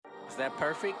that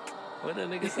perfect? What the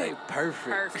nigga say?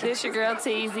 Perfect. This your girl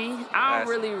Teezy. I don't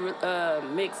really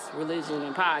mix religion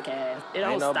and podcast. It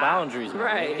don't Ain't no stop. boundaries, man.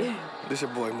 Right. This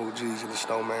your boy Moo G's and the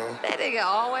Snowman. That nigga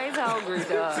always hungry,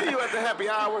 dog. See you at the happy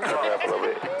hour.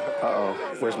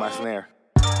 Uh-oh, where's my snare?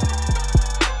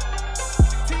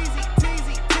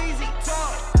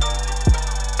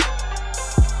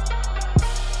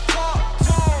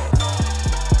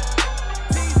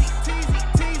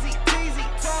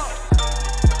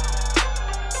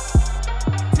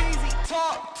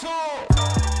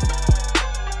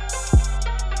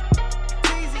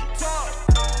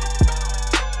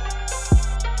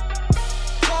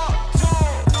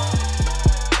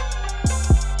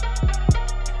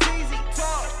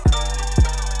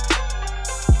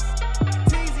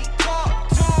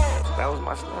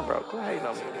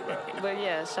 But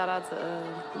yeah, shout out to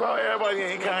Bro, everybody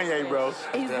ain't Kanye, bro.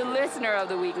 he's the listener of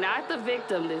the week, not the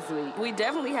victim this week. We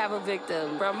definitely have a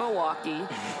victim from Milwaukee.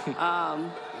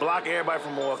 Block everybody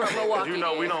from Milwaukee. From Milwaukee, 'cause you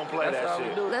know we yeah. don't play That's that all shit.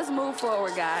 we do. Let's move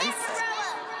forward, guys.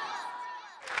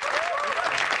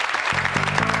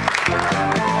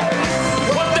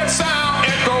 What that sound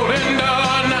echoed in the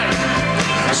night?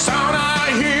 A sound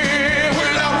I hear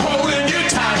when I'm holding you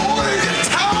tight.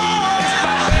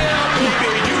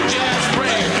 Baby, you just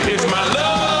ran. It's my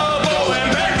love going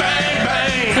bang, bang,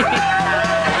 bang.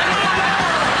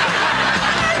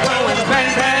 Going bang,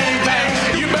 bang, bang.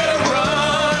 You better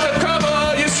run to cover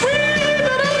your sweet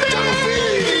little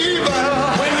fever.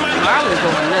 When my I was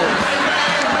going nuts.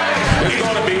 it's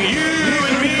gonna be you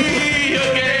and me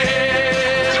again.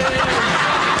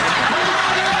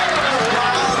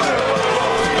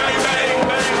 Bang, bang,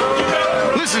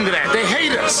 bang. Listen to that. They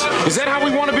hate us. Is that how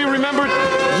we want to be remembered?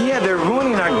 Yeah, they're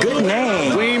ruining our good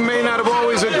name. We may not have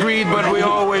always agreed, but we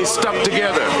always stuck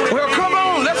together. Well, come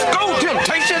on. Let's go,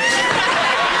 Temptations.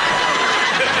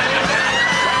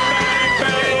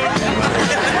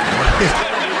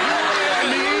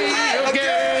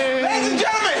 Ladies and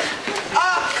gentlemen,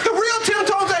 the real Tim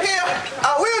Tones are here.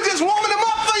 We were just warming them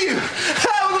up for you.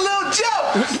 That was a little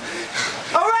joke.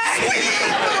 All right.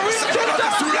 The real Tim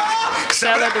Tones, y'all.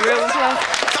 Sound like the real one.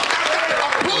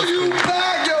 Pull you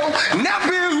back, yo.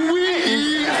 Nappy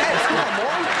weed.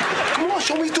 Come on,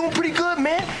 show me he's doing pretty good,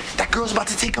 man. That girl's about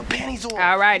to take her panties off.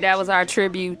 All right, that was our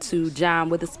tribute to John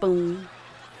with a Spoon.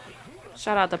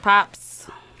 Shout out to Pops.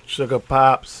 Sugar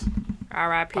Pops.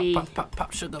 R.I.P.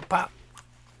 Pop, sugar, pop.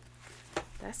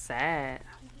 That's sad.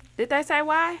 Did they say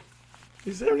why?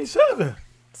 He's 77.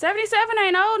 77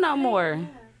 ain't old no more.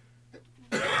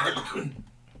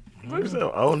 Where's that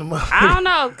old enough? I don't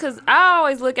know, because I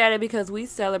always look at it because we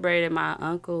celebrated my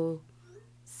uncle's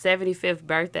 75th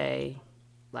birthday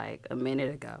like a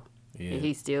minute ago. Yeah. And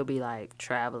he still be like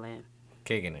traveling.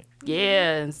 Kicking it.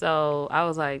 Yeah, and so I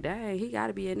was like, dang, he got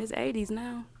to be in his 80s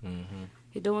now. Mm-hmm.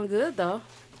 He doing good, though.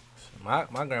 My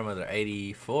grandmother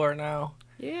 84 now.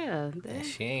 Yeah. And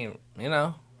she ain't,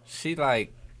 she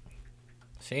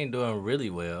ain't doing really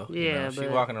well. Yeah, She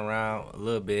but- walking around a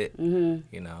little bit.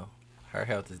 Mm-hmm. Her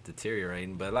health is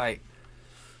deteriorating. But,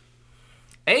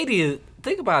 80 is,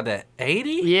 think about that.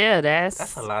 80? Yeah,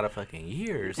 That's a lot of fucking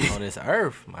years on this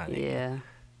earth, my nigga. Yeah.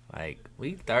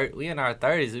 We in our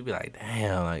 30s, we be like,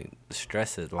 damn, the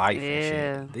stress of life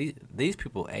and shit. These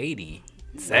people 80,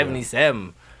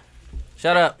 77.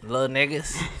 Shut up, little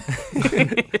niggas.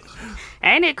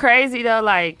 Ain't it crazy, though?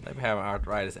 They be having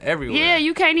arthritis everywhere. Yeah,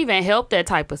 you can't even help that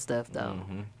type of stuff, though.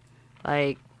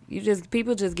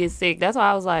 People just get sick. That's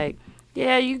why I was like,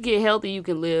 yeah, you get healthy, you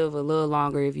can live a little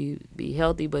longer if you be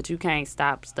healthy, but you can't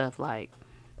stop stuff like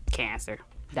cancer,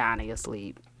 dying in your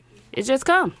sleep. It just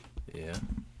come. Yeah.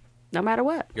 No matter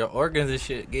what. Your organs and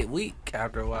shit get weak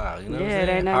after a while. You know what I'm Yeah,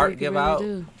 saying? they Heart know give really out.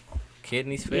 Do.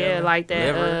 Kidneys fail. Yeah, like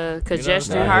that liver,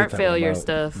 congestion, Nah, heart he talking failure about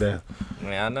stuff. that.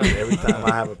 Yeah, I know. Every time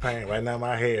I have a pain, right now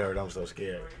my head hurt, I'm so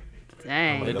scared.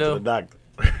 Dang. I'm It gonna go to do? the doctor.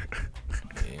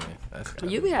 Yeah, that's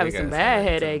You be having some bad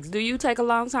headaches. Do you take a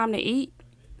long time to eat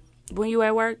when you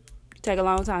at work? You take a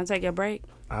long time to take your break?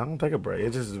 I don't take a break.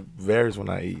 It just varies when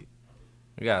I eat.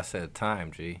 You gotta set a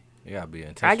time, G. You gotta be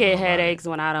intentional. I get about it. headaches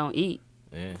when I don't eat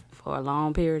Yeah. for a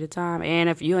long period of time. And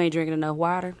if you ain't drinking enough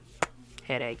water,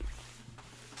 headache.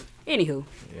 Anywho.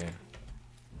 Yeah.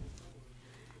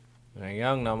 You ain't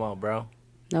young no more, bro.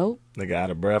 Nope. Nigga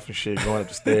out of breath and shit going up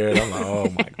the stairs. I'm like, oh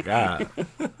my God.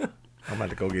 I'm about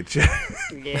to go get checked.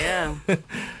 Yeah.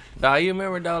 Dog, you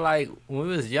remember though, when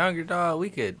we was younger, dog, we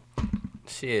could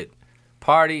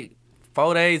party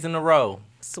 4 days in a row.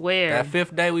 Swear. That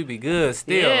 5th day, we be good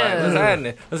still. Yeah. Like, what's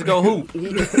happening? Let's go hoop.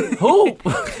 Hoop.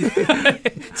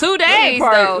 2 days,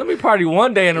 though. Let me party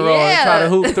 1 day in a row and Yeah. try to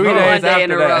hoop 3 One days day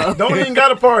in after a that. row. Don't even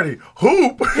got a party.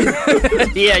 Hoop.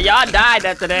 Yeah, y'all died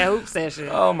after that hoop session.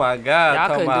 Oh my God. Y'all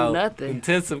Talking couldn't do about nothing.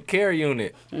 intensive care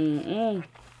unit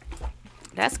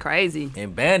That's crazy.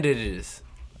 and bandages.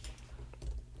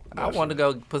 I want to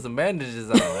go put some bandages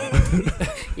on.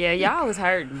 Yeah, y'all was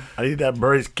hurting. I need that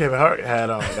brace Kevin Hart had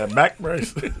on. That back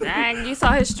brace. Dang, you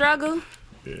saw his struggle?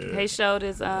 Yeah. He showed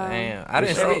his Damn, I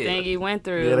didn't see everything it. he went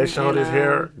through. Yeah, they showed and, his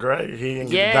hair gray. He didn't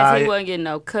get Yes, dyed. he wasn't getting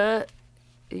no cut.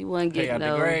 He wasn't He getting got the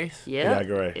no grays? Yeah, He got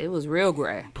gray. It was real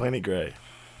gray. Plenty gray.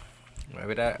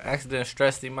 Maybe that accident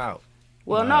stressed him out.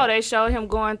 Well, no, they showed him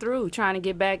going through trying to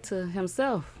get back to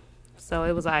himself. So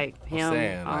it was like him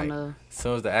saying, on like, the. As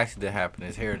soon as the accident happened,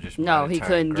 his hair just No, might he have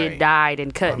couldn't turned gray. get dyed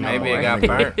and cut no Maybe more. it got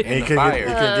burnt He in the couldn't fire.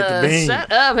 get the beam.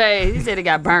 Shut up, hey! He said it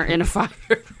got burnt in the fire.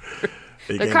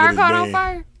 He The can't car get his caught on beam.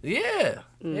 fire. Yeah.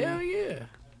 Hell yeah.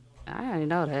 I didn't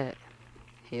know that.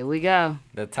 Here we go.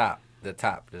 The top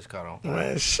just caught on fire.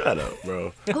 Man, shut up,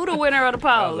 bro. Who the winner of the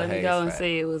poll? was a Let me haze go and fact.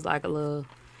 see. It was like a little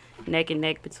neck and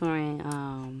neck between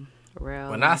Rail.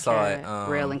 When and I saw Cash.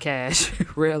 it, Rail and Cash,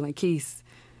 Rail and Keith.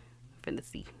 Finna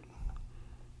see.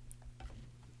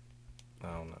 I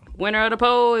don't know. Winner of the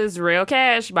poll is Rail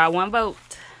Cash by 1 vote.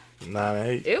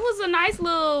 9-8. It was a nice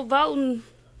little voting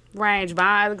range. Von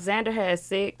Alexander had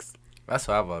 6, That's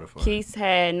what I voted for. Keith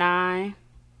had 9,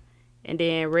 and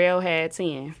then Rail had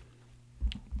 10.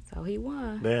 So he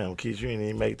won. Damn, Keith, you didn't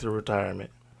even make it to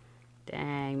retirement.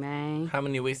 Dang, man. How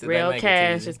many weeks did Real they make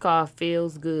Cash it to? is called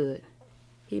Feels Good.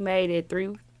 He made it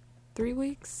 3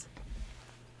 weeks.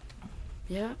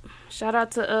 Yep. Shout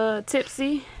out to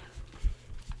Tipsy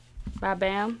by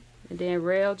Bam. And then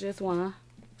Rail just won.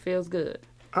 Feels Good.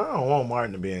 I don't want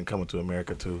Martin to be in Coming to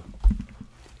America, too.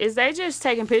 Is they just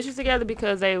taking pictures together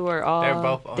because they were all They're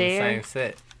both on there? the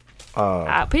same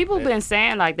set. People been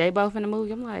saying like they both in the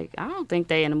movie. I'm like, I don't think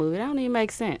they in the movie. That don't even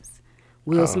make sense.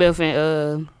 Will Smith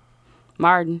and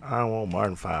Martin I don't want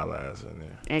Martin Foul ass in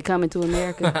there. and Coming to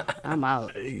America. I'm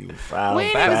out. Hey, foul, We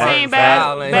ain't Bad even Martin seen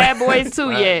Fowl, Bad Boys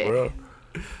 2 yet. bro.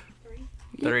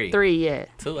 3. 3 yet.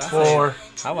 2. I 4.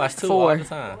 seen- I watch 2 4. all the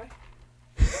time.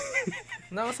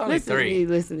 No, it's only 3.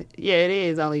 Listen. Yeah, it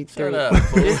is only 3. Shut up,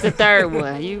 fool. It's the 3rd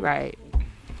one. You right.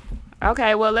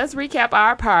 Okay, well, let's recap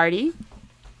our party.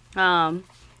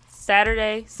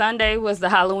 Sunday was the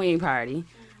Halloween party.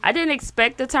 I didn't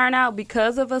expect the turnout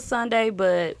because of a Sunday,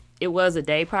 but it was a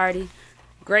day party.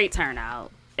 Great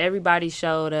turnout. Everybody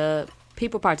showed up.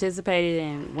 People participated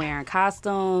in wearing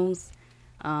costumes.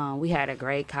 We had a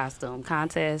great costume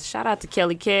contest. Shout out to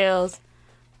Kelly Kells.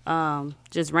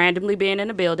 Just randomly being in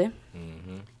the building.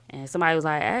 And somebody was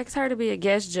like, ask her to be a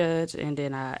guest judge. And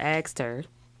then I asked her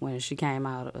when she came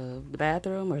out of the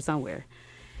bathroom or somewhere.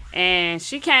 And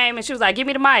she came and she was like, give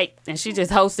me the mic. And she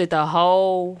just hosted the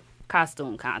whole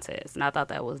costume contest. And I thought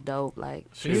that was dope. Like,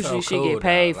 She's usually so she cool, get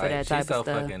paid though. for Like, that type she's so of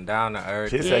stuff. fucking down to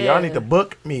earth. She said, Yeah. y'all need to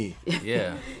book me.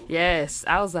 Yeah, Yes.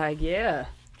 I was like, yeah,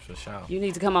 for sure. you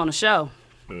need to come on the show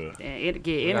Yeah. and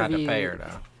get You got to interviewed. pay her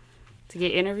though. To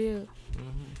get interviewed.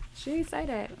 She didn't say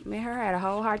that. Me and her had a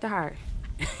whole heart to heart.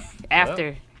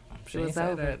 After She it ain't was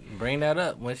say over. that. Bring that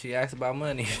up when she asks about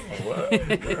money. What?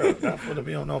 Girl, not for to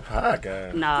be on no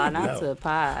podcast. Nah, not No. to the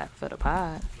pod. For the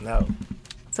pod. No.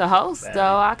 To host,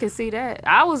 though, I can see that.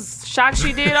 I was shocked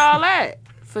she did all that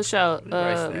for sure,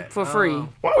 Erase that. for free.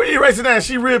 Why were you erasing that?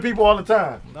 She real people all the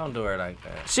time. Don't do her like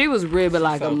that. She was ribbing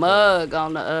like so a cool. mug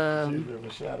on the.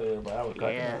 Shout out to everybody. I was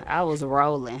cracking Yeah, up. I was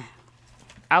rolling.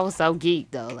 I was so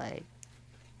geeked though, like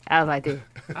I was like this,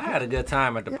 I had a good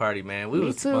time at the party, man. We Me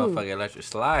was too. motherfucking electric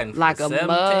sliding for Like a 17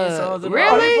 mug. songs in a Really?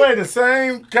 row. Oh, they played the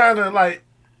same kind of like,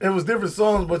 it was different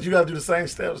songs, but you got to do the same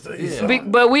steps to each Yeah.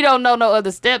 song. but we don't know no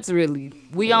other steps really.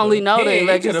 We only know the He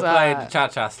electric could have played the slide.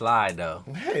 cha-cha slide though.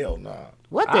 Hell no.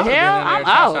 What I the would've hell? been in there I'm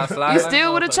cha-cha out. slide You like still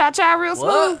a with a motherfucker. cha cha real smooth?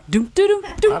 What? Doom doo doo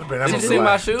I'd doo. have been that Did you see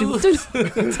my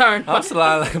motherfucker shoes? Turn. I'm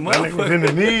sliding like a That nigga was motherfucker. in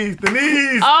the knees. The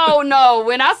knees. Oh no!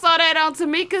 When I saw that on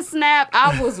Tamika Snap,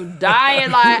 I was dying.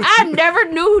 Like I never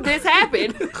knew this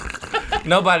happened.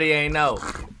 Nobody ain't know.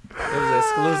 It was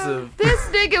exclusive. This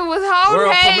nigga was whole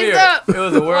World hazed premiere. up. It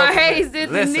was a world When Hayes premiere. did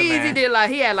the Listen, knees, he man. did like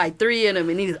he had like 3 in them,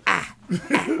 and he was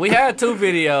We had 2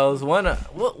 videos. One,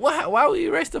 why we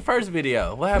erased the first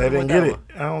video? What They happened didn't with that get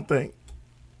it. one? I don't think.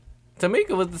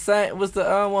 Tamika was the same. Was the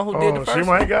one who did the Oh, first she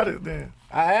one. might got it then.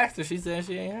 I asked her. She said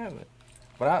she ain't have it.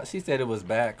 But she said it was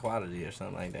bad quality or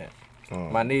something like that. Oh.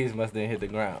 My knees must have hit the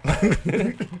ground.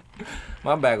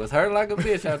 My back was hurting like a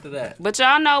bitch after that. But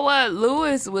y'all know what?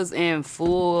 Lewis was in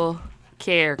full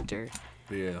character.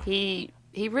 Yeah. He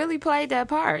he really played that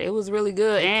part. It was really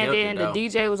good. And killed then it, the though.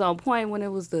 DJ was on point when it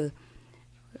was the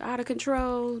out of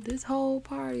control. This whole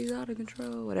party's out of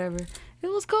control. Whatever. It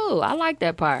was cool. I like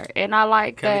that part, and I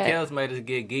like Kelly that. Kells made us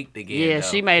get geeked again. Yeah, though,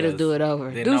 she made us 'cause do it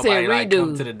over. Then Do said nobody like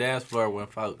come redo. to the dance floor when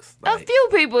folks. A Like, few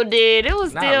people did. It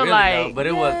was Not still really, like, though, but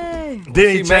it was- yay. Then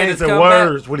he She made changed us the come back.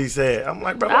 words, what he said. I'm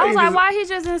like, bro, I was you like, just- why he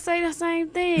just didn't say the same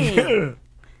thing?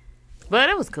 But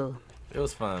it was cool. it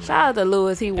was fun. Man. Shout out to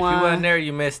Lewis. He If you wasn't won. there,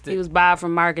 you missed it. He was Bob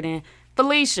from marketing.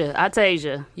 Felicia,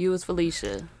 Atasia, you was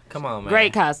Felicia. Come on, man.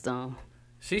 Great costume.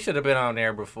 She should have been on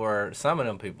there before some of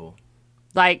them people.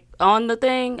 Like on the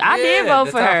thing, I Yeah, did vote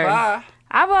the for top her. 5.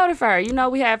 I voted for her. You know,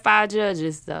 we had 5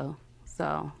 judges though,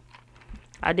 so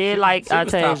I did like She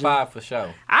was top Atasia. 5 for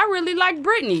sure. I really like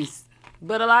Britney's,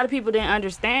 but a lot of people didn't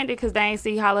understand it because they ain't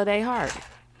see Holiday Heart.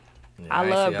 Yeah, I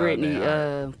ain't love see all that Britney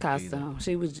hard costume.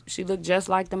 She looked just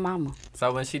like the mama.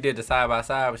 So when she did the side by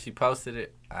side, when she posted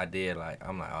it, I did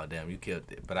I'm like, oh damn, you killed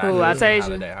it. But I Who, knew it was Atasia?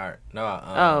 Holiday Heart. No,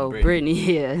 Oh, Britney,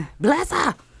 yeah. Bless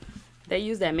her. They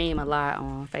use that meme a lot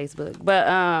on Facebook. But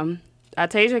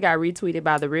Atasia got retweeted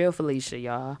by the real Felicia,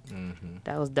 y'all. Mm-hmm.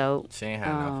 That was dope. She ain't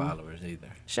had no followers either.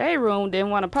 Shade Room didn't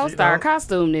want to post She our don't?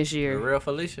 costume this The year. real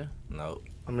Felicia? Nope.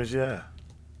 I mean, yeah.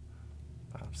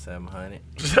 About 700.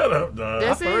 Shut up, dog.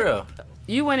 That's For it? real.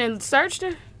 You went and searched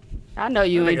her? I know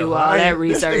you That ain't nigga do all lying. that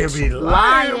This nigga research. be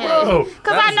lying, bro.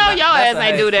 Because I know your ass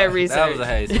ain't do that That research. was a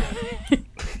haze.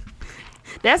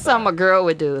 That's something a girl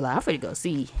would do. Like, I'm finna go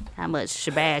see how much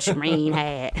Shabazz Shireen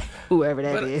had. Whoever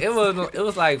that But is. it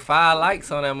was like 5 likes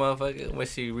on that motherfucker when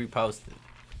she reposted.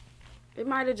 It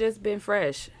might have just been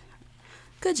fresh.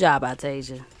 Good job,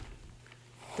 Atasia.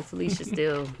 The Felicia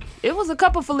still. It was a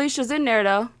couple Felicias in there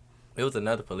though. It was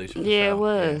another Felicia. for Yeah, sure. it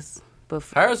was. But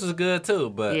Hers was good too,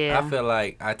 but Yeah. I feel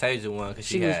like Itasia won because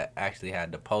she She was- had actually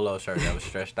had the polo shirt that was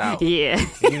stretched out. yeah,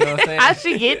 You know what I'm saying? I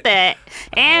should get that.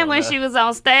 And when know. she was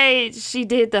on stage, she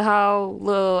did the whole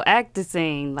little actor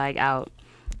scene like out.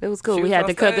 It was cool. She We was had on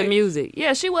to cut the stage? music.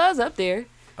 Yeah, she was up there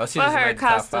Oh, she for just her made the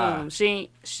top costume. 5.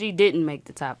 She didn't make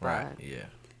the top 5. Right, yeah.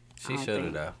 She don't should have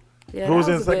think- though. Yeah, Who was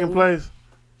that in a good second one. place?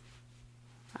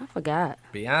 I forgot.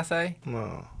 Beyonce?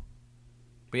 No.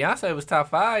 Beyonce was top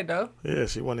 5 though. Yeah,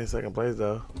 she won in second place,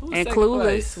 though. Who was And second Clueless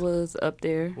place? was up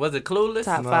there. Was it Clueless?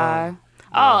 Top No. 5.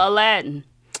 Oh, Aladdin.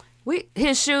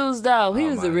 His shoes though. He Oh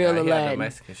was my the real God, he had the Aladdin.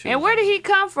 Mexican shoes And where on. did he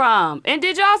come from? And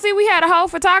did y'all see we had a whole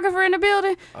photographer in the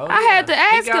building? Oh, I yeah. had to He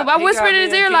ask got- him. I he whispered got in me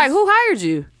his a ear kiss. like, "Who hired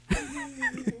you?"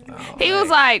 Oh, He was hey.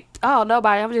 like, "Oh,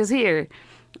 nobody. I'm just here,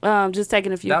 just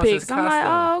taking a few That was his pics." I'm like,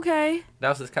 costume. "Oh, okay." That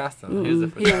was his costume. He was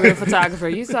a He a real photographer.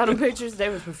 You saw the pictures? They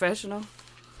was professional.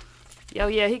 Yo,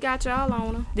 yeah, he got y'all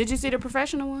on him. Did you see the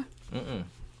professional one? Mm-mm.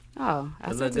 Oh, I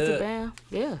It sent look it to good. Bam.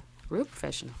 Yeah, real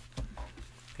professional.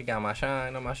 He got my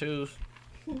shine on my shoes.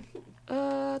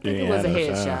 I think Yeah, it was a no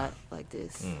headshot shine. like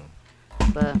this.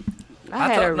 Mm. But I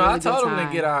had a really I good told him time.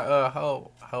 to get our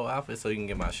whole outfit so you can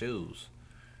get my shoes.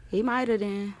 He might have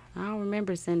then. I don't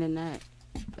remember sending that.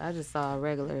 I just saw a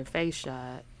regular face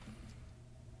shot.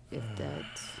 If that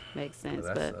makes sense.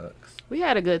 That But sucks. we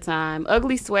had a good time.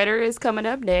 Ugly Sweater is coming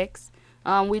up next.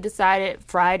 We decided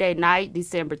Friday night,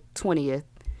 December 20th.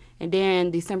 And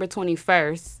then December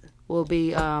 21st will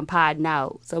be Podding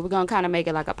Out. So we're going to kind of make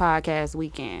it like a podcast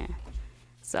weekend.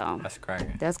 So That's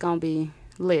cracking. that's going to be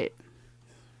lit.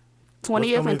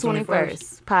 20th coming and 21st?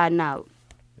 21st. Podding Out.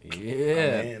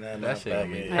 Yeah, man, I'm that not shit gonna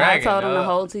be back in. And I cracking. told him the dog.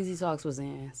 whole TZ Talks was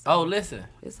in. So Oh, listen.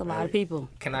 it's a lot of people.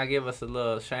 Can I give us a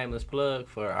little shameless plug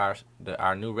for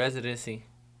our new residency?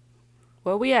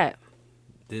 Where we at?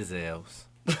 Dizels.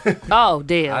 Oh,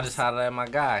 damn. I just hollered at my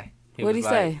guy. What'd he was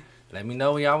say? like, let me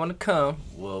know when y'all want to come.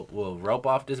 We'll rope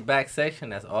off this back section.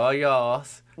 That's all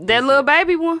y'all's. That little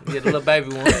baby one? Yeah, the little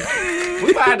baby one.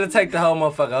 We might have to take the whole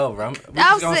motherfucker over.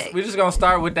 We just gonna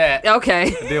start with that. Okay.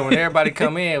 Then when everybody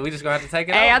come in, we just gonna have to take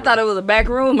it Hey, over. I thought it was a back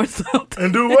room or something.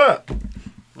 And do what?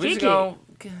 we just Kiki. gonna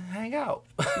hang out.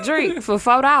 Drink for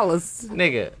 $4.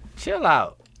 Nigga, chill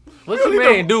out. What you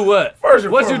mean? Do what? First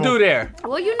and What you foremost. do there?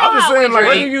 Well, you know I'm just how saying, we like,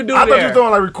 What drink. do you do I thought you there? was doing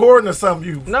like recording or something.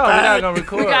 You No, we're not gonna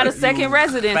record. We got a second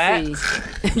residency.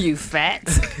 fat. You fat.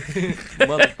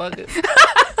 Motherfucker.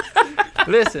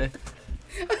 Listen,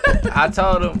 I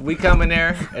told him we coming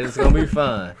there and it's gonna be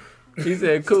fun. He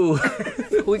said, "Cool."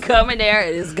 We coming there.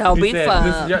 It's going to He be said,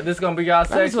 fun. This gonna be y'all I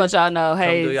just section. want y'all to know, do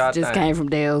hey, y'all just thing. came from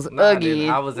Dale's No, I didn't. again.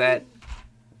 I was at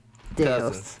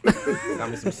Dale's. Cousins. Got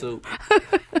me some soup.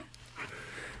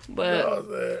 But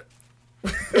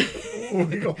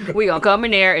we gonna we going to come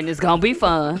in there and it's going to be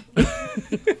fun.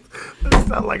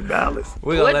 sound like Dallas.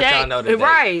 We gonna What let y'all day? know the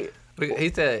date. Right.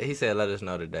 He said let us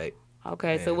know the date.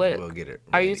 Okay, so and what? We'll get it.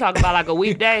 Are you ready. talking about like a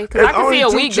weekday? Because I It's can see only a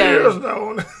 2 weekday. cheers,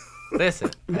 though.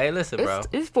 Listen, bro.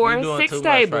 It's four, You doing 6 too much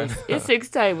tables. right now. It's 6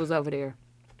 tables over there.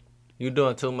 You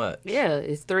doing too much. Yeah,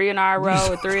 it's 3 in our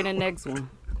row and 3 in the next one.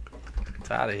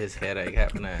 Tired of his headache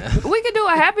happening. We could do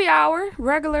a happy hour,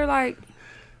 regular like.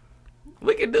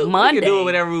 We can do Monday.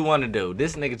 whatever we want to do.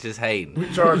 This nigga just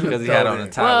hating charge because he had on the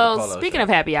top. Well, speaking of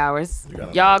happy hours,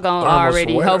 y'all gonna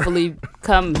already sweater. hopefully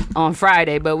come on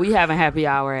Friday, but we have a happy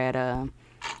hour at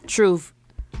Truth.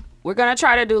 We're gonna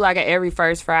try to do like an every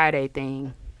first Friday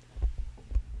thing.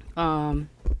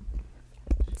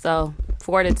 So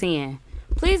 4 to 10.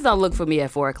 Please don't look for me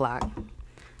at 4 o'clock.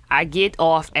 I get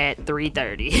off at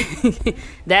 3:30.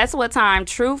 That's what time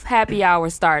Truth Happy Hour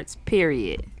starts.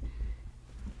 Period.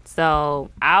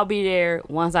 So I'll be there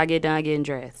once I get done getting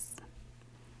dressed.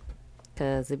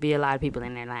 Cause it'd be a lot of people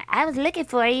in there like, I was looking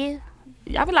for you.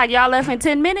 I'll be like, y'all left in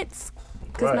 10 minutes?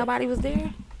 Cause nobody was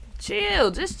there.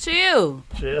 Chill, just chill.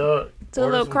 Chill. Till a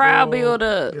little crowd food, build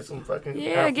up. Get some fucking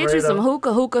Get you some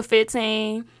Alfredo. hookah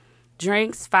 15.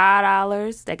 Drinks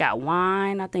 $5. They got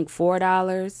wine, I think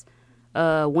 $4.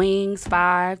 Wings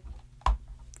 $5.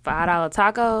 $5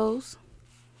 tacos.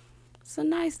 Some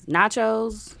nice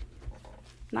nachos.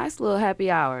 Nice little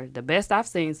happy hour. The best I've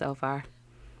seen so far.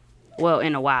 Well,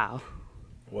 in a while.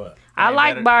 What? I Ain't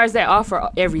like better- bars that offer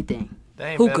everything.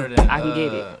 They ain't Hookah, better than, I can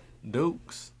get it.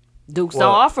 Dukes. Dukes What?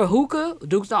 don't offer hookah.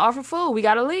 Dukes don't offer food. We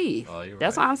gotta leave. Oh, you're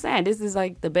That's right. what I'm saying. This is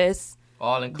like the best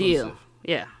All inclusive. deal.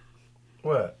 Yeah.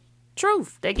 What?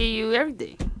 Truth. They give you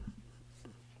everything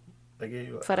They give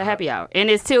you for the happy hour. And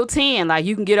it's till 10. Like,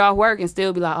 you can get off work and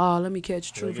still be like, oh, let me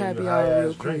catch they Truth give you happy a hour high-ass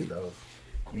real drink, quick. though.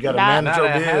 You gotta Not- manage Not your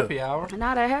a bill. happy hour.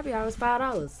 Now that happy hour is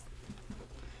 $5.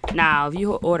 Now, if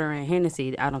you ordering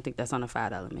Hennessy, I don't think that's on the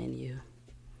 $5 menu.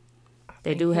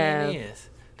 They do have. It is.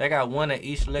 They got one of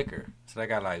each liquor. So they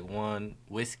got like one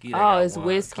whiskey. They Oh, got it's one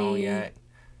whiskey. Cognac.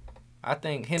 I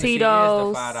think Hennessy Tito's.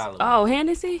 is the $5. Oh,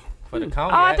 Hennessy? For the Oh,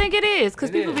 cognac. I think it is because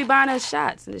It people is. be buying us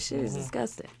shots and the shit is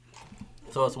disgusting.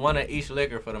 So it's one of each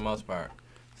liquor for the most part.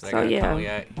 So they So, got yeah.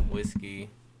 cognac, whiskey,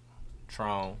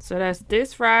 Tron. So that's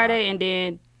this Friday and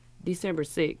then December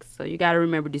 6th. So you got to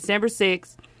remember December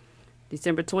 6th,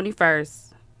 December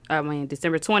 21st.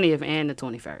 December 20th and the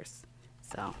 21st.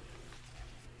 So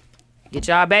get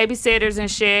y'all babysitters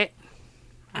and shit.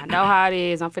 I know how it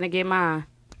is. I'm finna get mine.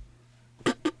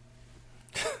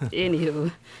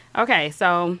 Anywho. Okay,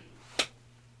 so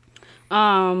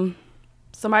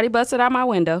somebody busted out my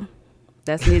window.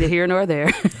 That's neither here nor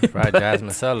there. Right,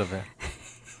 Jasmine Sullivan.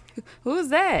 Who's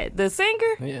that? The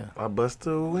singer? Yeah. I bust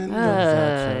through a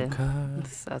window.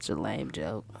 Such a lame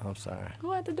joke. I'm sorry.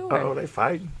 Who at the door? Oh, they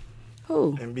fighting.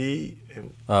 Who? Embiid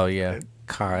and Oh, yeah.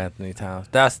 Carl Anthony Towns.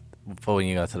 That's before when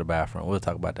you go to the bathroom. We'll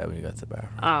talk about that when you go to the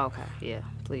bathroom. Oh, okay. Yeah,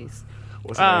 please.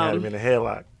 what's his name had him in a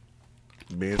headlock.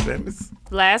 Ben Simmons.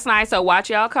 Last night, so watch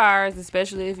y'all cars,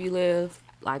 especially if you live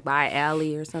like by an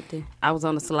alley or something. I was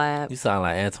on the slab. You sound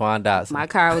like Antoine Dotson. My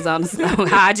car was on the slab.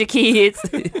 Hide your kids.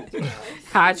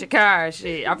 Hide your car.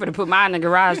 Shit, I'm finna put mine in the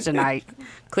garage tonight.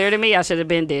 Clear to me, I should have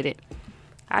been did it.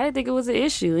 I didn't think it was an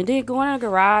issue. And then going in the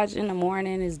garage in the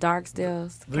morning, it's dark still.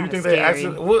 It's Do you kinda think scary. they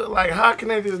actually, like, how can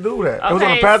they just do that? It was on the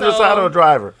Okay, passenger so- side or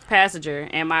driver? Passenger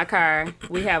and my car,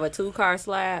 we have a 2-car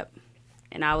slab,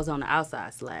 and I was on the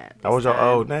outside slab. I was your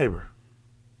old neighbor.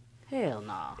 Hell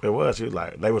no. It was. She was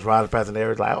like, they was riding past and they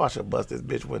was like, oh, I should bust this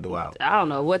bitch window out. I don't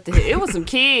know what the hell. It was some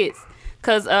kids.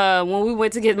 Because when we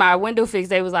went to get my window fixed,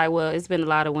 they was like, well, it's been a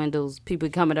lot of windows. People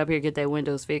coming up here get their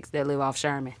windows fixed that live off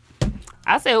Sherman.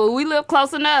 I said, well, we live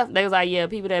close enough. They was like, yeah,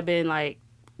 people that been like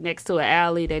next to an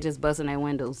alley, they just busting their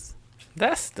windows.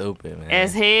 That's stupid, man.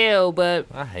 As hell, but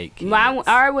I hate kids.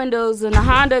 our windows in the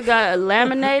Honda got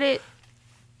laminated.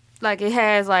 Like it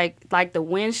has like the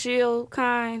windshield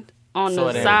kind on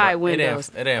So the side windows.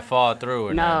 It didn't fall through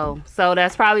or nothing. No. So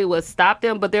that's probably what stopped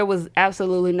them, but there was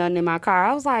absolutely nothing in my car.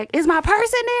 I was like, is my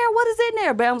purse in there? What is in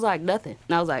there? Bam was like, nothing.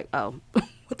 And I was like, oh,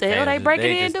 what the hell they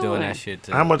breaking in just doing? that shit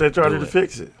to How much they charge you do to it.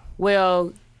 fix it?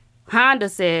 Well, Honda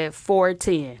said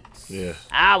 $410. Yeah.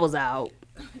 I was out.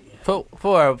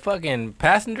 For a fucking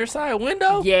passenger side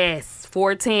window? Yes,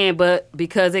 $410, but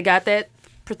because it got that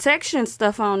protection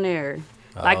stuff on there.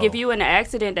 Like if you in an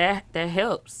accident, that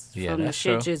helps Yeah, from the that's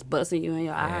shit true. just busting you in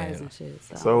your eyes and shit.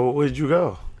 So where'd you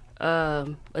go?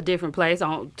 A different place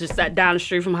on just sat down the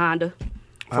street from Honda.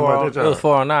 How much they It was charge?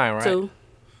 409, right? 2.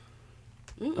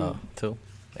 Oh, 2.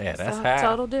 Yeah, that's So, high.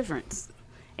 total difference.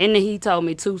 And then he told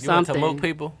me 2 You went something. to Mook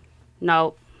people?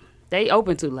 No, they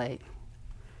opened too late.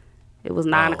 It was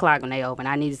 9 Oh. o'clock when they opened.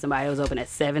 I needed somebody that was open at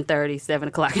 7:30, 7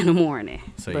 o'clock in the morning.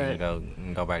 So But you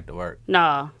can go back to work.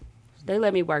 no, they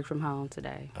let me work from home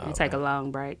today and take a Okay.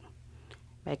 long break.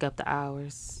 make up the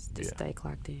hours to stay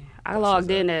clocked in. I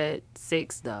logged in at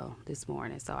 6 though this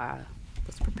morning, so I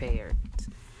was prepared.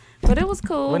 But it was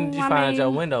cool. When did you find your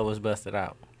window was busted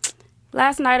out?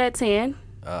 Last night at 10.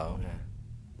 Oh, okay.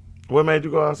 What made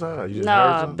you go outside? You just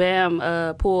heard No, something?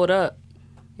 Bam pulled up,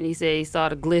 and he said he saw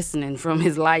the glistening from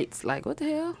his lights. Like, what the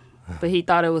hell? But he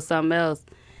thought it was something else,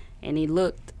 and he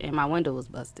looked, and my window was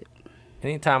busted.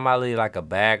 Anytime I leave like a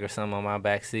bag or something on my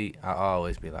back seat, I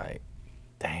always be like,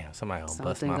 "Damn, somebody gonna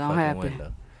bust Something my gonna fucking happen.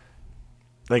 window."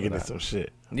 Thinking of some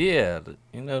shit. Yeah,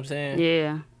 you know what I'm saying?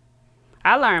 Yeah.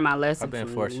 I learned my lesson I've been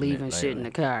from fortunate leaving shit in lately.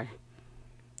 the car.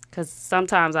 Because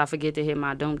sometimes I forget to hit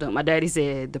my dum-dum. My daddy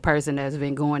said the person that's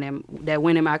been that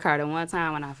went in my car the one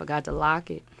time when I forgot to lock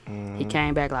it, he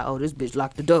came back like, oh, this bitch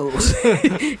locked the doors.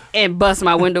 And bust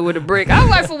my window with a brick. I was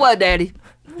like, for what, daddy?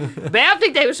 But I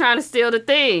think they was trying to steal the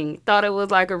thing. Thought it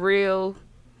was like a real...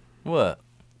 What?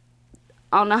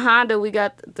 On the Honda, we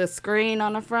got the screen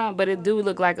on the front, but it do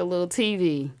look like a little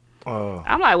TV. Oh,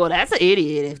 I'm like, well, that's an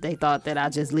idiot if they thought that I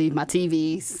just leave my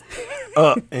TVs.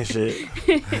 up and shit.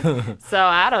 So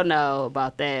I don't know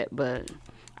about that, but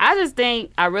I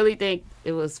really think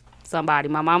it was somebody.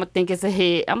 My mama think it's a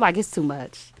hit. I'm like, it's too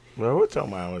much. Well, what your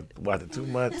mind was watching too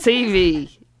much? TV.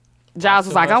 Giles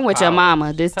was like, I'm with your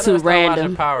mama. This Tell too us about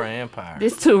random. Power and Empire.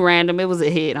 This too random. It was a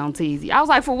hit on TV. I was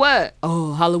like, for what?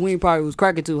 Oh, Halloween party was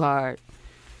cracking too hard.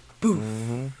 Poof.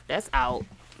 Mm-hmm. That's out.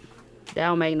 That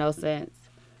don't make no sense.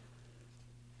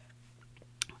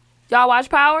 Y'all watch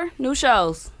Power? New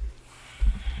shows.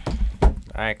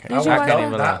 I Did you watch can't that?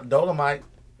 even lie. Dolomite.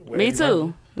 Me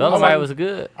too. Dolomite was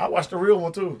good. I watched the real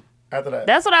one too. After that,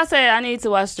 That's what I said. I need to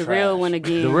watch the real Trash. one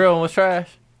again. The real one was trash.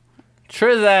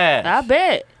 Triz ass. I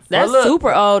bet. That's look.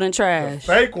 super old and trash.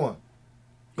 fake one,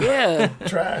 Yeah.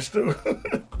 trash too.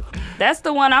 That's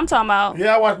the one I'm talking about.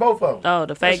 Yeah, I watched both of them. Oh,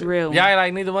 the fake real one. Y'all ain't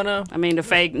like neither one of them? I mean, the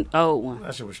fake old one.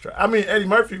 That shit was trash. I mean, Eddie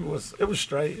Murphy was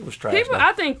straight. It was trash. People, though.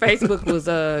 I think Facebook was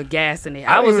gassing it.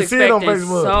 I I was didn't even see it on expecting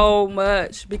Facebook. so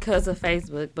much because of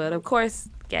Facebook, but of course,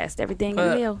 gassed everything in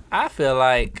But hell. I feel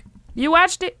like, You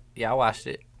watched it? yeah, I watched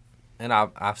it. And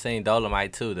I've seen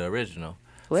Dolomite too, the original.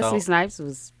 Wesley So- Snipes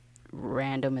was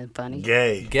random and funny.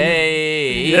 Gay.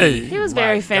 Gay. He was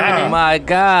very feminine. Oh my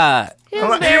God. He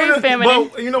was very even- feminine.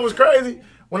 But you know what's crazy?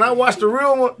 When I watched the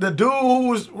real one, the dude who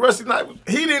was Rusty Knight,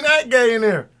 he didn't act gay in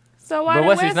there. So why But did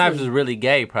Wesley Wesley? Snipes was really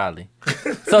gay, probably.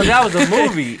 So that was a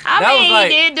movie. I that mean, was he like,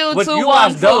 did do but Tu you Wong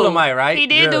watched Fu. Dolomite, right? He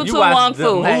did do You Tu Wong watched the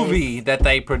Fu, hey. movie that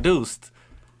they produced.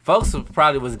 Folks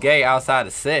probably was gay outside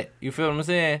the set. You feel what I'm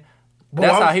saying? But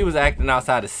That's I'm- how he was acting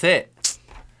outside the set.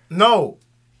 No.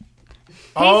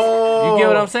 Oh. You get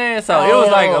what I'm saying? So it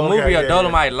was like a Oh, movie okay, of yeah,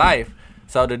 Dolomite life.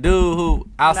 So the dude who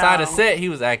outside the No. set, he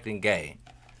was acting gay.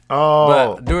 Oh.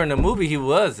 But during the movie, he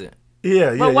wasn't.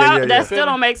 yeah, yeah, But why? yeah. That still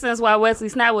don't make sense. Why Wesley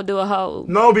Snipes would do a whole?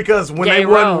 No, because when Gay they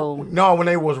role. when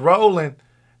they was rolling,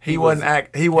 he wasn't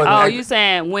act. He wasn't. Oh, act- you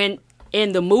saying when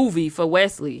in the movie for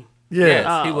Wesley? Yeah. Yes,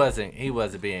 Oh. he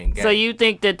wasn't being gay. So you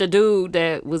think that the dude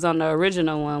that was on the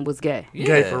original one was gay?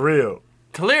 Gay for real.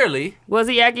 Clearly. Was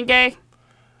he acting gay?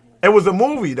 It was a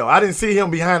movie though. I didn't see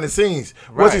him behind the scenes.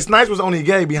 Right. Wesley Snipes was only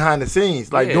gay behind the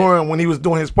scenes. Like Yeah. during when he was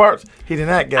doing his parts, he didn't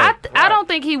act gay. I don't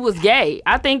think he was gay.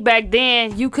 I think back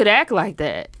then you could act like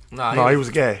that. no, he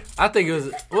was gay. I think it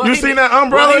was. Well, You he- seen that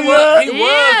umbrella? Well, he was. He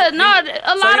Yeah, was. no,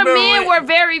 a lot of remember men when- were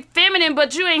very feminine,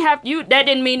 but you ain't have you. That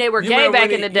didn't mean they were You gay remember back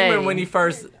when in the he- day. You remember when he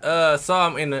first saw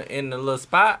him in the little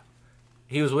spot?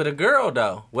 He was with a girl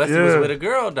though. Wesley was Yeah. with a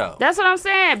girl though. That's what I'm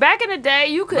saying. Back in the day,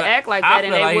 you could But act like I that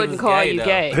and feel they like he wouldn't was call gay, you though.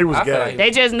 gay. He was I feel gay. like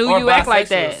They just knew Or you act like bisexual,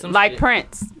 that, some like shit.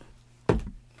 Prince.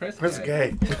 Prince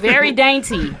gay. Very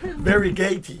dainty. Very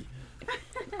gaty.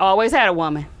 Always had a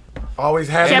woman. Always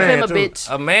had Kept a man him a too. bitch.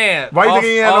 A man. Why you think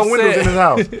he had no windows in his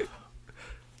house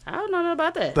I don't know nothing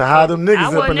about that. to hide them I niggas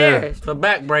up in wasn't there? there. For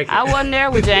backbreaking. I wasn't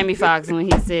there with Jamie Foxx when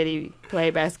he said he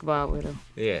played basketball with him.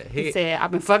 Yeah. He said,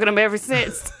 I've been fucking him ever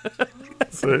since.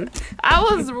 See? I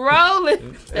was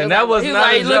rolling. And that was he not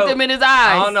like, a he looked joke. him in his I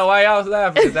eyes. don't know why y'all was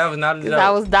laughing. 'Cause that was not a joke. Because I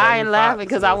was dying Jamie laughing Foxx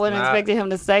because I was wasn't not expecting him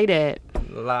to say that.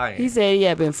 lying. He said he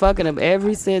had been fucking him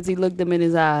ever since he looked him in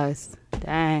his eyes.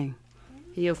 Dang.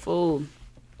 He a fool.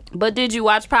 But did you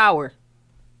watch Power?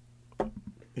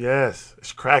 Yes,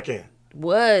 it's cracking.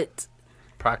 What?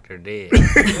 Proctor dead.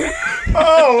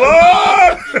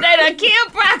 Oh Lord! They done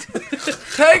killed Proctor.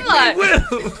 Take What?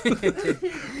 me with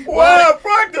him. Wow,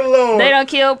 Proctor Lord. They done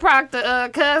killed Proctor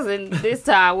cousin this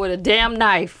time with a damn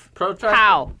knife. Protractor.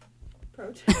 How?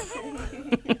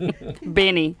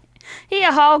 Benny. He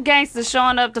a whole gangster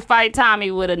showing up to fight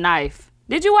Tommy with a knife.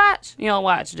 Did you watch? You don't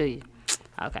watch, do you?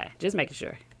 Okay, just making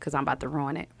sure, because I'm about to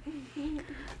ruin it.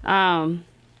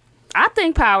 I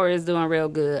think Power is doing real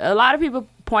good. A lot of people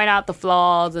point out the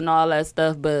flaws and all that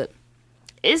stuff, but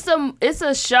it's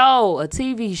a show, a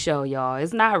TV show, y'all.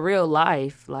 It's not real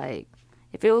life. Like,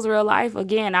 if it was real life,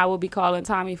 again, I would be calling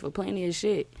Tommy for plenty of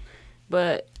shit.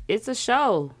 But it's a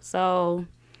show. So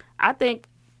I think,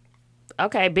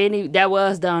 okay, Benny, that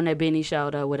was done that Benny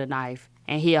showed up with a knife.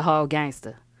 And he a whole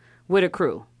gangster with a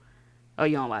crew. Oh,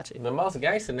 you don't watch it? The most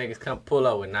gangster niggas come pull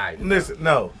up with knives. Listen,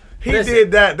 no. He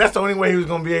did that. That's the only way he was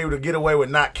going to be able to get away with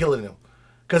not killing him.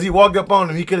 Because he walked up on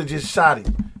him, he could have just shot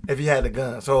him if he had the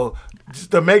gun. So,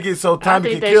 just to make it so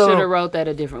Tommy could kill him. I think they should have wrote that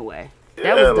a different way.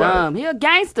 That was dumb. He a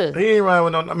gangster. He ain't riding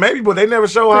with no... Maybe, but they never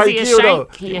show how he killed, though.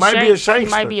 He might be a shankster. He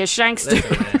might be a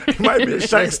shankster. He might be a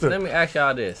shankster. Let me ask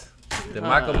y'all this. Did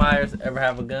Michael Myers ever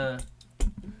have a gun?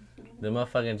 Did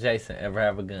motherfucking Jason ever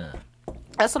have a gun?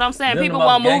 That's what I'm saying. Them People the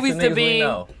want most movies gangster to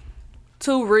niggas be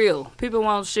too real. People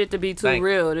want shit to be too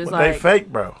real. It's But like they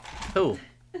fake, bro. Who?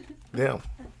 Them.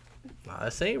 Nah,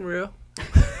 that seem real.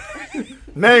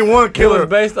 Name one killer. It was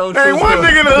based on Name true one stories.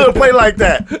 nigga in the hood play like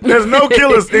that. There's no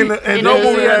killers in no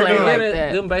movie that play gun. like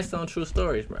that. Them based on true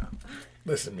stories, bro.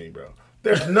 Listen to me, bro.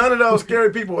 There's none of those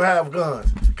scary people who have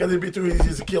guns. Because it'd be too easy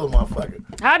just to kill a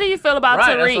motherfucker. How do you feel about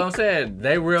Right, Tariq? that's what I'm saying.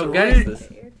 They real Tariq gangsters.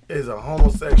 is a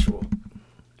homosexual.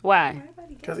 Why?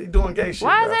 Because he doing gay shit,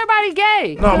 Why bro. is everybody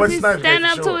gay? No, Because Wesley he's Snipes gay standing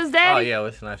for up sure. to his daddy. Oh, yeah,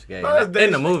 what's Snipes gay? No, that's In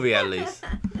Dave- the movie, at least.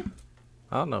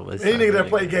 I don't know. Any nigga that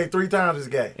play gay 3 times is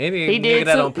gay. Any He nigga did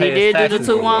that too. don't He pay his did do taxes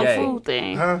the is 2-1 gay. food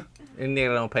thing. Huh? Any nigga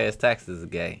that don't pay his taxes is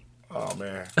gay. Oh,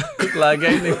 man. A lot of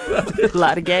gay niggas. A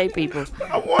lot of gay people.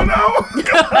 I want out.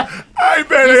 I ain't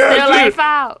paying that Still shit. ain't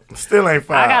filed. Still ain't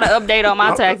filed. I got an update on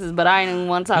my taxes, but I ain't even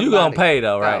want to talk You about gonna it. pay,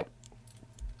 though, right?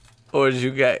 Or is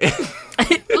you gay? Look at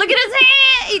his hand.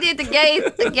 He did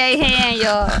the gay hand,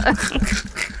 y'all.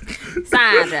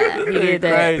 Sign that. He did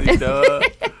that. Crazy, dog.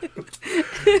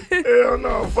 Hell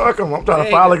no. Fuck him. I'm trying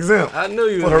to file exempt I knew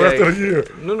you for was the rest gay. of the year.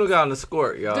 Nunu got on the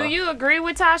squirt, y'all. Do you agree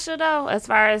with Tasha though, as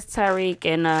far as Tariq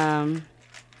and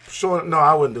Sure. No,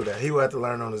 I wouldn't do that. He would have to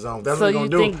learn on his own. That's So what he's you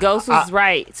gonna do. think Ghost was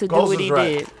right to do Ghost what was he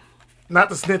right. did? Not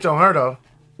to snitch on her, though.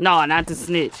 No, not to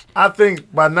snitch. I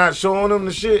think by not showing him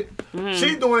the shit,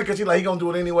 she's doing it because she's like, he gonna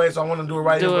do it anyway, so I want to do it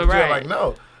right. Do But it you're right. Like,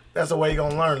 no, that's the way he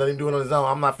gonna learn. Let him do it on his own.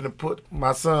 I'm not finna put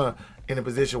my son in a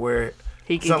position where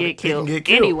He can something- get killed he can get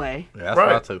killed. anyway. Yeah, that's Right.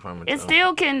 what I took from it. It too.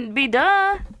 still can be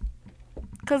done.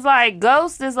 Cause like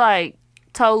Ghost is like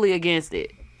totally against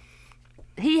it.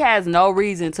 He has no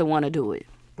reason to want to do it.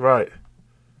 Right.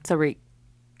 Tariq.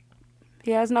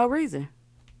 He has no reason.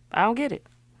 I don't get it.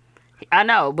 I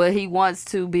know, but he wants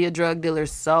to be a drug dealer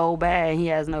so bad. He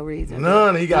has no reason.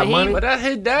 None. He got When he- money. But that's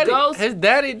his daddy. Ghost- His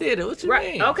daddy did it. What you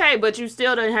Right. mean? Okay, but you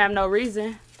still didn't have no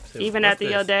reason. Even what's after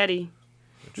your this? daddy.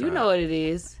 You know what it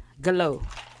is. Gallo.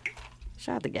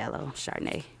 Shout out to Gallo.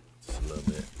 Chardonnay. Just a little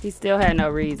bit. He still had no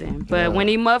reason. But when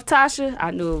he muffed Tasha,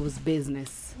 I knew it was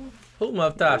business. Who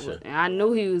muffed Tasha? And I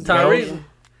knew he was Tyrese? building.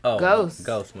 Oh, Ghost.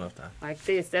 Ghost muffed Tasha. Like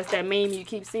this. That's that meme you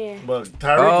keep seeing. But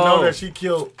Tyreek know Oh. that she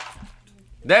killed.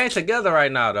 They ain't together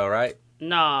right now, though, right?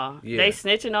 Nah. Yeah. They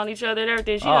snitching on each other and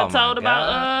everything. She Oh done my told about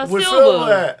God. Where Silver.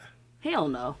 Silver at? He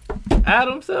don't know.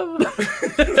 Adam Silver.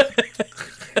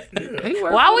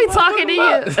 Why we talking to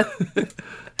you?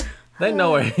 They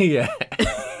know where he at.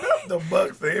 The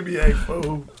Bucks, the NBA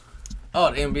fool.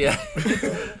 Oh, the NBA.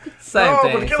 Same No,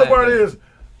 thing. but the killer same part thing. is,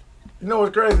 you know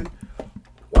what's crazy?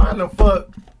 Why in the fuck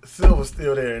Silver's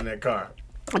still there in that car?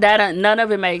 None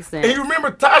of it makes And sense. you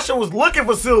remember Tasha was looking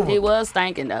for Silver. He was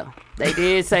stinking though. They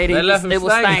did say They that left him it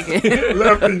was stinking. stinking.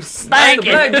 Left him That's the black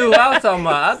Stinking. dude I was talking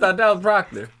about. I thought that was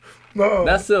Proctor. No.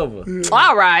 That's Silver.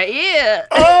 All right, yeah.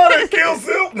 Oh, they killed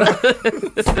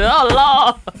Silver. Oh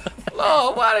Lord.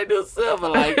 Lord, why they do Silver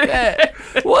like that?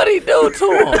 What'd he do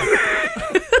to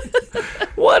him?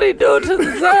 What'd he do to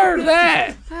deserve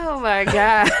that? Oh my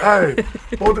God. Hey,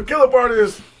 well, the killer part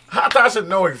is, how Tasha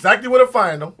know exactly where to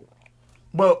find him,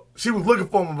 but she was looking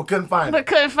for him but couldn't find him. But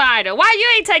couldn't find her. Why you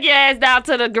ain't take your ass down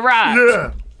to the garage?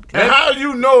 Yeah. And how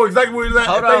you know exactly where he's at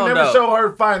Hold if they on, never though. show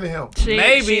her finding him?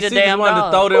 Maybe she she the just damn wanted to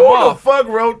dog. throw them Who the off. fuck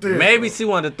wrote this? Maybe she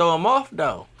wanted to throw him off,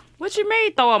 though. What you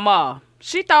mean throw him off?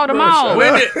 She throw them Bro, on.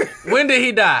 When did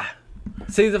he die?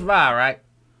 Season 5, right?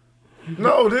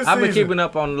 No, this I've been season. keeping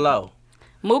up on the low.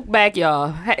 Mook back,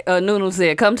 y'all. Hey, Nunu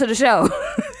said, come to the show.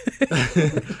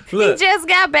 He Look, just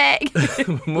got back.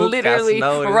 Mook Literally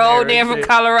got snow in his rolled hair in and from shit.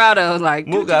 Colorado. Like,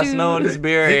 Mook got snow in his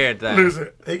beard, everything.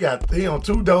 Listen, he on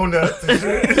 2 donuts and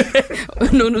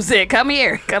shit. Nunu said, come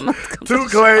here. Come 2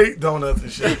 clay donuts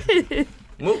and shit.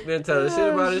 Mook didn't tell us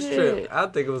shit about his shit. trip. I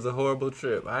think it was a horrible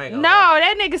trip. I ain't No, gonna lie.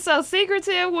 that nigga so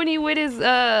secretive when he with his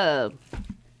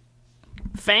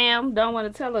fam. Don't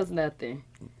want to tell us nothing.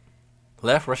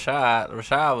 left Rashad.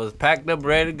 Rashad was packed up,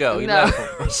 ready to go. He No, left him.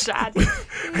 Rashad.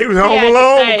 He was home had to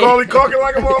alone, stay. Macaulay Culkin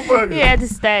like a motherfucker. He had to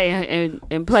stay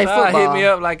and play Rashad football. hit me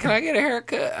up like, "Can I get a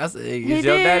haircut?" I said, "Is your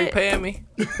did. daddy paying me?"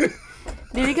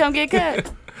 Did he come get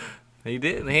cut? He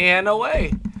didn't. He had no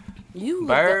way. You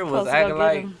Bird was supposed to go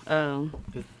acting get like- him.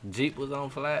 His Jeep was on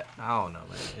flat. I don't know,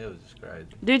 man. It was just crazy.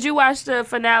 Did you watch the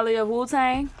finale of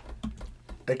Wu-Tang?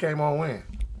 They came on when?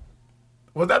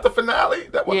 Was that the finale?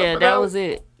 That was the Yeah, finale? that was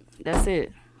it. That's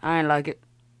it. I ain't like it.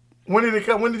 When did it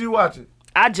come? When did you watch it?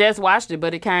 I just watched it,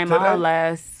 but it came Today? on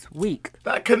last week.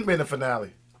 That couldn't be the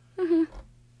finale. It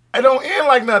don't end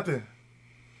like nothing.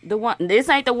 The one, this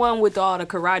ain't the one with all the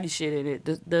karate shit in it.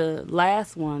 The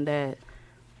last one that.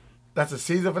 That's a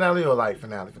season finale or like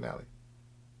finale?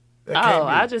 That can't Oh, be.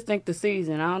 I just think the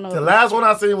season. I don't know. The last one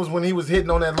I seen was when he was hitting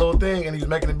on that little thing and he was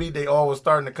making the beat. They all was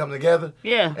starting to come together.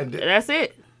 Yeah, And that's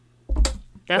it.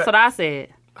 That's what I said.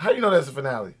 How you know that's the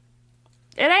finale?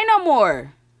 It ain't no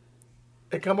more.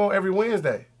 It come on every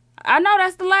Wednesday. I know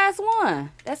that's the last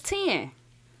one. That's 10.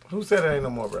 Who said it ain't no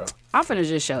more, bro? I'm finna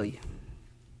just show you.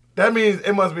 That means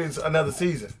it must be another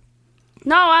season.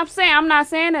 No, I'm not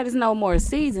saying that it's no more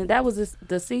season. That was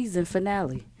the season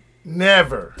finale.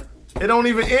 Never. It don't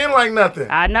even end like nothing.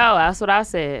 I know. That's what I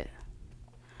said.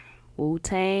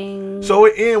 Wu-Tang So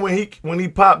it end when he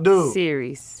popped dude.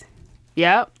 series.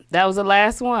 Yep, that was the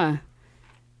last one.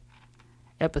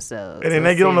 Episode. And then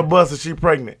they get on the bus and she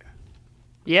pregnant.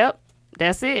 Yep,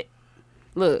 that's it.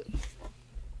 Look,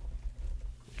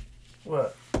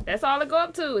 What? that's all it go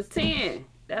up to. It's 10.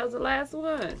 That was the last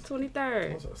one.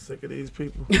 23rd. I'm so sick of these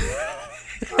people.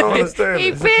 I don't understand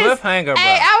He this. pissed. Cliffhanger, bro.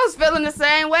 Hey, I was feeling the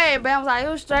same way. Bam was like, it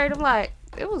was straight. I'm like,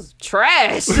 it was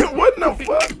trash. What the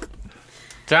fuck?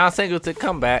 John Singleton,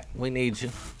 come back. We need you.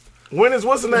 When is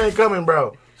what's the name coming,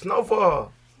 bro?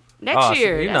 Snowfall. Next Oh, so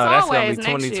year. you That's know that's gonna always be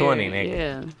next 2020, year.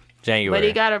 nigga. Yeah.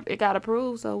 January. But it got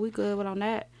approved, so we good on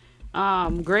that.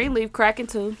 Greenleaf cracking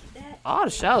too. All the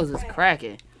shows is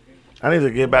cracking. I need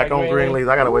to get back on Greenleaf.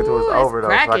 I gotta wait till it's Ooh, over it's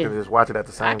though, so I cracking. can just watch it at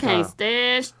the I same can't time.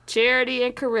 stand Charity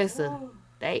and Carissa.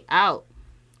 They out.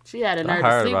 She had a nerve to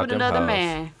heard sleep about with them another hoes.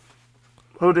 man.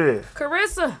 Who did?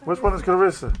 Carissa, Which one is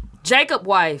Carissa? Jacob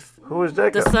wife, Who is the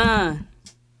Jacob? son.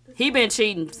 He been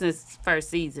cheating since first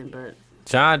season, but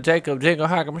John Jacob Jingle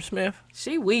Hockemer Smith.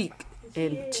 she weak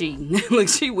in cheating. Look,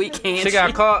 she weak and She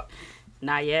got caught.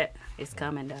 Not yet. It's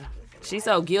coming though. She's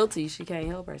so guilty she can't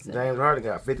help herself. James Harden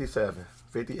got 57,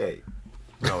 58.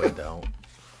 No, it don't.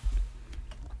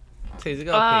 Teasy,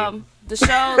 go pee. The show,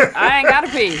 I ain't gotta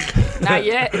pee. Not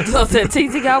yet. So said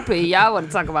TZ go pee. Y'all want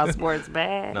to talk about sports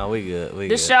bad? No, we good. We The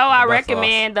good. show I best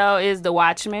recommend though is The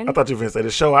Watchmen. I thought you were gonna say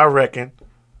the show. I reckon.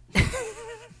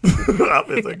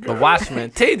 The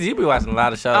Watchmen. TZ, you be watching a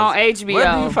lot of shows. On HBO.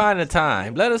 Where do you find the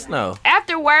time? Let us know.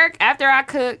 After work, after I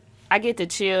cook, I get to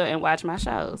chill and watch my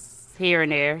shows here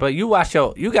and there. But you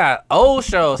got old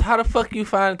shows. How the fuck you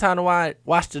find the time to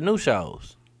watch the new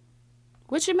shows?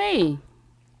 What you mean?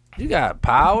 You got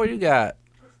Power. You got.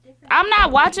 I'm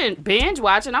not binge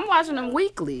watching. I'm watching them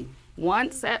weekly,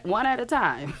 one at a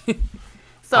time.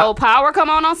 So Power come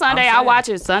on Sunday. I saying. watch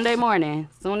it Sunday morning,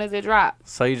 soon as it drops.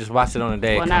 So you just watch it on the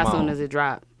day. Well, it not come soon on. as it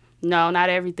drops. No, not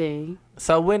everything.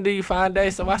 So when do you find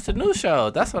days to watch the new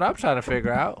shows? That's what I'm trying to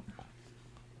figure out.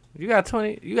 You got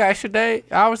extra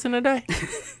hours in a day?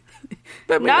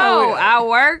 Let me know. No, I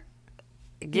work.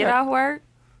 Get off work.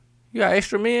 You got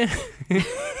extra men?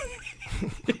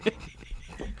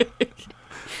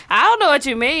 I don't know what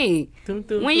you mean.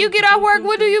 When you get off work,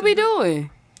 what do you be doing?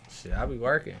 Shit, I be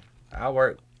working. I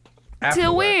work. after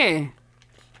Till work. when?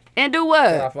 And do Till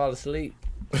I what? fall asleep.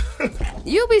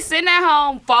 You be sitting at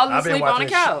home falling I've been asleep on the watching.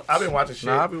 couch. I've been watching shit.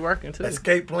 No, I be working too.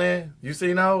 Escape Plan. You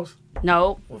seen those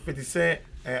Nope. with 50 Cent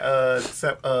and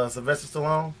Sylvester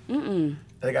Stallone?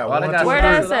 They got Why one. they got two, Where three.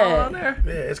 that's at? on there?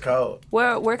 Yeah, it's cold.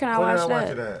 Where can I Where did watch I watch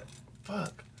that? it at?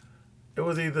 Fuck. It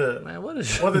was either Man, what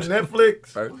is was it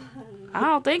Netflix? I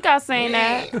don't think I seen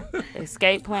that.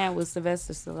 Escape Plan with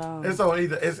Sylvester Stallone. It's on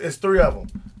either. It's three of them.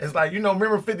 It's like,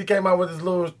 remember 50 came out with his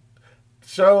little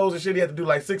shows and shit. He had to do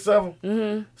like 6 of them.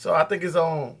 Mm-hmm. So I think it's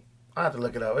on. I have to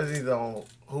look it up. It's either on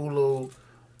Hulu.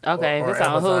 Okay, or if it's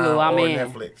on Amazon Hulu, I'm or in.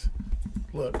 Netflix.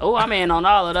 Look. Oh, I'm in on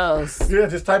all of those. Yeah,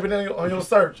 just type it in on your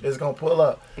search. It's gonna pull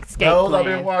up. Escape Those I've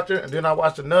Plan. been watching, and then I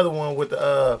watched another one with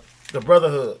the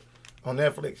Brotherhood on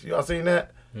Netflix. Y'all seen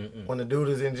that? When the dude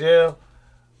is in jail.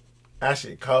 That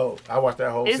shit cold. I watched that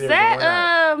whole Is series. in one night.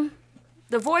 that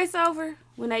the voiceover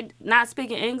when they not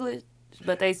speaking English?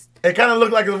 but they. It kind of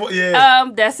looked like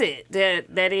it. That's it.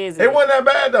 That is It wasn't that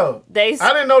bad though. I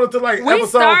didn't know until like we episode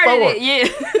started 4. it, yeah.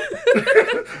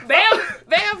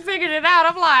 Bam figured it out.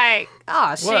 I'm like,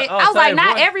 oh shit. What? Oh, I was like, same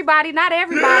not voice. everybody. Yeah, I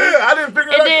didn't figure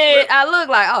it And out. then I looked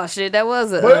like, oh shit, that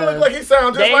was a. But it looked like he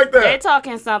sounded just like that. They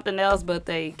talking something else, but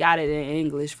they got it in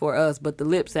English for us. But the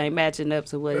lips ain't matching up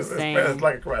to what it's saying. It's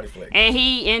like a karate flick. And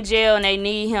he in jail, and they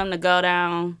need him to go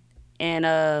down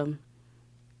and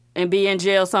be in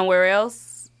jail somewhere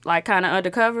else, like kind of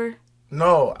undercover.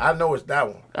 No, I know it's that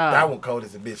one. That one cold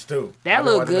as a bitch too. That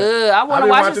look good. I want to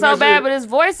watch it so bad, but it's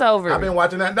voiceover. I've been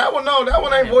watching that. That one, no, that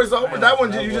one ain't voiceover. That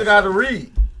one you just got to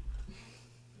read.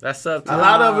 That's up to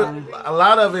A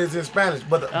lot of it is in Spanish.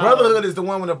 But the Brotherhood is the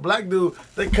one with the black dude.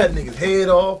 They cut niggas head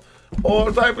off,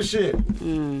 all type of shit.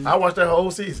 I watched that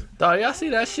whole season. Dog, y'all see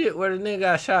that shit where the nigga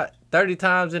got shot 30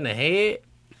 times in the head?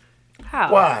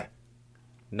 How? Why?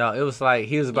 No, it was like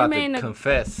he was about to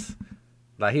confess.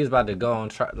 Like he was about to go on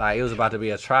trial. Like it was about to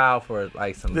be a trial for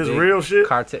like some This big real shit?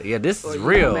 cartel. Yeah, this is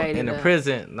real. In a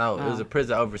prison. No, it was a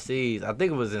prison overseas. I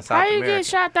think it was in South America. How you get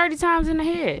shot 30 times in the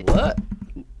head? What?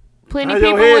 Plenty How people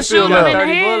your head would shoot still him in up? the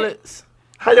 30 head. bullets.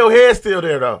 How your head still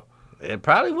there though? It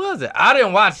probably wasn't. I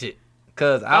didn't watch it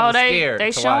because I was scared. They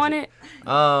to showing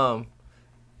watch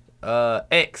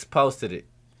it? X posted it.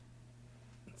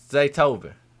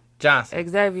 Zaytoven Johnson.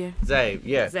 Xavier. Zay,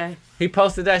 yeah. Zay. He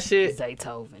posted that shit.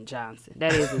 Zaytoven Johnson.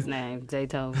 That is his name.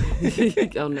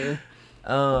 Zaytoven. On there.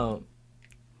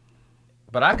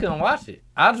 But I couldn't watch it.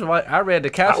 I read the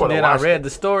caption, then I read the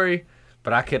story,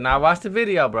 but I could not watch the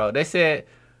video, bro. They said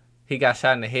he got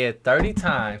shot in the head 30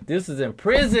 times. This is in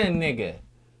prison, nigga.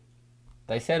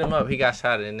 They set him up. He got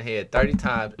shot in the head 30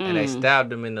 times, and they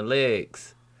stabbed him in the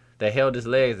legs. They held his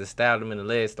legs and stabbed him in the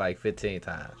legs like 15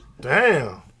 times.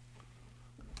 Damn.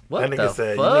 What that the nigga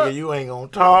said, fuck? you ain't gonna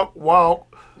talk,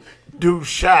 walk, do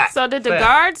shot. So did the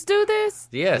guards do this?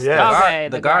 Yes. Okay,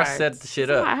 the guards set the shit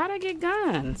up. How'd I get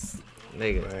guns?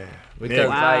 Nigga. Man. Because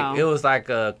Wow. like it was like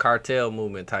a cartel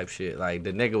movement type shit. Like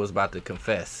the nigga was about to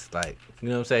confess. Like, you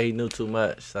know what I'm saying? He knew too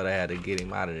much, so they had to get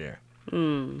him out of there.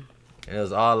 And it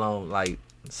was all on like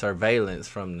surveillance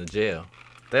from the jail.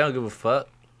 They don't give a fuck.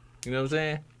 You know what I'm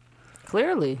saying?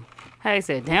 Clearly. Hey, he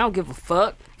said, they don't give a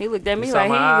fuck. He looked at me You like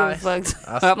saw he my didn't give a fuck.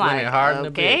 I squinted hard in the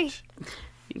okay. bitch.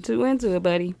 You too into it,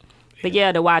 buddy. But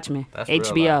yeah, The Watchmen. That's real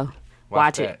HBO. life.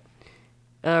 Watch that.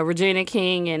 it. Regina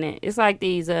King and it. It's like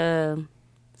these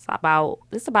it's about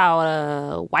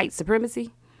white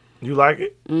supremacy. You like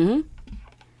it? Mm-hmm.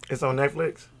 It's on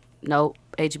Netflix? Nope.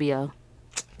 HBO.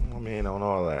 I'm in on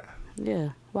all that. Yeah,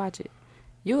 watch it.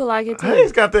 You will like it too.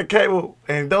 Hayes got that cable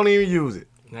and don't even use it.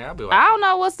 Yeah, I'll be I like, don't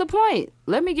know what's the point.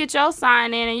 Let me get your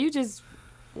sign in and you just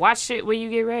watch shit when you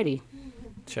get ready.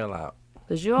 chill out.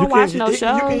 Cause you don't watch no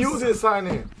shows. You can use it, sign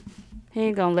in. He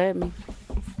ain't gonna let me.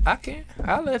 I can.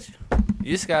 I'll let you.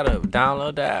 You just gotta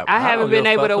download the app. I haven't been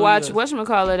able to watch what.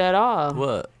 whatchamacallit at all.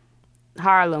 What?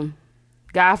 Harlem.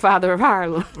 Godfather of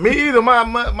Harlem. Me either.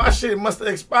 My shit must have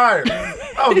expired.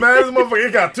 I was mad as a motherfucker.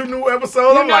 It got 2 new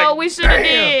episodes. You I'm know, like, we should have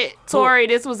damn. did. Tori,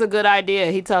 this was a good idea.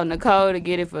 He told Nicole to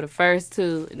get it for the first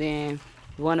 2. Then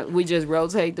we just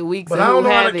rotate the weeks. But and I don't who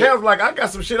know how have to it. cancel. Like, I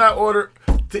got some shit I ordered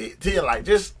to you. Like,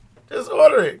 just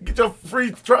order it. Get your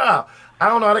free trial. I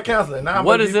don't know how to cancel it. Now I'm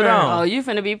What gonna is be it paying. on? Oh, you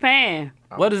finna be paying.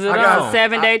 What is it I got on?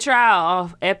 7-day trial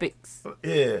off Epics.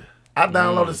 Yeah. I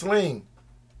downloaded Sling.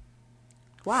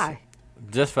 Why?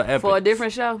 Just for Epic. For a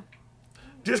different show?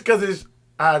 Just because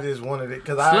I just wanted it.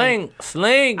 Cause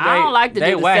Sling. I don't like to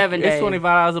they do the whack. 7 days. It's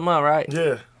 $25 a month, right?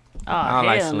 Yeah. Oh, I don't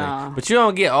like hell Sling. no. But you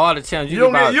don't get all the channels. You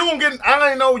don't get get, I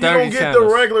ain't know you 30 don't get channels.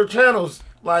 the regular channels.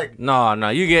 Like, No,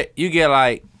 you get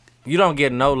like, you don't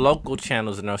get no local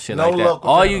channels and no shit No like that. local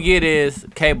All channels. you get is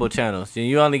cable channels. And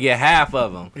you only get half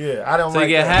of them. yeah, I don't So like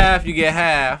you get that. half, you get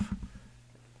half.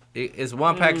 It's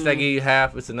one package that give you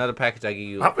half. It's another package that give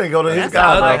you I'm finna go to his That's guy.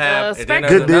 all other like, half. And then Spectrum.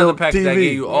 there's Good another Deal package that TV.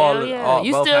 give you all, Hell yeah. all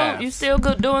You both still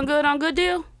halves. doing good on Good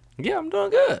Deal? Yeah, I'm doing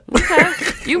good.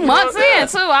 You months in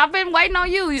too. I've been waiting on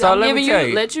you. So I'm let giving me tell you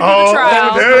you. let you do the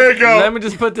trial. there you go. Let me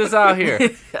just put this out here.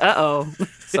 Uh-oh.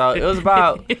 So it was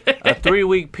about a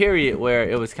 3-week period where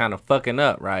it was kind of fucking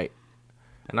up, right?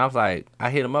 And I was like, I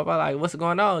hit him up. I was like, what's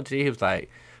going on, G? He was like,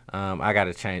 I got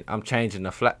to change. I'm changing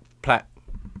the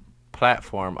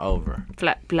platform over.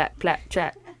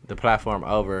 Chat. The platform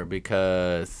over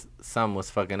because something was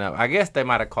fucking up. I guess they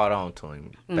might have caught on to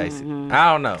him, basically.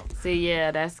 I don't know. See,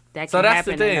 yeah, that So can that's the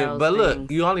happen in thing. those But look,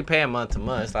 things. you only paying month to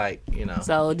month. It's like, you know,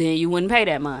 So then you wouldn't pay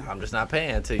that month. I'm just not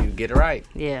paying until you get it right,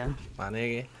 Yeah. my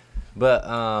nigga. But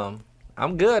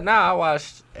I'm good now. I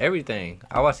watched everything.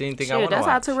 I watched anything I Shit, want to that's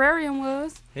watch. how Terrarium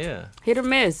was. Yeah. Hit or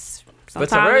miss. But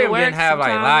Sometimes it Terrarium works, didn't have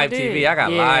like sometimes live it TV. didn't. I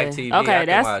got Yeah. live TV. I Okay,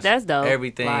 can watch that's dope.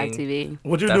 everything. Live TV.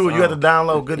 What you That's do? You had to on.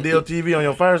 download Good Deal TV on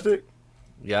your Fire Stick?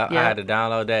 Yeah, I Yeah. had to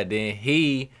download that. Then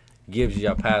he gives you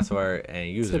your password and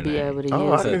username. To be able to use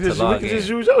Oh, I it. can to just, we log can in. just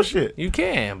use your shit. You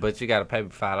can, but you gotta pay me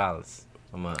 $5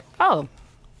 a month. Oh,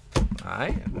 All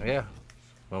right, yeah.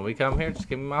 When we come here, just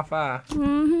give me my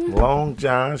 $5. Long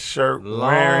john shirt, Long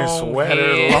wearing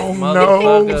sweater, head long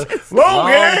motherfucker. nose, long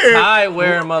hair, tie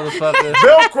wearing motherfucker.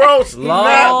 Velcro,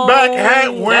 Long- snapback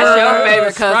hat wearing. That's your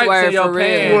favorite cuss Stripes word in your for real.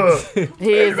 pants. What?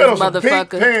 He is You got a on some pink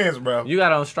motherfucker. pants, bro. You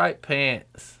got on striped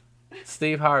pants.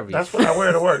 Steve Harvey. That's what I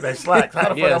wear to work. They slacks.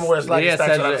 How the fuck I'm gonna wear slacks? Yes,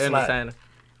 Stacks Cedric without a slack? Entertainer.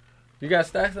 You got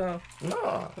stacks on?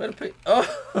 No. Where the pic? Oh,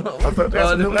 I thought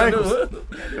that's new ankles. Them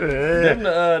Yeah.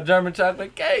 the German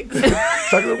chocolate cakes.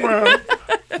 Chocolate brown.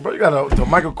 Bro, you got a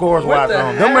Michael Kors watch the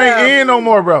on. Them hell? ain't in no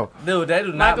more, bro. Dude, they do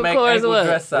not Michael make Kors ankle what?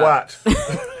 dress size. Watch.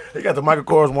 He got the Michael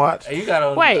Kors watch. Hey, you got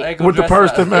on Wait. ankle With the dress purse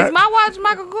size. to match. Is my watch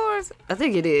Michael Kors? I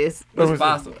think it is. This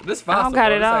fossil. This fossil. I don't got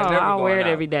bro. it This ain't on. never I don't wear going it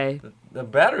out. every day. The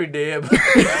battery dead.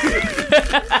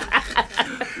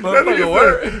 That Motherfucker nigga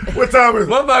work. said, what time is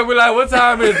it? Motherfucker be like, what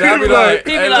time is it? I be like, He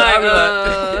be hey, like, I be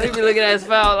like, he be looking at his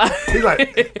phone like, He's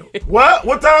like, what?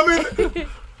 What time is it?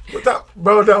 What time?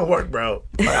 Bro, it don't work, bro.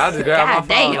 I just grab my God phone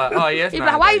damn. like, oh yeah, it's he be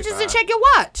like, why you just 9:35. didn't check your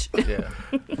watch? Yeah.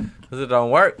 Cause it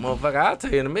don't work, motherfucker. I'll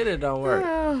tell you in a minute it don't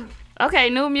work. Okay,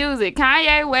 new music.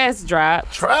 Kanye West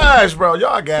dropped. Trash, bro.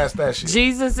 Y'all gas that shit.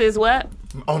 Jesus is what?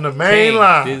 On the main King.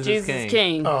 line. Jesus, Jesus King.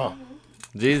 King. Oh,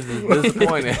 Jesus is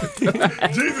disappointed.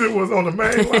 Jesus was on the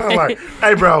main line like,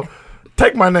 hey, bro,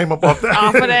 take my name up off that.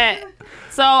 Off of that.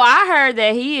 So I heard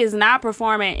that he is not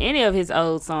performing any of his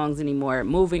old songs anymore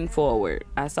moving forward.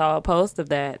 I saw a post of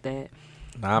that. I'm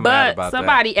mad But about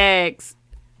somebody asked,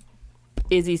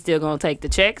 is he still going to take the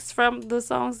checks from the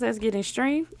songs that's getting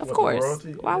streamed? Of What, the course.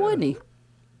 royalty? Why Yeah. wouldn't he? that.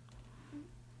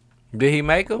 Did he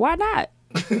make them? Why not?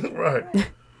 Right.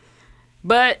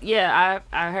 But yeah,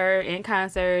 I heard in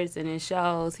concerts and in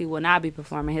shows he will not be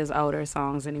performing his older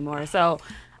songs anymore. So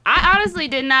I honestly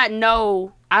did not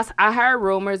know. I heard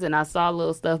rumors and I saw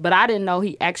little stuff, but I didn't know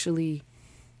he actually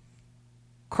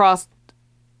crossed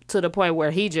to the point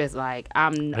where he just like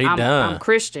I'm done.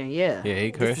 Christian. Yeah. Yeah,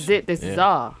 he This is Christian. it. This is Yeah.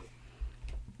 all.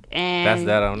 And That's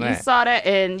that on you that. saw that,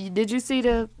 and did you see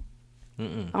the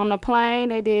on the plane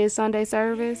they did Sunday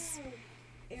service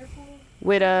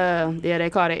with they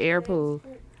called it air pool.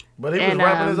 But he was And,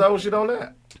 rapping his old shit on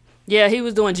that. Yeah, he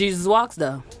was doing Jesus Walks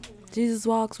though. Jesus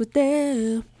Walks with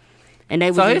them, and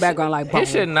they was in the his- background like boom,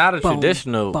 his shit not a boom,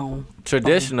 traditional- boom,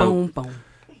 traditional boom,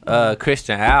 boom.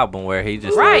 Christian album where he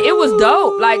just Right, it was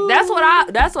dope. Like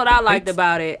that's what I liked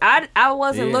about it. I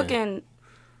wasn't Yeah. looking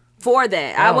for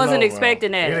that. I don't wasn't know, bro.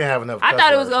 expecting that. He didn't have enough I cuss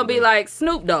thought it was words gonna for be me. like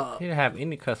Snoop Dogg, He didn't have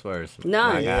any cuss words.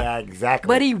 None. My God. Yeah, exactly.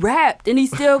 but he rapped and he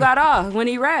still got off when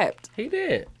he rapped. He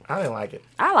did. I didn't like it.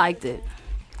 I liked it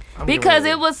I'm because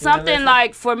giving it was something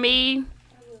like for me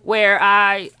where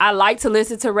I like to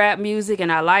listen to rap music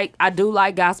and I do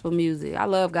like gospel music. I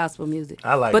love gospel music.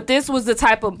 I like But it. this was the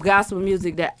type of gospel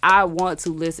music that I want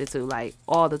to listen to like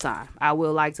all the time. I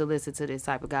will like to listen to this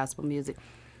type of gospel music.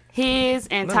 His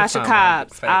and Let me Tasha find my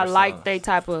Cobb's, favorite I like songs. they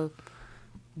type of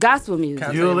gospel music.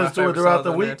 Can I You tell listen my to it favorite throughout songs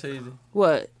the on there, week? Teasy?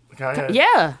 What? Kanye.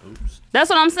 Yeah. That's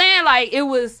what I'm saying. Like it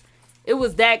was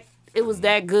that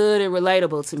good and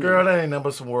relatable to me. Girl, that ain't nothing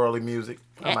but some worldly music.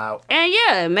 I'm out. And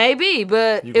yeah, maybe,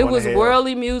 but You it going was to hell.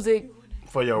 worldly music.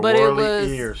 For your But it worldly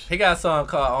was- ears. He got a song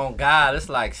called On God. It's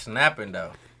like snapping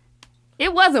though.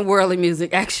 It wasn't worldly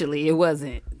music, actually. It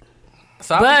wasn't.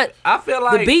 So But I feel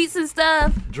like The beats and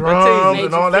stuff. Drums made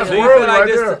and you all that's Do you worldly feel like right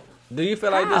this? there. Do you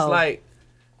feel like this How? like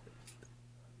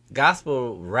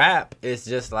gospel rap is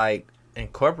just like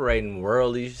incorporating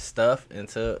worldly stuff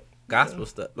into gospel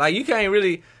stuff? Like you can't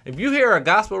really, if you hear a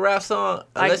gospel rap song,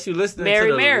 Like unless you listen Mary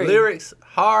to the Mary. lyrics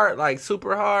hard, like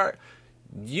super hard,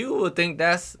 you would think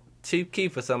that's cheap key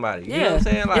for somebody. You know what I'm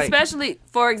saying? Like especially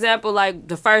for example, like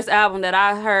the first album that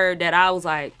I heard that I was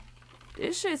like,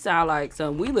 this shit sound like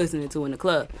something we listening to in the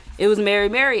club. It was Mary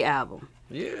Mary album.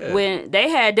 yeah. When they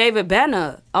had David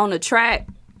Banner on the track.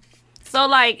 So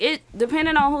like it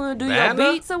depending on who do your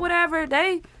Banner? beats or whatever,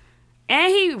 and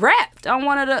he rapped on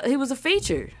one of he was a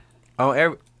feature. on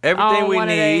everything on we one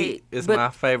of need they- is but- my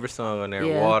favorite song on there.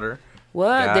 Yeah. Water,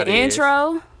 What? God The is.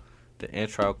 intro? the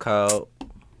intro code.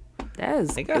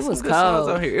 It got some was good songs cold.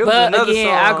 on here. It was but another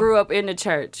again, I song. grew up in the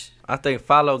church. I think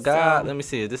Follow God. So- Let me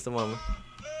see. Is this the one?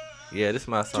 Yeah, this is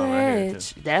my song right here. Too.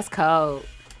 Stretch. That's cold.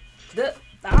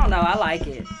 I don't know. I like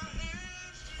it.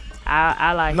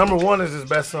 I like Number one is his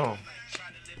best song.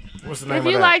 What's the name If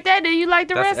of you that? like that, then you like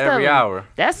the That's rest of every them. hour.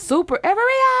 That's super every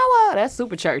hour. That's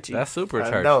super churchy. That's super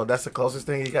church. No, that's the closest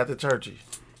thing he got to churchy.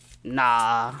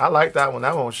 Nah. I like that one.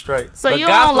 That one was straight. So But you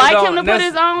don't gospel like don't him to put nec-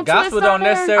 his own gospel twist don't on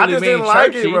there? necessarily I just mean didn't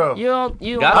like churchy. it, bro. You don't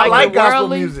Gospel- I like gospel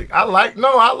worldly? music. I like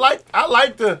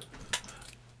the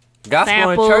Gospel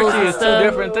Samples and churchy and is two stuff.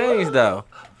 different things, though.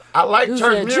 I like You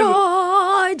church said, music.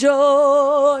 joy,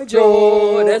 joy,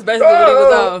 joy. That's basically what it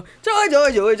was on. Joy,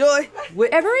 joy, joy, joy.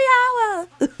 With every hour.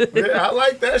 Yeah, I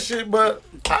like that shit, but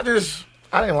I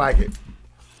didn't like it.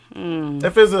 Hmm.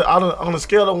 If it's on a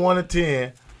scale of 1 to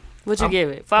 10, What you give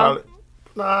it? 4? probably,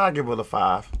 I give it a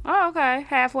 5. Oh, okay.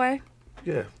 Halfway.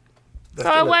 Yeah. That's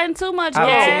So still it wasn't too much I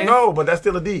gas. No, but that's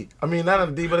still a D. I mean, not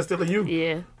a D, but it's still a U.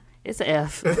 Yeah. It's an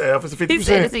F. It's a F. It's a 50%. He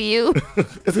said it's a U.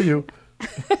 It's a U.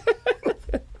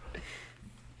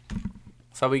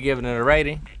 So we giving it a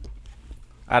rating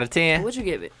out of 10. What you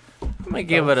give it? I'm gonna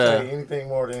give it Don't say a anything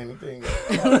more than anything.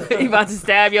 You about to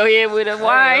stab your head with a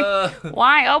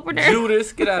wine opener?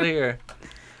 Judas. Get out of here.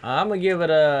 I'm gonna give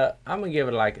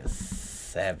it like a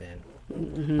 7.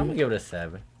 I'm gonna give it a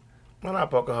 7. Why not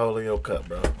poke a hole in your cup,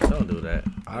 bro? Don't do that.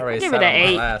 I already Give said it an on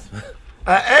my 8. last one.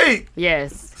 An 8.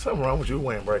 Yes. Something wrong with you,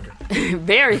 windbreaker.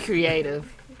 Very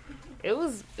creative. It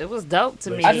was dope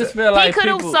to me. I just feel like he could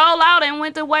have people- sold out and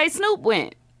went the way Snoop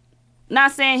went.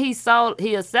 Not saying he a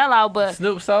sellout, but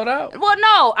Snoop sold out. well,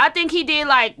 no, I think he did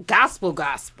like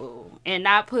gospel and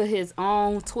not put his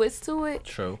own twist to it.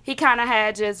 True. He kind of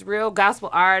had just real gospel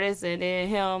artists and then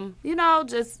him,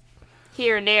 just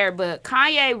here and there. But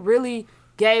Kanye really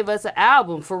gave us an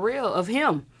album for real of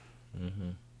him.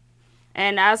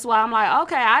 And that's why I'm like,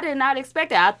 okay, I did not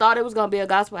expect it. I thought it was going to be a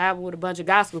gospel album with a bunch of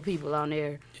gospel people on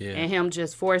there. Yeah. And him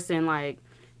just forcing like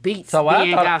beats So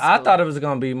being I gospel. thought it was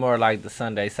gonna be more like the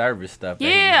Sunday service stuff. that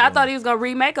he Yeah, I was thought doing. he was going to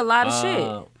remake a lot of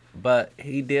shit. But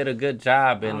he did a good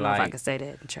job I in don't know if I like could say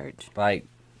that in church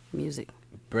music.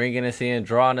 bringing us in,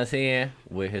 drawing us in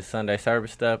with his Sunday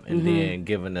service stuff, and then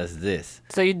giving us this.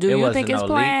 So you It think wasn't it's no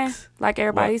planned? leaks. Like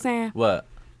everybody's saying? What?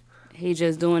 He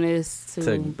just doing this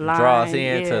to blind, draw us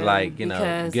in, to, yeah, like,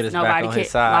 because get us back nobody on his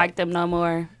can side. like them no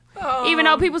more. Even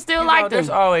though people still You like know, them. there's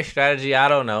always strategy. I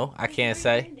don't know. I can't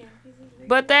say.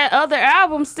 But that other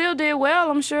album still did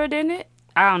well, I'm sure, didn't it?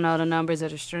 I don't know the numbers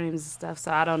of the streams and stuff, so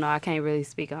I don't know. I can't really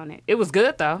speak on it. It was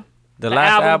good though. The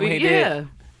last album be- he did.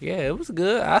 Yeah, it was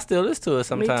good. I still listen to it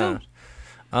sometimes.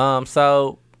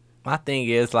 So my thing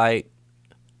is like,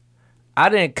 I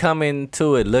didn't come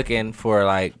into it looking for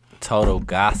like total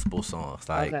gospel songs,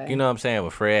 like Okay. you know what I'm saying,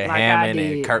 with Fred Like I Hammond and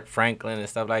did. Kirk Franklin and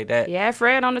stuff like that. Yeah,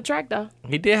 Fred on the track though.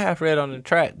 He did have Fred on the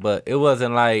track, but it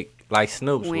wasn't like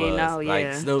Snoop's We was. know, Like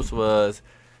yeah. Snoop's was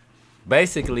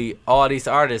basically all these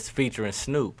artists featuring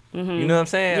Snoop. You know what I'm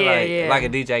saying? Yeah, like yeah. like a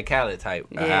DJ Khaled type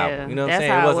Yeah, album. You know what I'm that's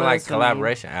saying? how It it wasn't like was for me.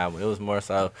 collaboration album. It was more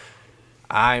so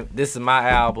this is my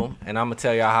album and I'm gonna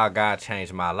tell y'all how God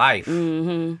changed my life.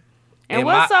 And in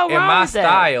what's my, so in wrong my with that?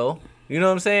 style, you know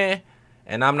what I'm saying?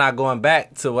 And I'm not going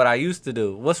back to what I used to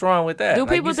do. What's wrong with that? Do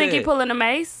Like people you think he said, pulling a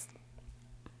Mace?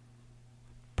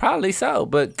 Probably so,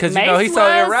 but because Mace he's so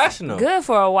was irrational. Good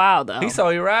for a while though. He's so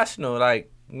irrational. Like,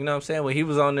 you know what I'm saying? When he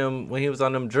was on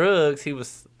them drugs, he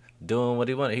was doing what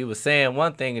he wanted. He was saying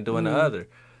one thing and doing the other.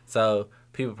 So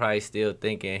people probably still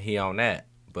thinking he on that.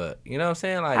 But you know what I'm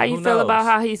saying? Like, How you who feel knows? about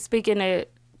how he's speaking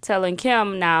it, telling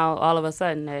Kim now all of a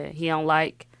sudden that he don't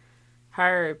like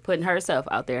her putting herself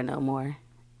out there no more?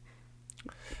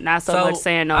 Not so much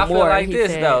saying no I feel more. like he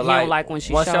this said though. he Like, don't like when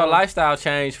she once showed. your lifestyle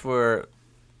changed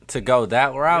to go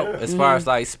that route, as far as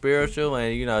like spiritual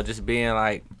and just being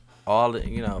like all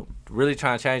really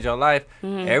trying to change your life,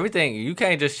 everything, you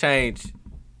can't just change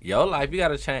your life. You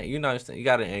gotta change. You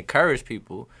gotta encourage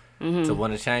people to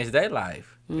want to change their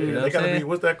life. Yeah, You know they what I'm gotta be. saying?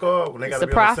 What's that called? When they It's gotta a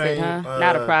be on the prophet, same, huh?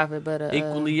 Not a prophet, but a,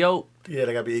 Equally yoked. Yeah,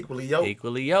 they gotta be equally yoked.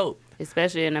 Equally yoked.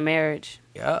 especially in a marriage.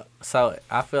 Yeah. So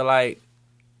I feel like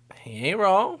he ain't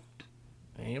wrong.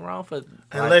 He ain't wrong for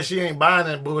Unless she ain't buying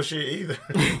that bullshit either.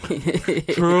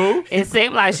 true. It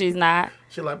seemed like she's not.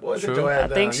 She like, boy, sit True. your ass I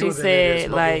down. think You she was in there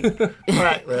said like smoking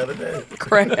crack the other day.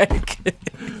 crack,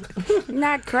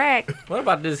 not crack. What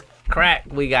about this crack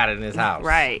we got in this house?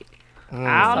 Right. I don't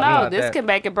Something know. like This that. could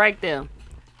make or break them.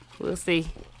 We'll see.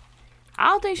 I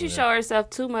don't think she show herself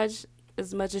too much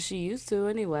as she used to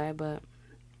anyway, but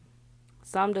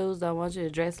some dudes don't want you to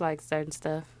dress like certain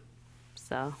stuff.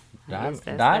 So I guess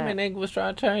that's Diamond that. nigga was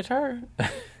trying to change her.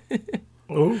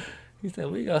 Ooh. He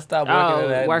said we gonna stop working at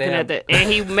that. working damn. at the and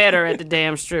he met her at the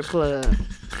damn strip club.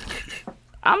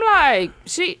 I'm like,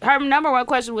 her number one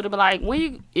question would have been like,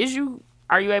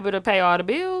 are you able to pay all the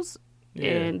bills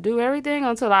Yeah. and do everything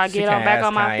until I She get can't back ask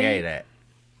on my Kanye feet? that.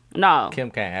 No.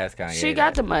 Kim can't ask Kanye. She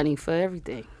got the money for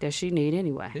everything that she need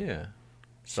anyway. Yeah.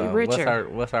 She So richer.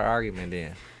 what's her argument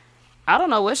then? I don't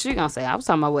know what she gonna say. I was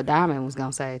talking about what Diamond was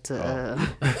gonna say to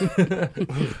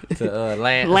To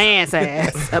Lance. Lance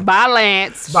ass. Bye,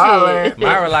 Lance. Bye, Shit. Lance.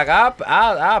 Myra like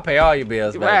I'll pay all your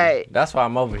bills, baby. Right. That's why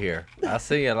I'm over here. I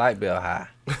see your light bill high.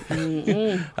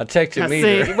 I checked your I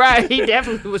meter. see. Right, he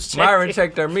definitely was checking. Myron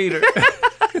checked her meter.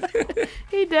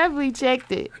 He definitely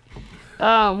checked it.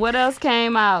 What else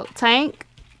came out? Tank.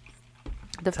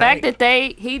 The fact that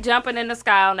he jumping in the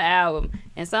sky on the album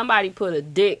and somebody put a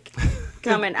dick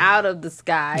coming out of the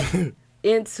sky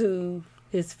into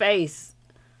his face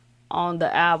on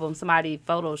the album. Somebody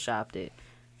photoshopped it.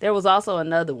 There was also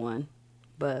another one,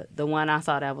 but the one I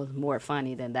saw that was more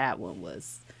funny than that one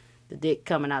was the dick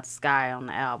coming out the sky on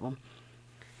the album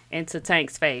into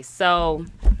Tank's face. So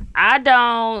I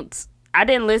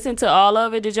didn't listen to all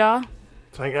of it. Did y'all?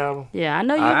 Tank album. Yeah, I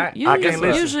know I you can't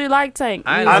listen. usually like Tank.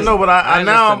 I know, but I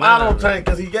now listen I'm to out none on of it. Tank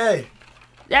because he gay.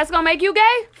 That's gonna make you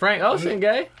gay? Frank Ocean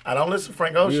gay? I don't listen to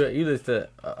Frank Ocean. You listened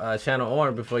to Channel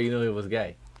Orange before you knew he was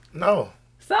gay. No.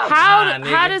 Stop How lying,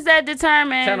 how nigga. does that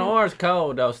determine? Channel Orange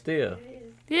cold though still.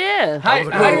 Yeah, How was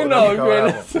a you cold- know? that was a cold You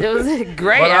album. it was a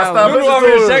great But I album. stopped Dude over listening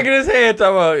here to it. shaking his head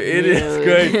talking about it is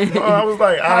great. No, I was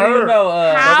like, I How do you heard. know?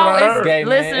 How what I is heard. Gay man.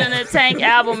 listening to Tank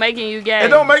album making you gay? It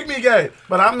don't make me gay,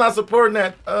 but I'm not supporting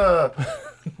that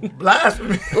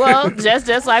blasphemy. Well, just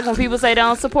like when people say they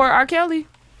don't support R. Kelly,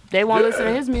 they won't listen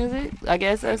to his music. I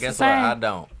guess that's Guess the what? same. I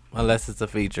don't, unless it's a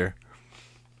feature.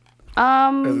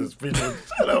 This is featured.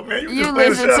 Shut up, man. You just playing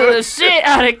listen shut to up. the shit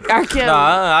out of R. Kelly. No,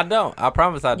 I don't. I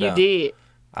promise I you don't. did.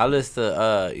 I listen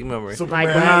to you remember? Superman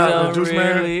Like, High, I the don't Juice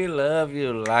Man. really love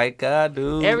you like I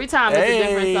do. Every time it's a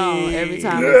different song. Hey. Every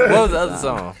time Yeah. it's a What was the different other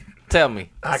song. song? Tell me.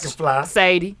 I Can Fly.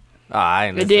 Sadie. Oh, I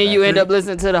ain't And then you end up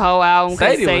listening to the whole album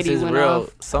because Sadie was his went real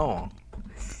off. song.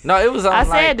 No, it was on I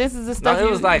like, said this is the no, stuff it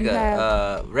was you, like you have.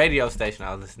 a radio station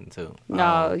I was listening to.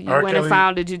 No, you R. went and Kelly-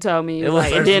 found it. You told me. It It was-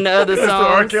 was like, and then the other It's the songs.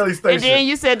 R. Kelly station. And then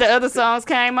you said the other songs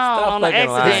came on Stop on the fucking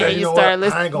lying. accident, He said, and you you know started what? I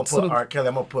listening ain't gonna put to. R. Kelly.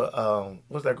 I'm gonna put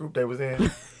what's that group they was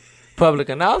in? Public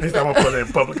He announcement. said I'm gonna put it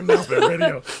in public announcement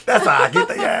radio. That's how I get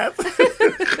the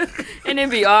ass. And then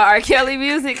be all R. Kelly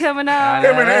music coming on.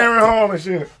 Him and Aaron Hall and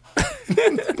shit.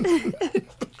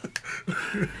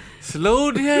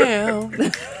 Slow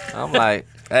down. I'm like,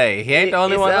 hey, he ain't the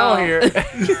only It's one on. on here.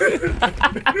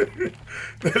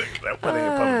 Put it in public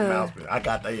announcement. I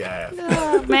got the ass.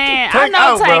 Man, I Tank know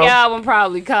out, Tank bro. album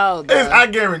probably cold. It's, Though. I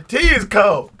guarantee it's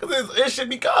cold. Because it should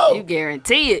be cold. You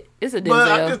guarantee it. It's a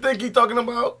But I Denzel. just think he's talking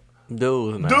about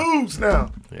Dudes now. dudes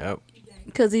now. Yep.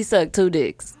 Because he sucked 2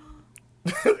 dicks.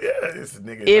 Yeah, this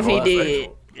nigga. If he homosexual. did.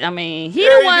 I mean, he Yeah,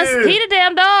 the he one. did. He the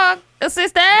damn dog.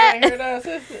 Assist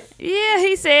that. Yeah,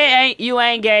 he said you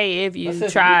ain't gay if you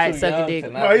tried suck a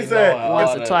dick. No, he said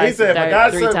Once or twice, He said, a if a guy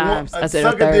third, 3 suck, times. I said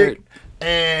suck a a third. dick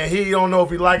and he don't know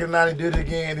if he like it or not, he did it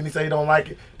again, then he say he don't like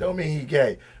it, don't mean he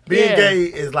gay. Being Yeah. gay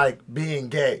is like being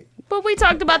gay. But we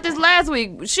talked about this last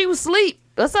week. She was asleep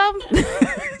or something.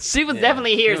 She was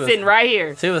definitely here, she was- sitting right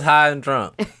here. She was high and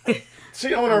drunk.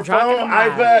 She on her drunk phone, and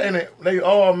I'm iPad, and they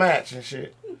all match and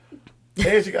shit.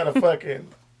 Then she got a fucking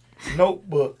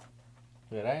notebook.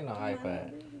 Yeah, that ain't no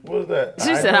iPad. What is that?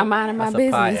 She said, "I'm minding my That's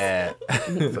a pie business." ad.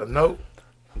 It's a note.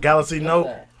 Galaxy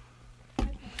Note.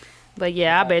 But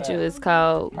yeah, I bet you it's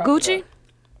called Gucci.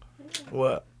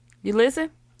 What? You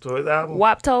listen? So his album?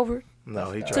 Waptover.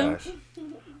 No, he trash.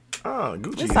 Oh,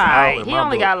 Gucci's It's out alright. in He my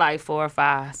only book. got like 4 or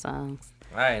 5 songs.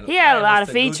 I ain't- He had I a ain't lot of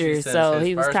listened to Gucci features, since so his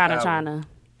he was first kind of album. trying to,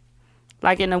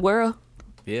 like in the world,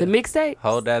 Yeah. the mixtape.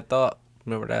 Hold that thought.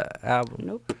 Remember that album?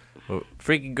 Nope. Well,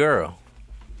 Freaky Girl.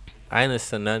 I ain't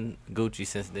listened to nothing Gucci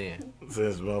since then.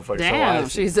 This motherfucker Damn, so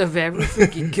she's a very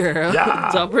freaky girl.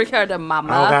 Yeah. Don't bring her to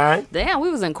mama. Okay. Damn, we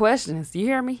was in questions. You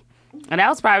hear me? And that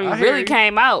was probably I hear really you.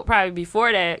 came out probably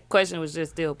before that question was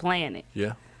just still playing it.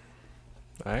 Yeah.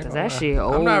 I ain't 'Cause gonna that lie. shit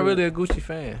I'm not old. really a Gucci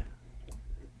fan.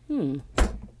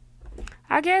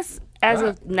 I guess as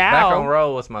of Back on now,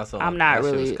 Road was my song. I'm not That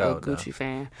shit was really a cold, though. Gucci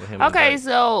fan. With him and Okay, Drake.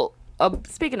 so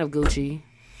speaking of Gucci,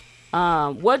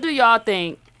 what do y'all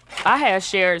think? I had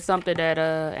shared something that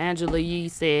Angela Yee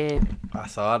said I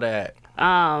saw that.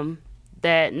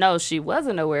 that no, she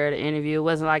wasn't aware of the interview. It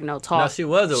wasn't like no talk. No, she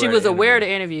was aware She of was the aware of the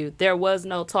interview. There was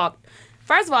no talk.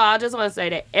 First of all, I just want to say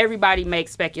that everybody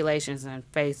makes speculations on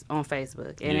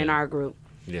Facebook and in Yeah. our group.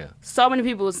 Yeah. So many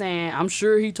people were saying, I'm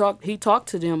sure he talked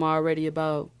to them already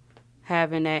about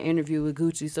having that interview with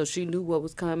Gucci, so she knew what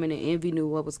was coming and Envy knew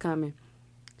what was coming.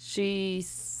 She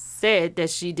said that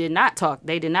she did not talk.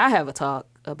 They did not have a talk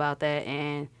about that.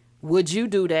 And would you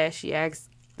do that? She asked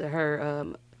her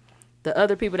the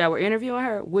other people that were interviewing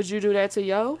her, would you do that to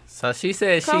yo? So she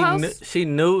said Co-host? she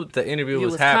knew the interview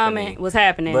was happening.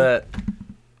 But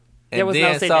there was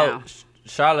no sit down.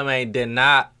 Charlamagne did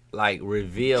not like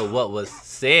reveal what was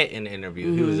said in the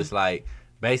interview. He was just like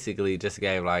basically just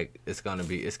gave like it's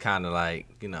kind of like,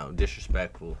 you know,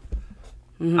 disrespectful.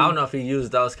 I don't know if he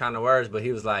used those kind of words, but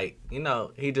he was like, you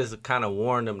know, he just kind of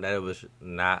warned them that it was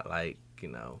not like, you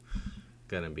know,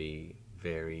 gonna be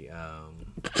very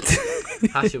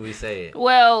how should we say it?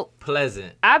 Well,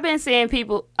 pleasant. I've been seeing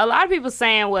a lot of people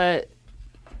saying what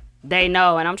they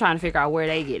know, and I'm trying to figure out where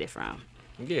they get it from.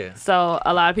 Yeah. So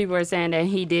a lot of people are saying that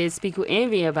he did speak with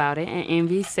Envy about it, and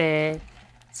Envy said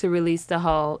to release the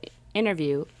whole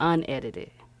interview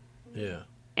unedited. Yeah.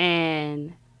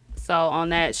 And so on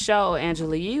that show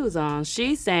Angela Yee was on,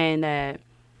 she's saying that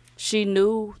she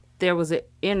knew there was an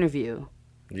interview.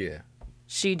 Yeah.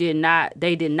 They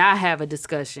did not have a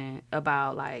discussion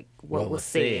about like what was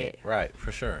said. Right,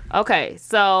 for sure. Okay,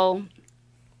 so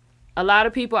a lot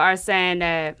of people are saying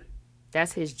that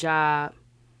that's his job.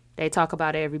 They talk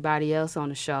about everybody else on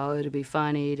the show. It'll be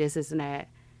funny, this and that.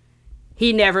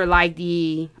 He never liked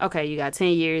you got 10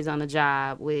 years on the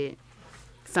job with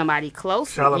somebody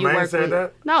close. Charlamagne said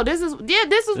that? No, this is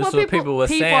what people are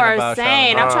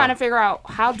saying. I'm trying to figure out,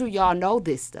 how do y'all know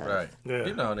this stuff? Right. Yeah.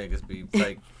 You know niggas be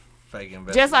fake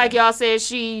investigators. Just like y'all said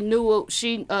she knew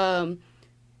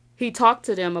he talked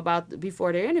to them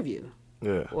before their interview.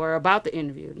 Yeah. Or about the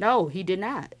interview. No, he did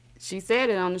not. She said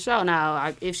it on the show.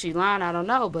 Now, if she lied, I don't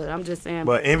know, but I'm just saying.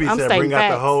 But Envy said bring out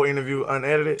the whole interview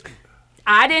unedited.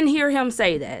 I didn't hear him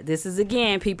say that. This is,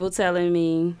 again, people telling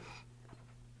me,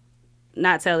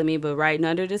 not telling me, but writing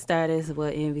under the status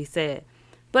what Envy said.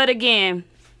 But again,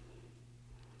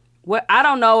 I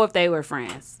don't know if they were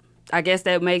friends. I guess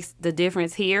that makes the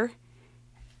difference here.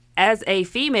 As a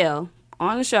female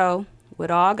on the show with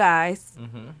all guys,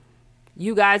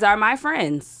 you guys are my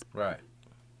friends. Right.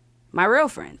 My real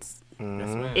friends.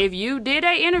 Mm-hmm. If you did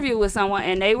an interview with someone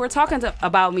and they were talking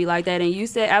about me like that and you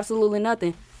said absolutely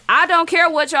nothing, I don't care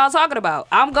what y'all talking about.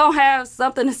 I'm going to have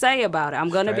something to say about it. I'm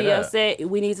going to be upset.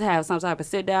 We need to have some type of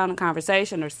sit down and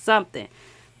conversation or something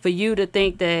for you to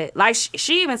think that, like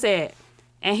she even said,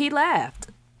 and he laughed.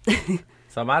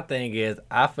 So my thing is,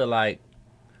 I feel like,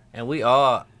 and we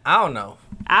all, I don't know.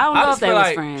 I don't know if they was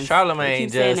like friends.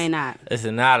 Charlamagne they not. is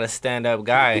not a stand-up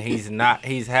guy.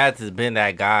 He's had to been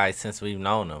that guy since we've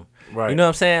known him. Right. You know what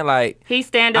I'm saying? Like, he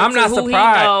stand up I'm to not who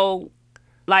surprised. he know.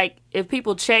 Like, if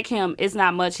people check him, it's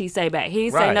not much he say back.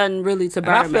 He say nothing really to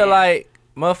Birdman. And I feel like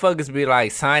motherfuckers be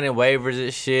like signing waivers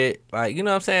and shit. Like, you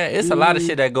know what I'm saying? It's a lot of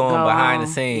shit that going behind the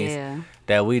scenes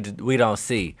that we don't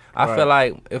see. I feel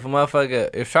like if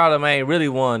Charlamagne really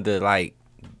wanted to like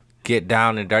get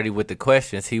down and dirty with the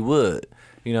questions, he would.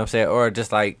 You know what I'm saying? Or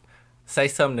just like say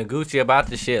something to Gucci about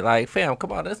the shit. Like, fam,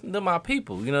 come on, they're my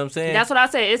people. You know what I'm saying? That's what I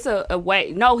said. It's a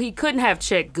way. No, he couldn't have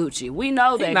checked Gucci. We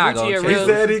know that Gucci a real. He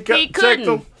said he couldn't. checked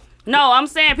him. No, I'm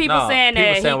saying saying that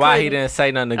people saying why he didn't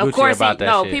say nothing to Gucci about that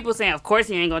shit. No, people saying, of course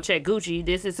he ain't gonna check Gucci,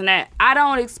 this and that. I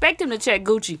don't expect him to check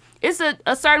Gucci. It's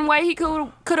a certain way he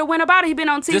could have went about it. He been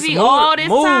on TV all this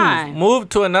time. Move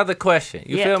to another question.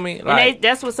 You feel me? Like, and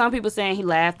that's what some people saying. He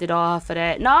laughed it off for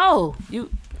that. No,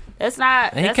 that's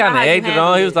not. And he kind of egged it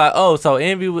on. He was like, "Oh, so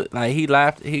Envy was like he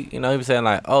laughed. He was saying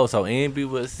like, oh, so Envy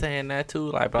was saying that too,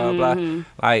 like blah blah blah.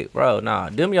 Like, bro, nah,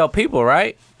 them your people,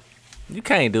 right? You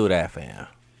can't do that, fam.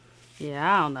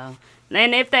 Yeah, I don't know.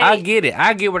 And if I get it.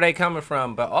 I get where they coming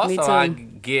from, but also I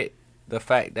get the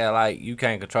fact that like you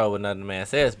can't control what another man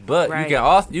says, but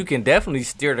you can definitely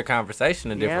steer the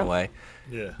conversation a different way.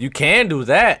 Yeah. You can do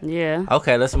that. Yeah.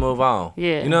 Okay, let's move on.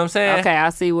 Yeah. You know what I'm saying? Okay, I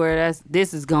see where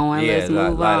this is going. Yeah, let's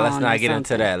move on. Let's not get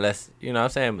into that. Let's, you know what I'm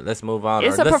saying? Let's move on.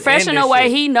 It's a professional way.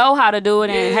 He know how to do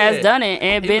it and has done it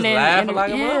and been in.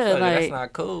 Like a motherfucker. That's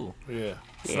not cool. Yeah.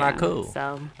 It's not cool.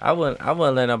 So I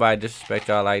wouldn't let nobody disrespect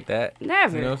y'all like that.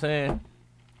 Never. You know what I'm saying?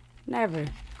 Never.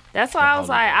 That's why I was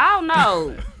like, I don't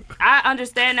know. I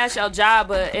understand that's your job,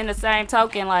 but in the same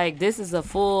token, like, this is a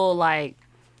full, like,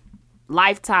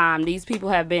 lifetime. These people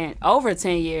have been over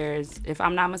 10 years. If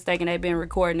I'm not mistaken, they've been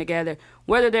recording together.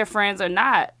 Whether they're friends or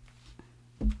not,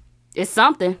 it's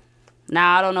something.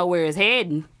 Now, I don't know where it's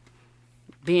heading,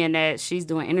 being that she's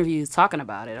doing interviews talking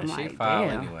about it. I'm like, she filed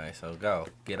damn. anyway, so go.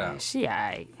 Get out. She all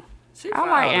right. She I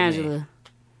like Angela.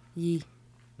 Yeah.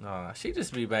 No, she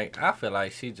just be back. I feel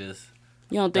like she just...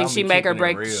 You don't think she make her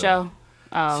break the show?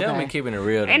 Oh, she don't be keeping it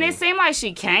real to and me. it seemed like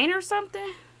she can't or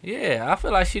something? Yeah, I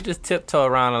feel like she just tiptoe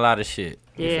around a lot of shit.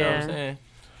 You feel what I'm saying?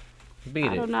 Beat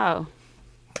it. I don't know.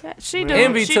 She do.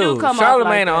 Envy she too. do come Charlamagne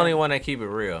like the only one that keep it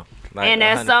real. Like, and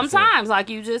that's 100%. sometimes, like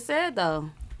you just said,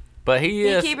 though. But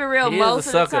He keep it real he most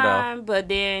is a of the sucker, time, but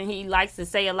then he likes to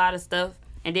say a lot of stuff.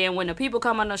 And then when the people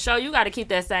come on the show, you got to keep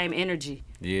that same energy.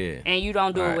 though. Yeah. And you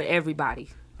don't do Right. it with everybody.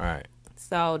 All right.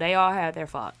 So they all have their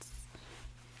faults.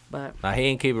 But Now he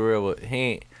ain't keep it real with he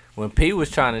ain't. When P was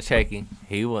trying to check him,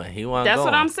 he wasn't that's going.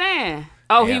 what I'm saying.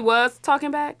 Oh, Yeah. he was talking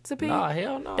back to P? No,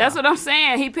 hell no. That's what I'm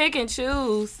saying. He pick and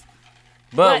choose.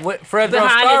 But but when Fredro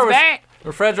behind Starr his was back-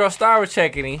 when Fredro Starr was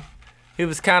checking him, he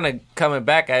was kind of coming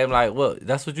back at him like, "What?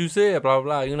 That's what you said." Blah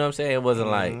blah. You know what I'm saying? It wasn't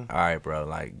like, "All right, bro,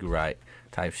 like you right,"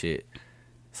 type shit.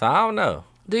 So I don't know.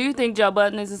 Do you think Joe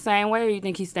Budden is the same way, or you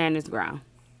think he stand his ground?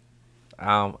 I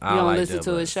don't You don't like listen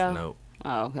Joe to his Budden. show? Nope.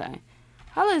 Oh, okay.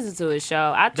 I listen to his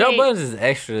show. I Joe think Budden is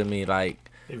extra to me. Like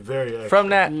He's very extra. from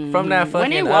that fucking.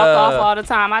 when he walk off all the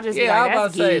time, I just be Yeah, I like, was about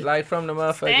that's to say, geek. like from the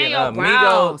Stand motherfucking your ground.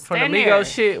 Migos, from the Stand there.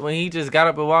 Migos shit when he just got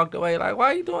up and walked away. Like,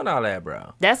 why you doing all that,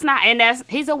 bro? That's not, and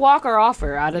he's a walker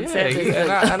offer. I done Yeah, said this.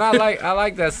 and I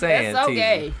like that saying. That's so T.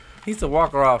 gay. He's a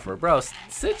walker offer, bro.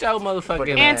 Sit your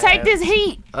motherfucking And take this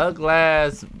heat. ugly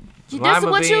ass. This is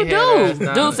lima what you bean head ass do.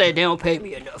 down. Dude said they don't pay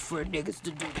me enough for niggas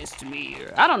to do this to me.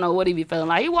 Or, I don't know what he be feeling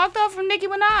like. He walked off from Nicki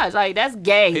Minaj. Like, that's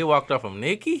gay. He walked off from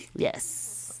Nicki.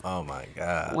 Yes. Oh my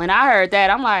god. When I heard that,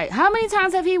 I'm like, how many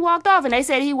times have he walked off? And they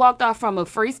said he walked off from a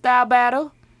freestyle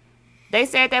battle. They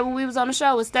said that when we was on the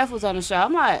show, when Steph was on the show.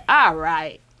 I'm like, all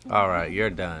right. All right,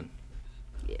 you're done.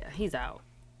 Yeah, he's out.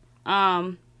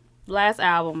 Last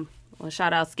album, well,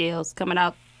 shout out Skills, coming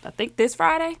out, I think this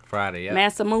Friday. Friday, yeah.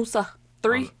 Mansa Musa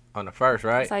 3. On the first,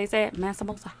 right? That's how you say it, Mansa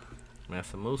Musa.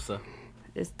 Mansa Musa.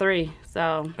 It's 3,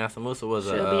 so Mansa Musa was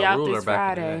a she'll be out ruler this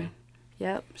back in the Friday. day.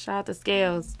 Yep, shout out to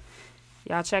Scales.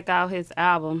 Y'all check out his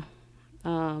album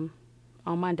on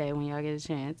Monday when y'all get a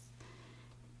chance.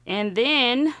 And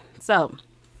then, so,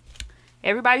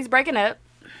 everybody's breaking up.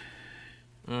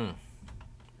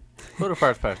 Who the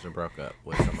first person that broke up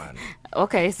with somebody?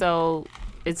 Okay, so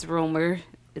it's a rumor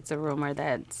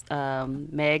that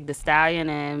Meg Thee Stallion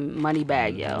and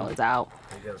Moneybagg Yo is out.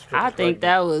 I think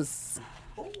that was...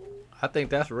 I think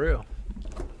that's real.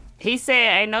 He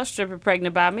said, ain't no stripper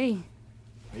pregnant by me.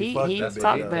 He fucked that bitch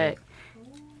talked up. back.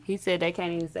 He said they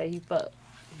can't even say he fucked.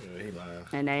 Yeah, he lying.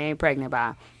 And they ain't pregnant by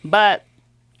him. But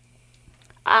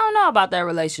I don't know about that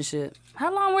relationship.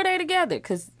 How long were they together?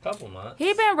 Because Couple months.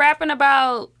 he been rapping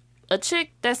about a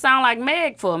chick that sound like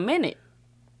Meg for a minute.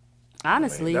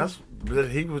 Honestly. That's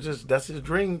his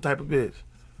dream type of bitch.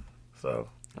 So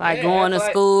like Yeah, going to act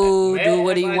like- school, man, do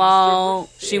what he act like want.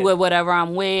 strippers. She Shit. with whatever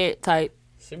I'm with type.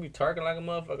 She be twerking like a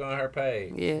motherfucker on her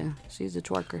page. Yeah, she's a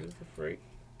twerker. She's a freak.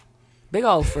 Big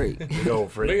old freak. big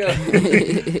old freak.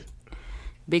 Big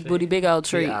Big booty, big old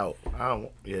She treat. out.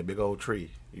 Big old tree.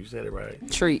 You said it right.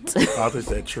 Treat. I thought you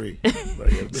said tree.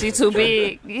 But yeah, She too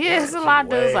big. Yeah, it's a lot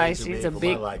of dudes way like too she's big a for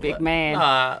big, my liking. big man.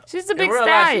 Nah, She's a in big real life,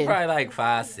 she stallion. probably like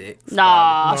 5'6".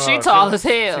 Nah, No, she tall as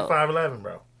She hell. 5'11",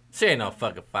 bro. She ain't no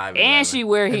fucking 5'11". And she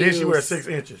wear And heels. then she wears 6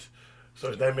 inches.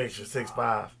 So that makes you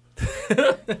 6'5".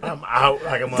 I'm out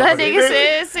like a motherfucker. That nigga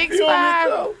said You know what I 6'5".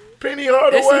 mean, so, Penny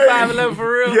Hardaway. Is she 5'11"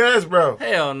 for real? Yes, bro.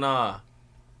 Hell nah.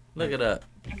 Look it up.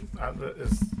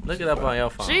 Look it up on your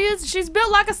phone. She's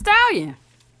built like a stallion.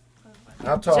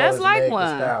 How tall Just is like Meg Thee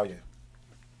one. Stallion?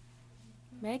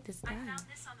 Meg Thee Stallion.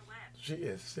 She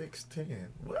is 6'10".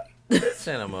 What?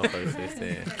 Send a motherfucker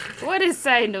 16. What did it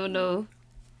say, Nunu?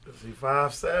 Is she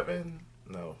 5'7"?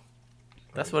 No.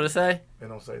 That's what it say? They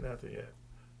don't say nothing yet.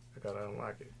 I gotta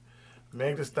unlock it.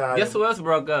 Meg Thee Stallion. Guess who else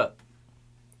broke up?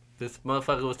 This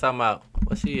motherfucker was talking about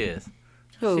what she is.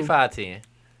 Who? She 5'10".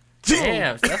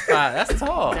 Damn, that's five. That's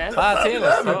tall. That's 5'10"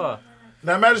 is tall.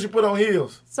 Now imagine she put on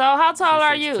heels. So how tall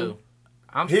are She's you? 6'2".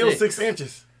 I'm Heels 6. 6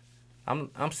 inches.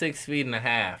 I'm 6 feet and a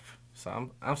half. So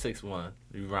I'm 6'1".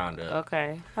 You round up.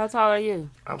 Okay. How tall are you?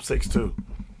 I'm 6'2".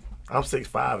 I'm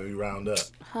 6'5" if you round up.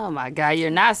 Oh my God, you're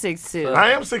not 6'2".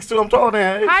 I am 6'2". I'm taller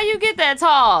than her. How you get that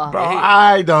tall? Bro,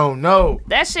 I don't know.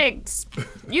 That shit,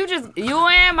 you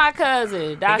and my cousin.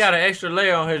 He got an extra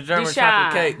layer on his German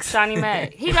chocolate cakes. Shawnee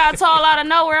Mac. He got tall out of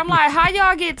nowhere. I'm like, how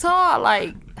y'all get tall?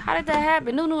 Like, how did that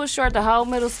happen? Nunu was short the whole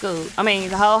middle school. I mean,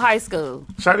 the whole high school.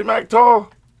 Shotty Mac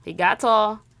tall. He got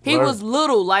tall. He Word. was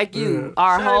little like you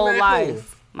our Shawnee whole Mac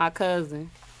life. My cousin.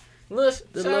 Look,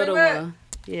 The Shawnee little Mac, one.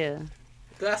 Yeah.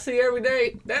 that I see every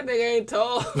day. That nigga ain't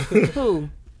tall. Who?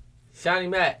 Shawnee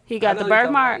Mac. He got I know the you talking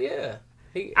birthmark? about-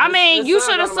 Yeah. I mean, you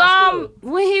should have saw him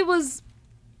when he was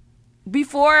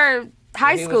before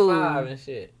high school. He was 5 and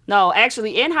shit. No,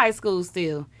 actually in high school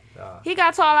still. He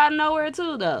got tall out of nowhere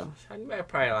too, though. Shawnee Mac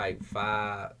probably like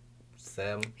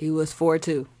 5'7". He was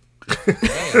 4'2".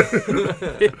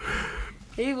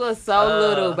 He was so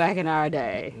little back in our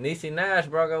day. Niecy Nash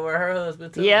broke up with her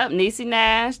husband too. Yep, Niecy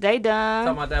Nash, they done.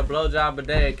 Talking about that blowjob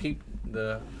bidet keep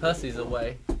the hussies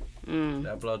away.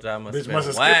 That blowjob must Bitch have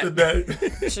must been have skipped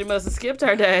the day. She must have skipped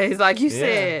her days, like you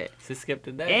said. She skipped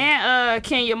the day. And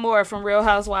Kenya Moore from Real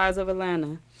Housewives of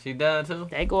Atlanta. She done too?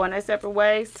 They going their separate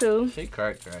ways too. She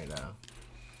cracked right now.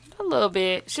 A little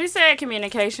bit. She said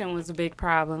communication was a big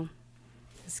problem.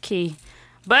 It's key.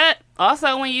 But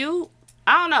also when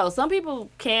I don't know, some people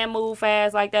can move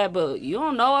fast like that, but you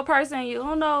don't know a person, you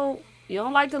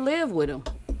don't like to live with them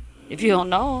if you don't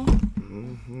know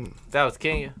them. That was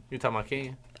Kenya. You talking about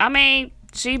Kenya? I mean,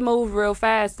 she moved real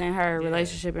fast in her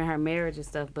relationship and her marriage and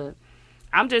stuff, but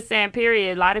I'm just saying,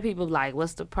 period. A lot of people like,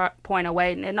 what's the point of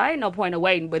waiting? And there ain't no point of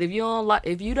waiting. But if you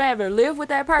don't ever live with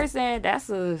that person, that's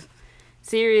a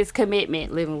serious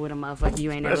commitment. Living with a motherfucker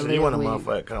you ain't never lived with. Especially you want a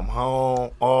motherfucker come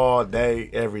home all day,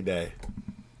 every day.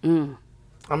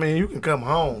 I mean, you can come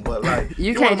home, but like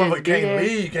you want a can't motherfucker can't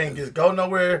leave. You can't just go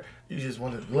nowhere. You just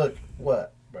want to look.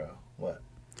 What, bro? What?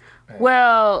 Man.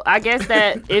 Well, I guess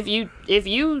that if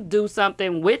you do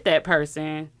something with that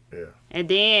person, and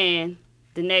then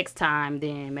the next time,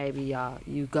 then maybe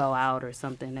you go out or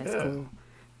something. That's cool.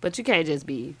 But you can't just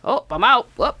be, I'm out.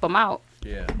 I'm out.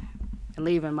 Yeah. And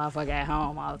leaving motherfucker at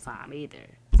home all the time either.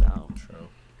 So. True.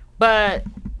 But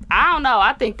I don't know.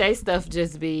 I think they stuff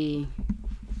just be.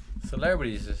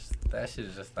 Celebrities that shit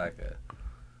is just like a.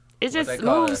 It just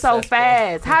moves so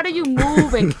fast. How do you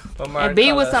move and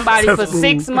be with somebody for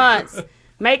 6 months,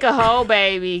 make a whole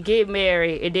baby, get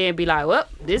married, and then be like, well,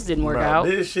 this didn't work out.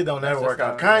 This shit don't ever work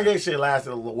out. Kanye shit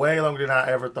lasted way longer than I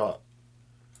ever thought.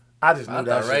 I just knew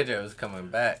that thought Ray shit. J was coming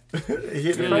back. He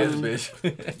hit the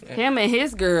bitch. Him and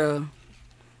his girl.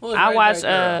 I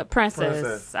watched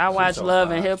Princess. I watched so Love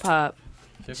and Hip Hop.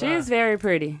 She's very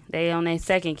pretty. They on their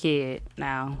second kid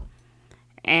now.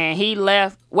 And he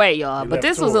left. Wait, y'all. But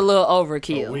this was a little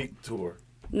overkill. A week tour.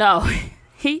 No,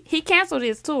 he canceled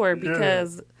his tour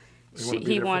because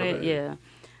he wanted. Yeah.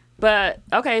 But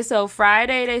okay, so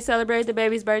Friday they celebrate the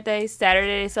baby's birthday.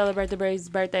 Saturday they celebrate the baby's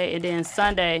birthday, and then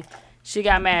Sunday she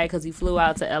got mad because he flew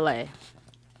out to LA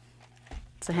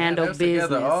to handle business.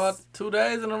 Together all 2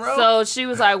 days in a row. So she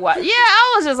was like, "What?" Yeah,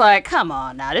 I was just like, "Come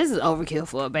on, now this is overkill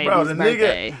for a baby's birthday." Bro, the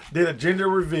nigga did a gender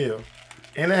reveal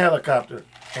in a helicopter.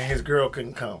 And his girl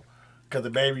couldn't come because the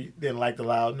baby didn't like the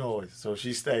loud noise, so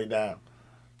she stayed down.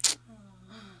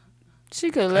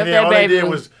 She could have left and that all baby. All he did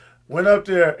was went up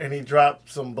there and he dropped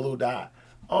some blue dye.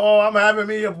 Oh, I'm having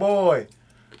me a boy,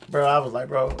 bro. I was like,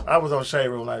 bro, I was on Shade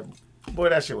Room like, boy,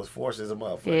 that shit was forced as a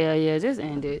motherfucker. Yeah, just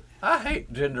end it. I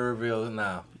hate gender reveals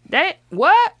now.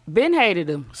 What? Ben hated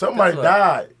them. Somebody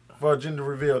died for a gender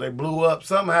reveal. They blew up.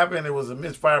 Something happened. It was a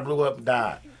misfire, blew up, and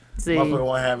died. See. Motherfucker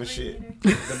wasn't having shit.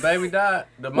 The baby died.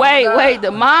 The mom wait.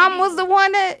 The mom was the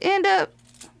one that ended up.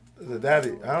 The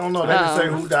daddy. I don't know. They didn't say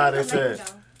who died. They said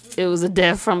it was a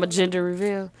death from a gender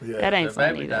reveal. Yeah. That ain't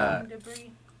funny though.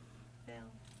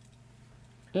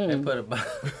 They put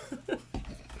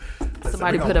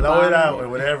Somebody put a blow bomb it out, and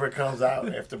whatever comes out,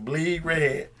 if it bleed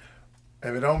red.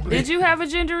 If it don't bleed. Did you have a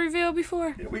gender reveal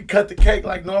before? Yeah, we cut the cake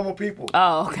like normal people.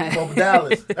 Oh, okay. From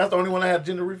Dallas. That's the only one I had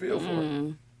gender reveal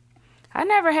for. I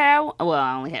never had one. Well,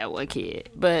 I only had one kid.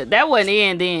 But that wasn't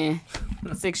in then.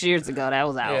 6 years ago, that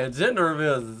was out. Yeah, gender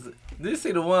reveals. Did you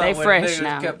see the one they when fresh niggas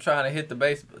now. kept trying to hit the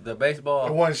baseball?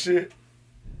 The one shit.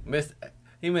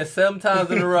 He missed 7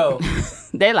 times in a row.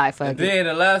 They like fucking. And then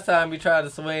the last time he tried to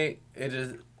swing,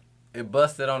 it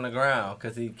busted on the ground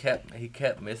because he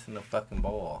kept missing the fucking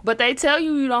ball. But they tell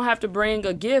you don't have to bring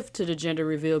a gift to the gender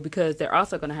reveal because they're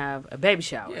also going to have a baby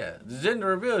shower. Yeah, the gender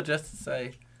reveal just to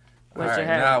say, what all right, you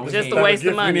have. now we just need, to waste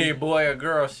the money. We need boy or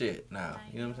girl shit now.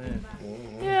 You know what I'm saying?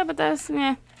 Mm-hmm. Yeah, but I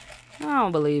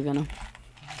don't believe in them.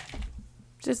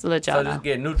 Just to let y'all know. So just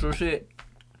get neutral shit?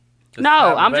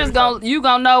 No, I'm just you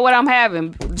gonna know what I'm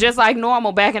having. Just like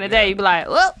normal back in the day. You be like,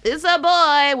 well, it's a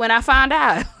boy when I find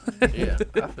out. Yeah,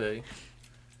 I feel you.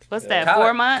 What's that,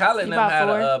 4 months? Kyle and them had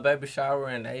a baby shower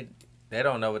and they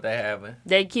don't know what they having.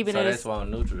 They keeping so it. So they just want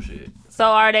neutral shit. So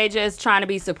are they just trying to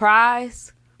be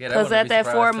surprised? Yeah, because at that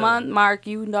 4 month mark,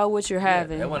 you know what you're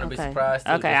having. They want to be surprised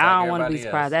too. Okay, I don't want to be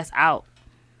surprised. That's out.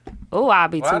 Oh, I'll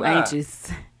be too anxious.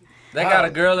 They got a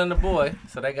girl and a boy,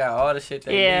 so they got all the shit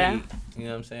they need. You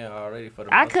know what I'm saying? Already for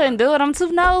the I couldn't do it. I'm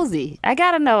too nosy. I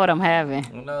gotta know what I'm having.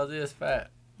 Your nose is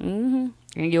fat. And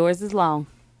yours is long.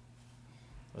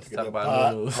 Let's talk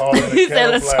about news. He said,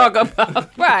 let's talk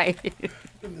about, right.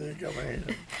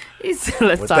 He said,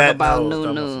 let's talk about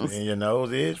new news. And your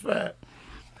nose is fat.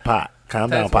 Pot. Calm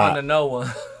down, Text one Pop. to no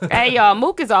one. Hey, y'all,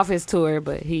 Mook is off his tour,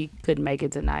 but he couldn't make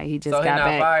it tonight. He just So he got not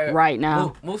back fired? right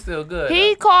now. Moose still good.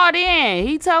 He called in.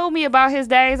 He told me about his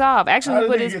days off. Actually, he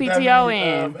put his PTO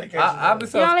in. I'll be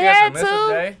so You only scared had to miss two? a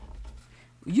day.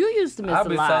 You used to miss I'll a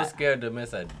be lot. so scared to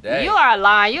miss a day. You are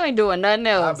lying. You ain't doing nothing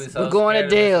I'll else. be so We're going to scared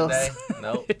deals. miss a day.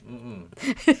 Nope.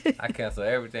 Mm-mm. I cancel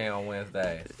everything on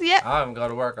Wednesdays. Yep. I don't even go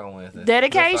to work on Wednesdays.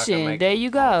 Dedication. Just so I can make There it you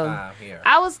on go. time here.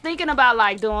 I was thinking about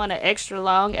like doing an extra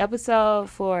long episode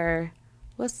for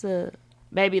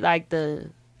maybe like the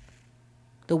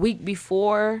week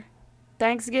before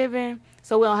Thanksgiving,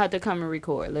 so we don't have to come and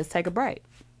record. Let's take a break.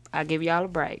 I'll give y'all a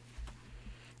break.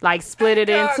 Like split it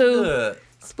God, into. good.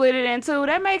 Split it in two.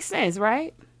 That makes sense,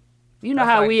 right? You know That's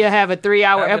how like- we have a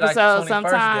 3-hour That'd be like episode 21st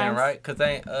sometimes. then, right? Because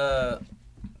ain't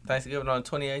Thanksgiving on the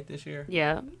 28th this year?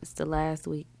 Yeah, it's the last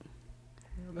week.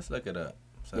 Let's look it up.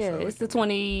 So Yeah, we it's the can-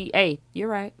 28th. You're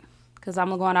right. Because I'm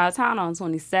going out of town on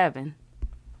 27.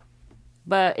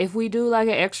 But if we do like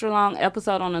an extra long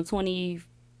episode on the 21st,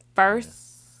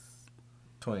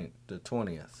 the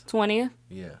 20th. 20th,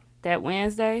 Yeah. that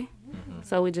Wednesday,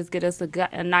 so we just get us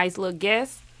a nice little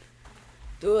guest,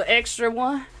 do an extra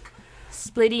one,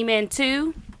 split him in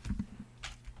two.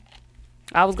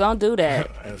 I was going to do that.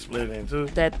 And split it in two.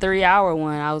 That 3-hour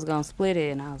one, I was going to split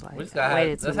it, and I was like, We just I gotta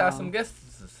waited too let's long. have some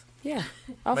guests. Yeah.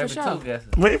 Oh, Maybe for sure. 2 guests.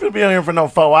 We ain't finna be on here for no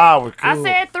 4 hours. I cool.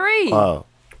 said 3. Oh,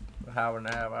 Hour and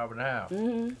a half.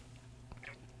 Mm-hmm.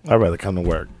 I'd rather come to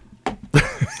work.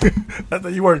 That's how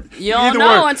you work. You don't either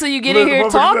know work- until you get in Look, here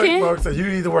motherfucker, talking. Mark said you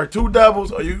either work 2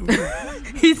 doubles or you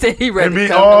He said he and ready be to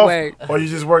come to off, work. or you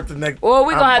just work the next. Or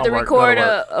we're going to have to I'm work, record go to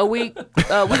work. a week. We're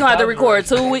going to have to record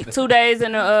 2 days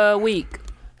in a week.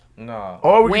 No.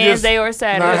 Or we Wednesday can or just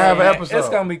Saturday. not have an episode. It's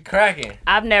gonna be cracking.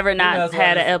 I've never know not it's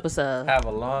had what an it- episode. Have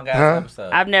a long ass Huh?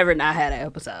 episode. I've never not had an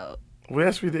episode. Well,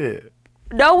 yes, we did.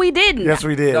 No, we didn't. Yes,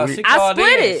 we did. No, We- she I called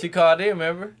split in. it. She called in,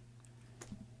 remember?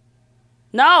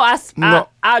 No, No.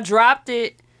 I dropped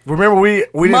it. Remember, we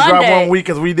didn't drop Monday. 1 week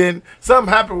because we didn't.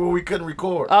 Something happened where we couldn't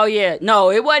record. Oh, yeah.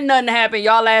 No, it wasn't nothing to happen.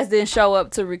 Y'all ass didn't show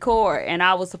up to record, and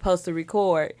I was supposed to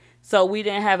record. So we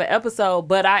didn't have an episode,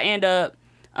 but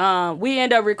we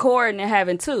end up recording and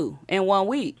having 2 in 1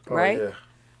 week, Oh, right? Yeah.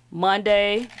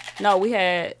 Monday. No, we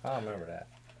had, I don't remember that.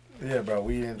 Yeah, bro.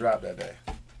 We didn't drop that day.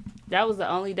 that was the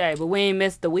only day, but we ain't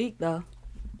missed the week, though.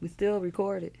 We still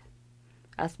recorded.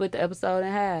 I split the episode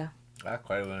in half. I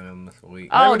quite went in this week.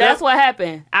 Oh, Remember that's that? what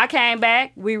happened. I came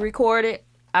back, we recorded.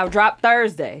 I dropped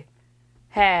Thursday,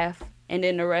 half, and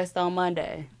then the rest on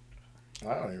Monday.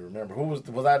 I don't even remember. Who was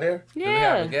I there? Do we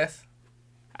have a Yeah, guest?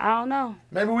 I don't know.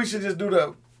 Maybe we should just do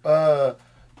the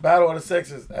Battle of the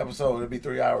Sexes episode. It'd be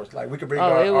 3 hours. Like we could bring Oh,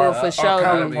 our, it will our, for our sure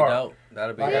That'd be. be counterpart. dope.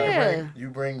 That'd be Like dope. I Yeah. can bring, you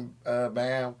bring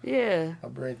Bam. Yeah, I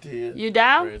bring Tia. you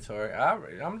down? Tori.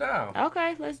 I'm down.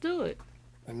 Okay, let's do it.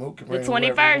 And Mook can The bring whoever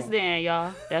he 21st, want. then,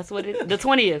 y'all. That's what it. The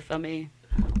 20th. I mean,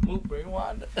 Move, bring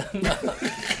Wanda.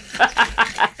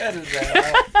 Edit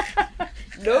that out.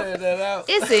 Nope. Edit that out.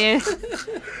 it's in.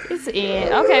 It's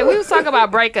in. Okay, we was talking about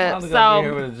I'm breakups. gonna be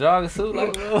here So with a jogging suit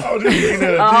like Oh, this is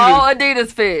Adidas. a whole Adidas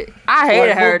fit. I hated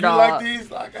Like, her, Mook, you dog. like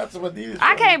these? I got some Adidas.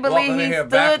 I can't believe Walking in he here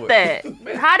stood backwards.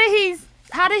 that.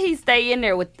 How did he stay in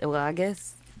there with? Well, I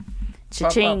guess.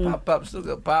 Cha-ching. Pop, pop,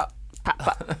 sugar, pop. Pop,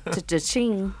 pop.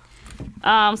 Cha-ching.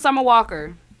 Summer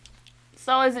Walker.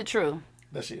 So is it true?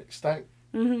 That shit stank.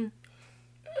 Mm-hmm.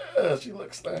 Yeah, she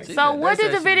looks stank. She- So They what did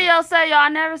said the she video say? Y'all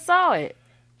never saw it.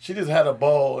 She just had a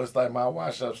bowl. It's like my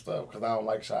wash up stuff because I don't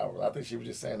like showers. I think she was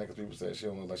just saying that because people said she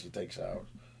don't look like she takes showers.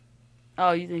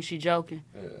 Oh, you think she joking?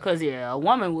 Yeah. Cause yeah, a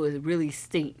woman would really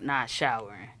stink not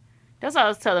showering. That's what I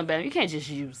was telling Ben. You can't just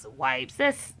use the wipes.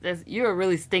 That's you're a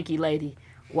really stinky lady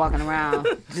walking around.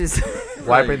 Just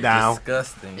Wipe it down.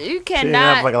 Disgusting. you She didn't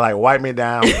cannot. have like wipe me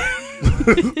down.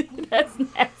 That's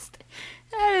nasty.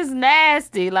 That is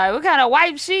nasty. Like what kind of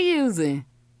wipe she using?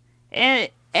 And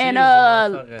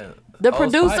the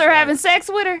producer having sex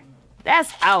with her.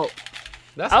 That's out.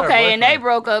 That's her Okay, and they boyfriend.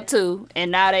 broke up too, and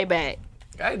now they back.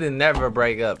 They did never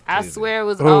break up. I Teasy. swear it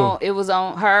was Who? on. It was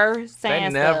on her They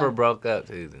saying never stuff. broke up,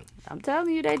 Teasy. I'm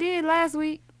telling you, they did last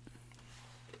week.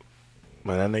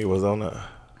 Man, that nigga was on the.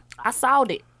 I saw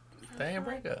it. They ain't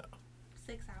break up.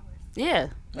 6 hours. Yeah,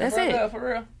 They that's broke it. up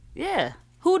for real. Yeah.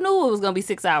 Who knew it was gonna be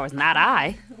 6 hours? Not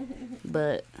I.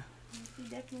 But He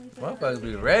definitely put Motherfuckers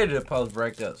be ready to post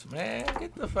breakups, man.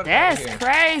 Get the fuck out that's of here.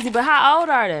 crazy. But how old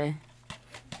are they?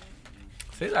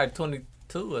 She's like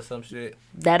 22 or some shit.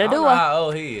 That'll I don't do know ya. how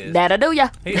old he is. That'll do ya.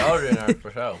 He older than her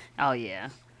for sure. Oh yeah.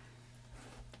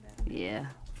 Yeah.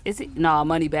 Is it? No,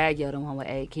 Moneybag Yo, the one with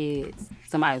 8 kids.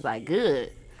 Somebody was like,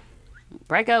 good.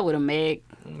 Break up with him, Meg.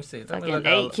 Let me see. Let Fucking me look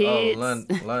 8 up kids.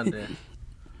 London.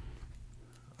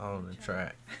 on the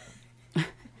track.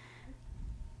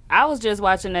 I was just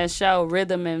watching that show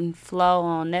Rhythm and Flow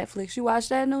on Netflix. You watched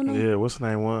that, Nunu? Yeah, what's the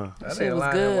name one? That Shit ain't was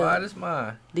lying. good. Why this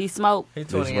mine? D Smoke. He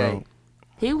Smoke. 28.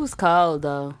 He was cold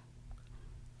though.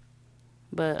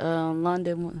 But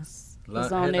London was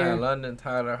on His there. name London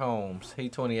Tyler Holmes. He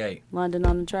 28. London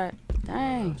on the track.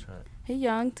 Dang. That's right. He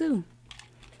young too.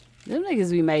 Them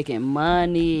niggas be making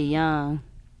money young.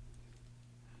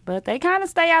 But they kind of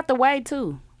stay out the way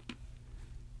too.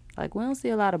 Like we don't see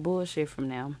a lot of bullshit from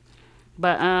them.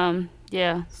 But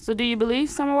yeah. So do you believe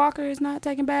Summer Walker is not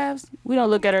taking baths? We don't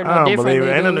look at her no I don't differently. believe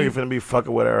it. Ain't no do we? nigga finna be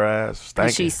fucking with her ass. And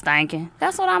Stanking. she's stinking.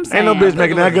 That's what I'm saying. Ain't no bitch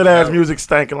making that was good ass dope. music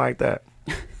stanking like that.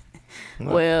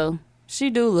 Well,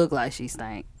 she do look like she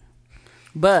stank.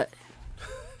 But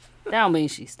that don't mean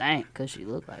she stank because she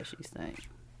look like she stank.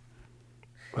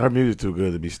 Her music too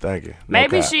good to be stanking. No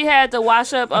Maybe cap. she had to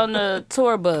wash up on the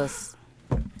tour bus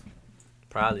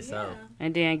Probably so.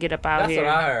 and then get up out That's here.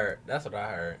 what I heard. That's what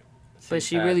I heard. But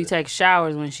she really takes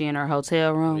showers when she in her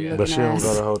hotel room. Yeah. looking But she don't nice.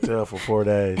 go to the hotel for 4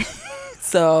 days.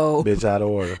 So Bitch out of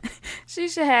order. she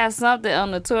should have something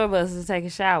on the tour bus to take a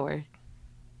shower.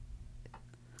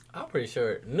 I'm pretty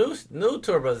sure new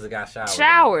tour buses got showers.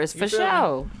 Showers You for feel me?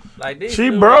 sure. Like these She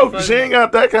new broke. motherfuckers- She ain't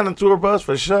got that kind of tour bus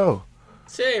for sure.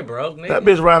 She ain't broke, nigga. That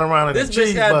bitch riding around in This a bitch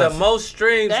cheese had bus. the most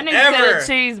streams That nigga said a ever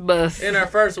cheese bus. in her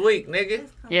first week, nigga.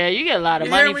 Yeah, you get a lot of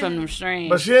You hear money me? from them streams.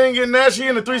 But she ain't getting that. She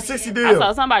in the 360 I deal.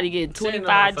 saw somebody getting She ain't no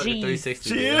 25 motherfucking G's. 360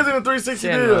 She deal. is in the 360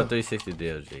 She ain't no deal. 360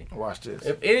 deal, G. Watch this.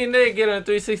 If any nigga get on a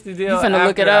 360 deal, You finna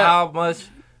look it after up?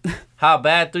 how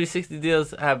bad 360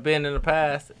 deals have been in the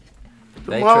past, Them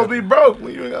they hoes be tripping. broke.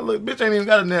 When you ain't got look, bitch ain't even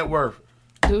got a net worth.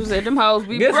 Who said them hoes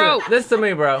be broke? Listen to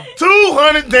me, bro.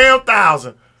 200 damn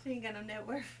thousand. She ain't got no net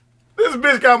worth. This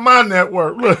bitch got my net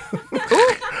worth. Look.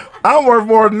 I'm worth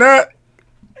more than that.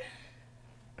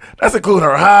 That's including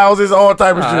her houses, all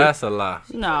type of Nah, shit. that's a lie.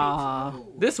 No.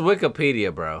 This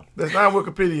Wikipedia, bro. That's not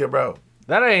Wikipedia, bro.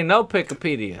 That ain't no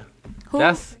Wikipedia. Who?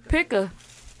 That's Pickapedia.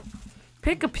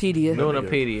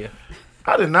 Nunapedia.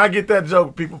 I did not get that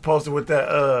joke people posted with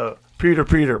that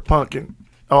Peter Pumpkin.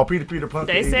 Oh, Peter Pumpkin.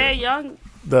 They either. said young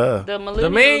the the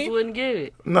millennials meme? wouldn't get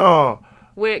it. no.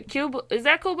 With Cuba, is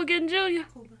that Cuba getting Junior?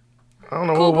 I don't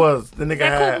know Cuba. who it was. The nigga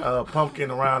That had Cuba. a pumpkin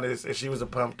around his, and she was a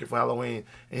pumpkin for Halloween,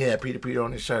 and he had Peter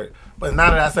on his shirt. But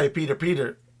now that I say Peter,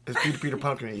 it's Peter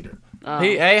Pumpkin Eater.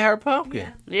 He ate her pumpkin.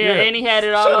 Yeah, and he had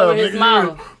it all Shut over up, his nigga.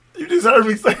 mouth. You just heard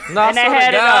me say. No, I And they swear to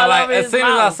had it God, all like over as his soon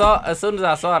mouth. as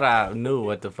I saw it, I knew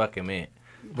what the fuck it meant.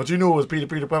 But you knew it was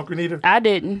Peter Pumpkin Eater. I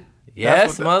didn't.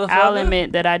 Yes, what motherfucker. I'll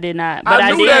admit that I did not. But I,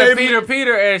 I knew did. that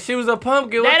Peter, and she was a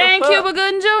pumpkin. What That the ain't fuck? Cuba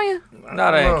Gooding Jr.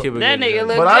 No, that ain't No. Cuba That Gooding nigga Jr.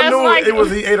 look But I just knew like it was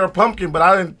him. he ate her pumpkin, but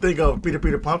I didn't think of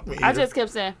Peter Pumpkin Eater. I just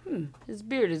kept saying, his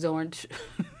beard is orange.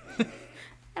 And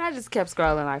I just kept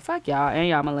scrolling like, fuck y'all and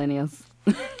y'all millennials.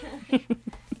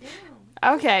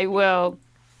 Okay, well,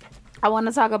 I want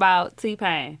to talk about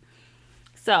T-Pain.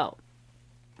 So,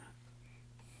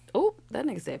 oop, that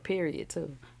nigga said period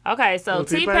too. Okay, so What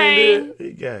T-Pain. did,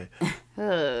 he gay.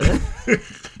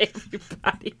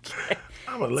 Everybody gay.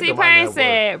 I'm gonna look at my T-Pain net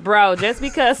said, bro, just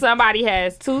because somebody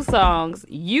has 2 songs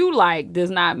you like does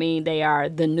not mean they are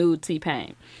the new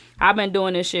T-Pain. I've been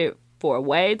doing this shit for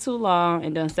way too long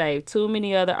and done saved too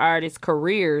many other artists'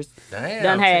 careers. Damn,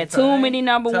 Done had too T-Pain. many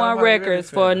number Tell one me how you really records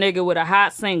for a feeling. nigga with a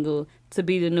hot single to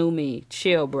be the new me.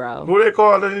 Chill, bro. Who they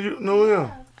call the you knew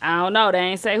him? I don't know. They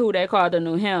ain't say who they called the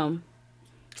new him.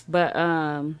 But,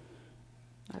 I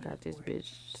got this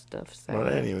bitch stuff Well,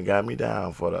 they ain't saying. even got me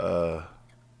down for the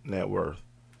net worth.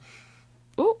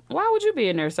 Ooh, why would you be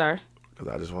in there, sir? Cause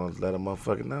I just want to let a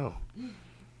motherfucker know.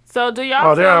 So do y'all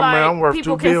Oh, feel there, like man, I'm worth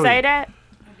people $2 can billion. say that?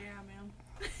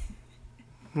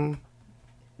 Yeah,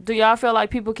 Do y'all feel like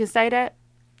people can say that?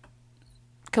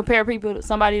 Compare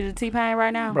somebody to T-Pain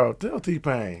right now? Bro, tell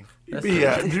T-Pain.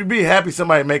 You be happy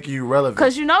somebody making you relevant.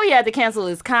 Because you know he had to cancel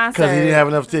his concert. Because he didn't have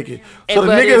enough tickets. So the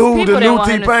But nigga it's who people the that new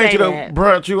want him to T-Pain say should have that.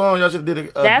 brought you on. Y'all should have did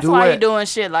a That's duet. why he doing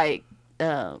shit like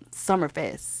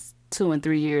Summerfest 2 and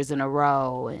 3 years in a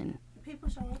row and people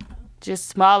show up. just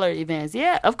smaller events.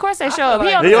 Yeah, of course they show up. feel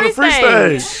He like on He on the the free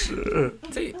free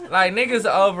stage. stage. Like niggas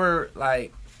over,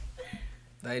 like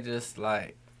they just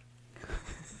like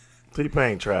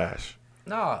T-Pain trash.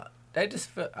 no, they just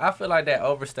feel. I feel like that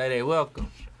overstay their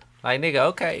welcome. Like nigga,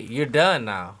 okay, you're done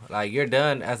now. Like you're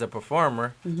done as a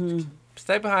performer.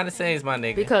 Stay behind the scenes, my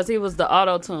nigga. Because he was the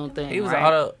auto-tune thing, He was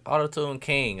right? an auto-tune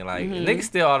king. Like niggas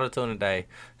still auto-tune today.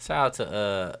 Shout out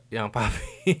to Young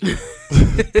Poppy.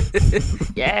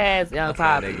 Yes, Young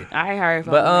Poppy. nigga. I ain't heard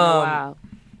from But, him in a while.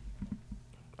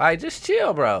 Like just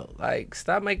chill, bro. Like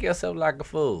stop making yourself like a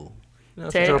fool. You know what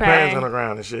I'm Teddy saying? Put your Pain. pants on the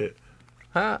ground and shit.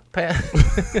 Huh?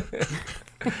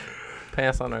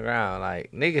 Pants on the ground.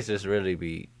 Like, niggas just really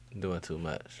be doing too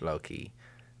much, low key.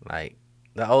 Like,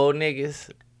 the old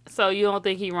niggas, So you don't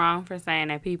think he wrong for saying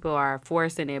that people are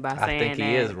forcing it by saying that? I think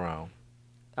he is wrong.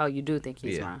 Oh, you do think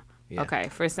he's Yeah. wrong? Yeah. Okay,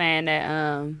 for saying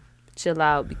that chill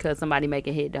out because somebody make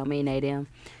a hit don't mean they them.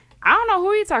 I don't know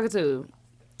who he talking to.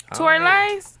 Tory know.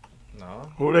 Lanez?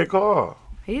 No. Who they call?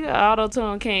 He's an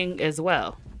auto-tune king as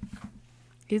well.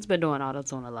 He's been doing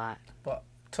auto-tune a lot. But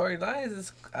Tory Lanez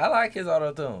is, I like his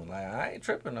auto-tune. Like, I ain't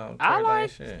tripping on Tory I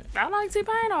like Lanez shit.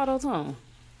 T-Pain auto-tune.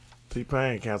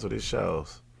 T-Pain canceled his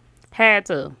shows Had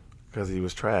to. because he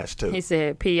was trash too. He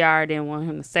said PR didn't want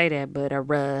him to say that, but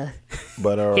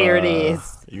But here it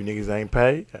is. You niggas ain't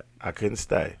paid. I couldn't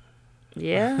stay.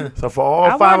 Yeah. So for all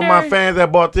I 5 of my wonder- fans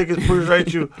that bought tickets,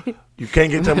 appreciate you. You can't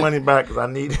get your money back because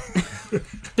I need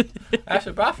it.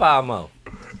 Actually, buy 5 more.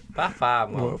 Buy 5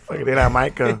 more. Motherfucker, then I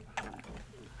might come.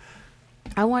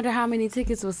 I wonder how many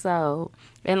tickets was sold.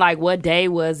 And like what day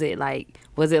was it? Like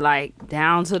was it like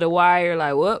down to the wire?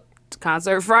 Like whoop,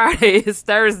 concert Friday is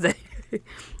Thursday.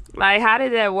 Like how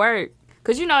did that work?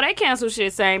 Cause you know they cancel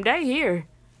shit same day here.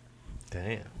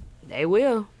 Damn. They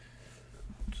will.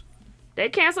 They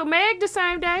canceled Meg the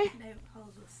same day. They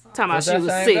proposed with song. Talking about Was she that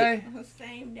was same sick. day?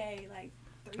 Same day, like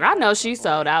 3 I know days she before.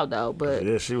 sold out though, but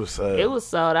Yeah, she was sad. it was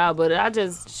sold out. But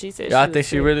she said Y'all she think was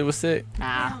she sick. really was sick?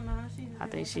 Nah, Hell no, she I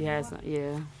think she has some.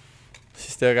 Yeah. She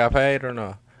still got paid or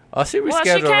no? Oh, she Well,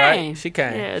 rescheduled, she came. right? She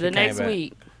came. Yeah, She the came next back.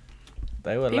 week.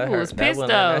 They wouldn't let People her. was They pissed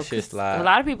wouldn't let though. that shit 'Cause slide. a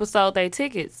lot of people sold their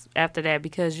tickets after that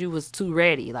because you was too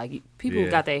ready. Like people Yeah.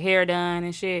 got their hair done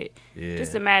and shit. Yeah.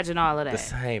 Just imagine all of The that.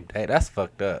 same day. That's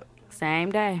fucked up.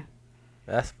 Same day.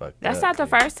 That's fucked up. That's not the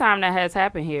kid. first time that has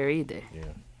happened here either. Yeah.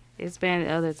 It's been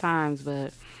other times,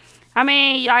 but I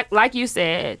mean, like you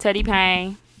said, Teddy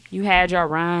Payne, you had your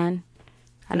run.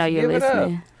 I know you're give it up.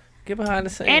 listening. Get behind the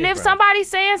scenes. And if bro. somebody's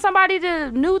saying somebody the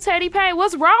new Teddy Payne,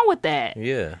 what's wrong with that?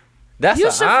 Yeah. That's You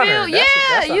an should honor. feel,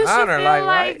 That's an you should honor, feel like, like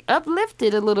right?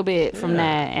 uplifted a little bit from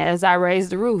Yeah. that as I raise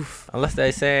the roof. Unless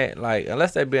they saying like,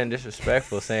 unless they being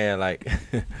disrespectful, saying like,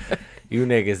 you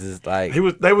niggas is like,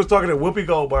 They was talking to Whoopi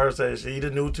Goldberg, said she the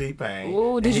new T-Pain.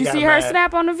 Ooh, And did he you got see her mad.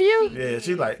 snap on The View? Yeah,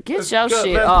 she like Get let's your go-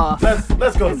 shit let's- off. Let's go to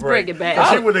Let's break. bring it back. And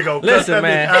she would go cut listen, that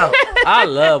man. bitch out. I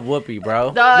love Whoopi,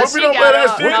 bro. No, Whoopi she don't got play that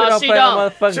up. shit. No, don't she play don't.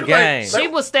 that motherfucking She like- game. She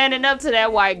was standing up to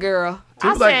that white girl. She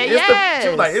I was like, said, it's yes. she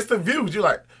was like, it's the View. You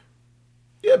like,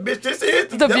 yeah, bitch, this is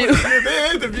The View. This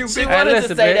is the View. She bitch. wanted listen,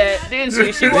 to say bitch. that, didn't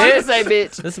she? She wanted to say,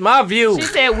 bitch. This is my view. She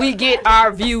said we get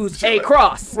our views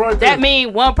across. Right That there.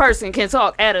 means one person can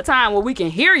talk at a time where we can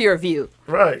hear your view.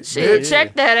 Right. Shit, bitch.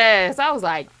 check that ass. I was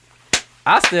like,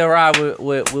 I still ride with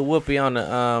Whoopi on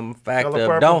the fact Color of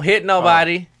Purple? don't hit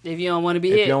nobody if you don't want to be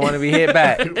if hit. you don't want to be hit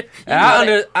back. And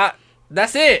know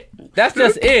that's it. That's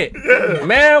just it.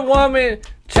 Man, woman,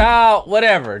 child,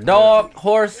 whatever. Dog,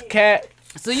 horse, cat.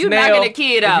 So you snail. knocking a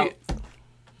kid If out. you-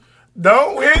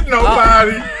 Don't hit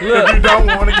nobody if you don't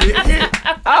want to get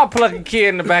hit. I'll pluck a kid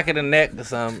in the back of the neck or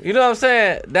something. You know what I'm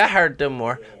saying? That hurt them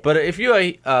more. But if you're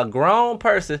a grown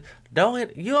person, don't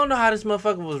hit. You don't know how this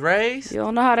motherfucker was raised. You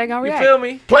don't know how they gonna You react. feel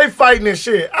me? Play fighting and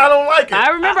shit. I don't like it. I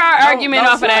remember our Don't- argument don't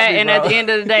off of slap that, me, and bro. at the end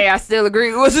of the day, I still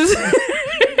agree with you.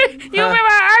 You remember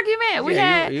our argument we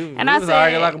Yeah, had? you and I was said,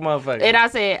 arguing like a motherfucker. and I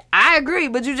said, I agree,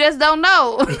 but you just don't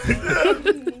know.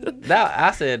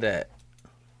 I said that.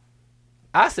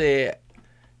 I said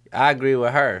I agree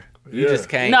with her. You Yeah. just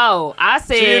can't. No, I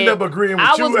said She ended up agreeing with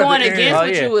I you was at the going end. against Oh,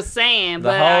 what yeah. you was saying, The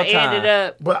but whole I ended time.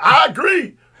 up. But I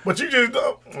agree. But you just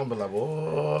don't. I'm be like,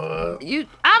 what?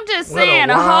 I'm just What a saying,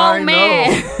 a whole wino.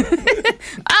 man.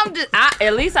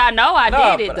 At least I know I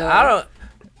No, did it but though. I don't.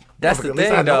 That's No, the but at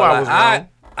least I thing know though. I Like, was wrong.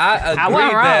 I agree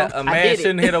wasn't that wrong. a I man did it.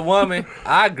 shouldn't hit a woman.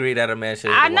 I agree that a man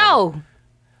shouldn't hit a I woman. know.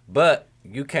 But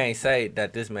you can't say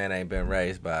that this man ain't been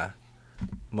raised by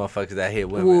motherfuckers that hit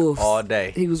women Wolves. all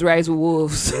day. He was raised with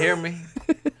wolves You hear me?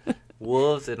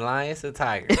 Wolves and lions and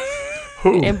tigers.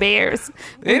 and bears.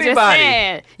 We just Anybody.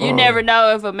 saying, you never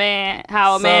know if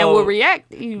how a man So, will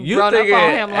react. You You run up thinking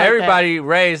on him like everybody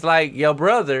raised like your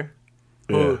brother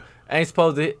who ain't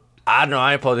supposed to hit. I know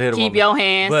I ain't supposed to hit that. a Keep woman. your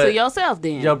hands But to yourself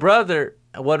then. Your brother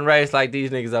wasn't raised like these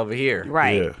niggas over here.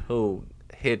 Right. Yeah. Who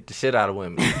hit the shit out of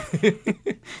women.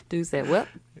 Dude said, well,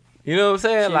 You know what I'm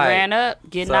saying? she Like, ran up,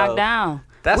 get so, knocked down.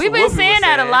 that's We've what been Whoopi saying was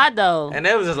that a saying. lot though. And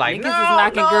they was just like, Niggas no, is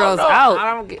knocking no, girls no, out.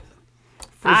 I don't get.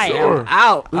 I sure. am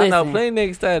out. I know Listen. plenty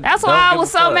niggas that. That's don't why I give was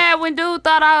a so fuck. mad when dude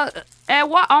thought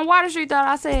on Water Street thought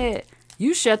I said,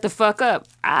 you shut the fuck up.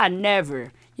 I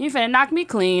never. You finna knock me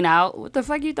clean out. What the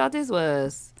fuck you thought this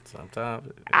was?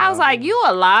 Sometimes. I was like, you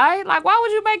a lie? Like, why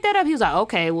would you make that up? He was like,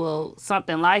 okay, well,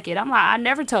 something like it. I'm like, I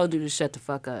never told you to shut the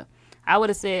fuck up. I would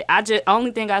have said,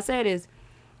 only thing I said is,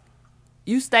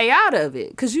 you stay out of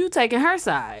it, because you taking her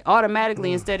side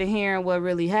automatically instead of hearing what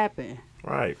really happened.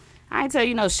 Right. I ain't tell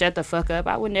you no shut the fuck up.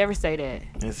 I would never say that.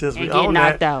 And since we get own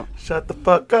knocked that, out. shut the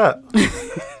fuck up.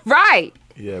 Right.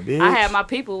 Yeah, bitch. I had my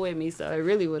people with me, so it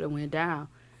really would have went down.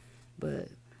 But,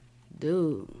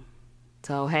 dude,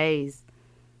 told Hayes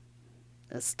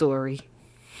a story.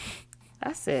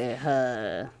 I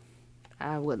said,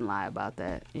 I wouldn't lie about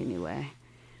that anyway.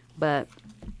 But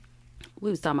we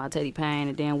was talking about Teddy Payne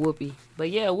and then Whoopi. But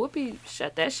yeah, Whoopi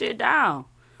shut that shit down.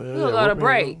 We gonna go to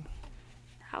break.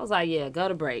 I was like, yeah, go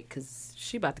to break, because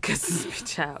she about to cuss this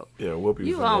bitch out. Yeah, Whoopi.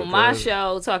 You on my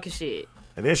show talking shit.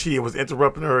 And then she was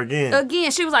interrupting her again.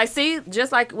 Again, she was like, see,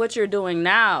 just like what you're doing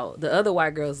now, the other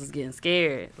white girls is getting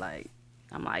scared. Like,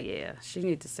 I'm like, yeah, she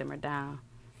need to simmer down.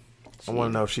 I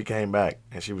want to know if she came back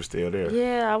and she was still there.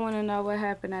 Yeah, I want to know what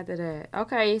happened after that.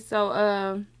 Okay,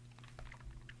 so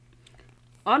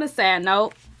on a sad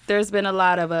note, there's been a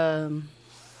lot of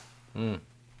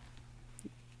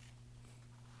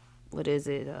what is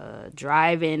it?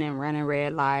 Driving and running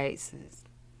red lights, and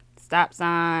stop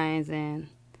signs, and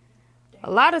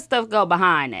a lot of stuff go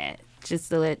behind that. Just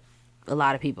to let a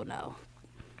lot of people know.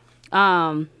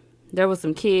 There was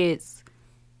some kids,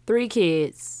 3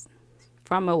 kids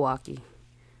from Milwaukee.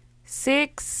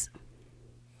 6,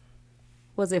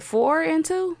 was it 4 and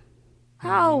 2?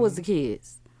 How old was the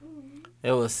kids?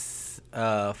 It was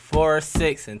 4,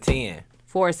 6, and 10.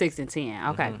 4, 6, and 10.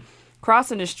 Okay.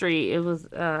 Crossing the street, it was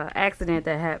an accident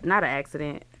that happened. Not an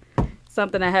accident.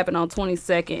 Something that happened on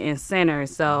 22nd and Center.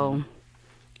 So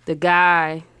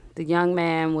the young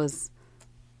man was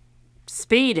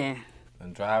speeding.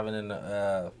 And driving in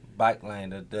the bike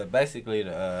lane. Basically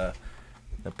the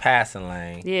passing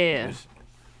lane. Yeah.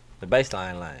 The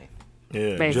baseline lane.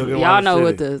 Yeah. Basically, y'all know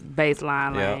what the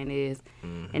baseline Yep. lane is.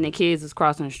 And the kids was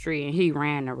crossing the street, and he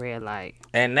ran the red light.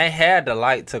 And they had the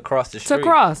light to cross the street. To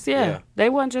cross, yeah. They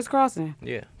wasn't just crossing.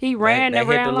 Yeah. He ran they the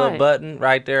red hit the light. little button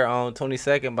right there on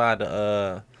 22nd by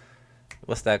the,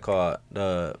 what's that called?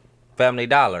 The Family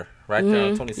Dollar. Right there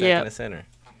on 22nd and Center.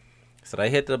 So they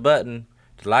hit the button,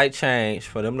 the light changed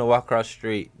for them to walk across the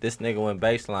street. This nigga went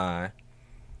baseline.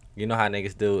 You know how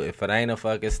niggas do. If it ain't a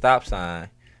fucking stop sign,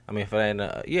 I mean, if it ain't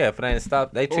a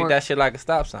stop, they treat that shit like a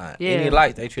stop sign. Yeah. Any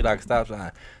light, they treat like a stop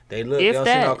sign. They look, they don't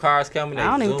see no cars coming. They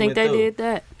I don't even think they did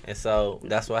that. And so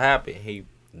that's what happened. He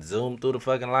zoomed through the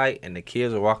fucking light, and the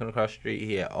kids were walking across the street.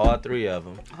 He had all 3 of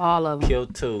them. All of them.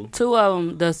 Killed 2. 2 of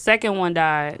them. The second one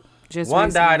died.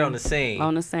 One died on the scene.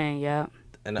 On the scene, yeah.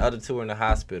 And the other 2 were in the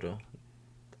hospital.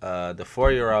 The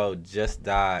 4-year-old just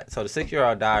died. So the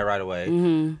 6-year-old died right away.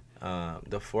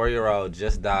 The 4-year-old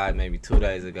just died maybe 2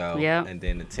 days ago. Yep. And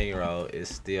then the 10-year-old is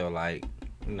still like,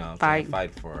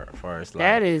 fight for his life.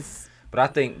 That is. But I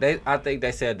think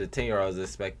they said the 10-year-old is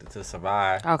expected to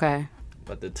survive. Okay.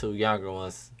 But the 2 younger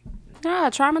ones,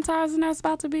 traumatizing that's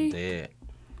about to be. dead.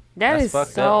 That's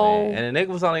fucked so. up, man. And the nigga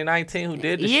was only 19 who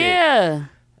did the shit. Yeah.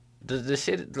 The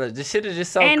shit is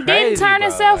just so and crazy. didn't turn bro.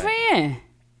 himself Like, in.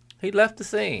 He left the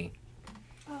scene.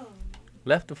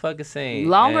 Left the fucking scene.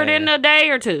 Longer than a day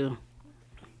or 2.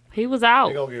 He was out.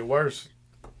 They gonna get worse.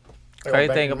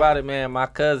 Crazy thing about it, man, my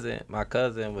cousin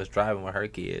was driving with her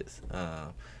kids.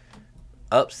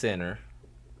 Up Center,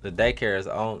 the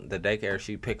daycare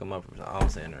she picked them up from the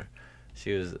Up Center.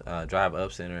 She was driving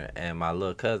Up Center, and my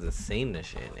little cousin seen this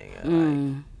shit,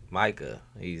 nigga. Like, Micah,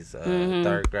 he's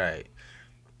 3rd grade.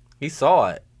 He saw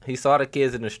it. He saw the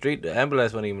kids in the street. The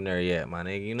ambulance wasn't even there yet, my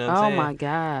nigga. You know what I'm saying? Oh my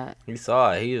God. He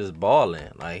saw it. He was balling.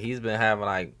 Like, he's been having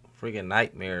like freaking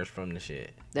nightmares from the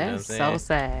shit. That's so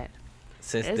sad.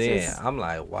 Since It's then, just- I'm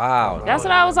like, wow. That's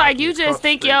what I was like. You just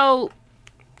think your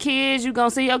kids, you gonna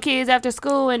see your kids after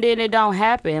school, and then it don't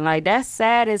happen. Like, that's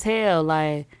sad as hell.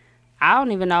 Like, I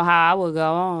don't even know how I would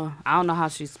go on. I don't know how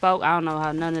she spoke. I don't know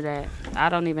how none of that. I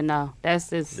don't even know. That's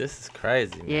just. This is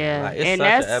crazy, man. Yeah, Like, it's and such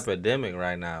an that's- epidemic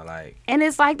right now. Like, And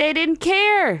it's like they didn't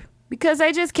care because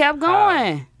they just kept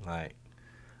going. Like,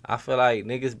 I feel like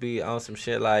niggas be on some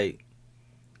shit like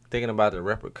thinking about the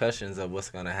repercussions of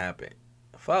what's gonna happen.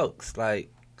 Folks,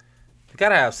 like, you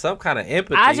gotta have some kind of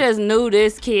empathy. I just knew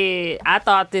this kid. I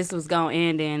thought this was gonna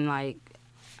end in like,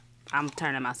 I'm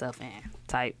turning myself in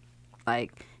type.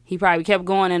 Like, he probably kept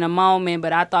going in a moment,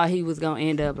 but I thought he was gonna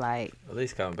end up like at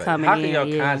least coming back. coming How can in, your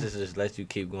yeah. conscience just let you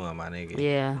keep going, my nigga?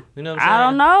 Yeah. You know what I'm saying? I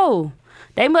don't know.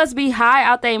 They must be high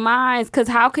out their minds, because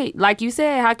how could, like you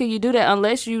said, how could you do that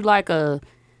unless you like a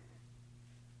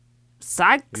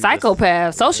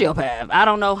psychopath, sociopath? I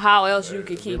don't know how else you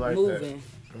could keep like moving.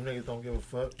 Them niggas don't give a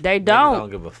fuck. They don't. don't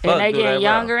give a fuck, And they do they, getting bro?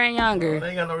 younger and younger. They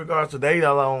ain't got no regards to their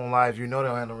own life. You know they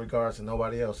don't have no regards to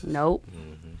nobody else's. Nope.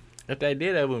 If they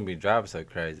did, they wouldn't be driving so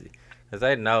crazy. Cause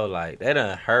they know, like, they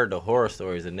done heard the horror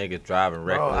stories of niggas driving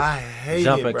reckless, I hate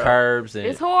jumping it, bro. curbs, and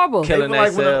It's horrible. killing They feel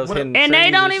like themselves. when And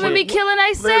they don't even be killing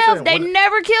themselves. They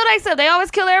never kill themselves. They always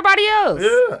kill everybody else.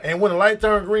 Yeah, and when the light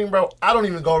turns green, bro, I don't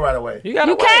even go right away. You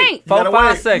gotta You wait. can't. 4-5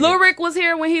 wait. seconds. Lil Rick was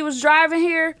here when he was driving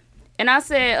here, and I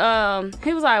said,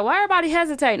 he was like, why everybody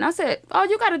hesitating? I said, oh,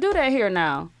 you got to do that here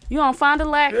now. You on Fond du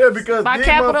Lac Yeah, because by these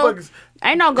Capitol. motherfuckers,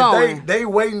 Ain't no going. They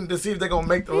waiting to see if they gonna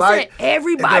make the He light. said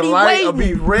everybody and the light will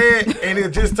waiting. be red, and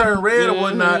it just turn red or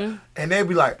whatnot, and they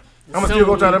be like, "I'm still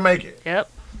gonna try to make it."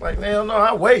 Yep. Like, hell no,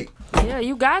 I wait. Yeah,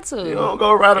 you got to. You don't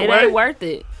go right It away. ain't worth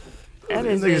it. That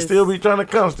These is niggas just, still be trying to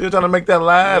come, still trying to make that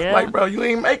last. Yeah. Like, bro, you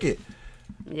ain't make it.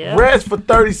 yeah, Rest for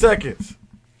 30 seconds.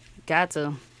 got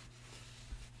to.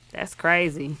 That's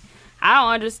crazy. I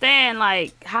don't understand.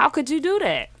 Like, how could you do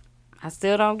that? I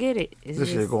still don't get it. It's This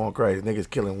just, shit going crazy. Niggas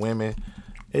killing women.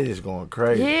 It's just going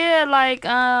crazy. yeah, like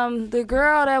the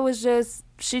girl that was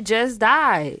she just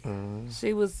died.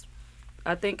 She was,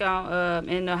 I think, on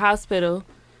in the hospital,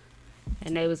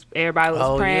 and everybody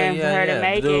was praying for her to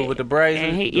make the dude it. with the braids,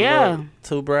 And he- the yeah. little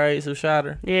 2 braids who shot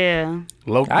her. Yeah,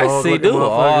 Low I dog see looking dude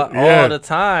all motherfucker. the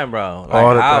time, bro. Like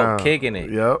All the out time. kicking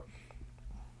it. Yep.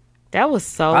 that was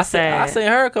so I sad. seen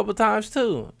her a couple times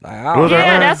too. Like, I Was don't that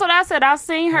Yeah, her? that's what I said. I've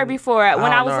seen her before. When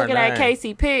don't I was know her looking at name.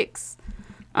 Casey Pics,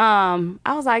 I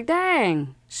was like,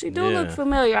 dang, she do Yeah. look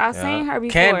familiar. I've seen her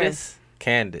before.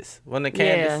 Candace. Wasn't it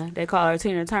Candace? Yeah, they call her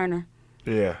Tina Turner.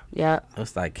 Yeah. Yeah, It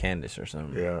was like Candace or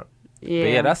something. Yeah. yeah. But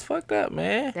yeah, that's fucked up,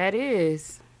 man. That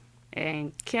is.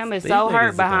 And Kim is These so niggas hurt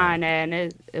is behind that,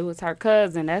 and it was her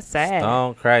cousin. That's sad.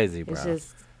 Stone crazy, bro. It's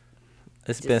just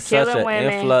It's been such killing an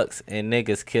women, influx in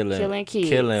niggas killing kids.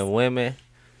 killing women.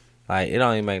 Like, it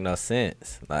don't even make no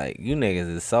sense. Like, you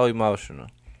niggas is so emotional.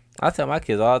 I tell my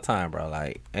kids all the time, bro.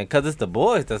 Like, and because it's the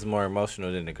boys that's more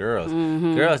emotional than the girls.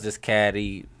 Mm-hmm. Girls just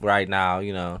catty right now,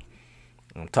 you know.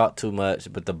 Don't talk too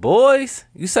much. But the boys,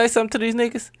 you say something to these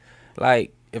niggas,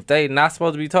 like, if they not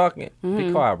supposed to be talking, Mm-hmm.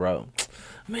 be quiet, bro.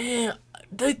 Man,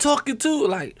 they talking too.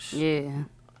 Like, yeah.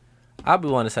 I be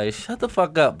wanting to say, shut the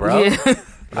fuck up, bro. Yeah.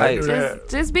 Like,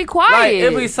 Just be like, quiet.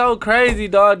 it be so crazy,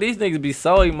 dog. These niggas be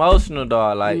so emotional,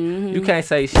 dog. Like, you can't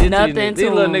say shit Nothing to these niggas. to These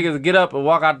little them. niggas get up and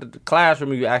walk out the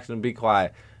classroom and you ask them to be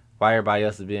quiet. Why everybody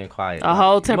else is being quiet? A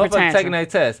whole temper motherfuckers tantrum. taking their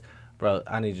test. Bro,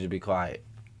 I need you to be quiet.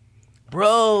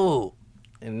 Bro.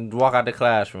 And walk out the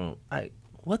classroom. Like,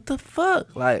 what the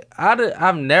fuck? Like,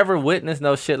 I've never witnessed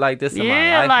no shit like this in my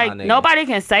Yeah, life, like my nigga. nobody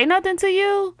can say nothing to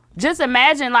you. Just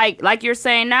imagine, like you're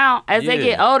saying now, as they Yeah.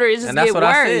 get older, it just And that's get what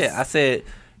worse. I said. I said,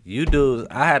 you dudes,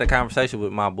 I had a conversation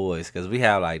with my boys because we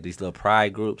have like these little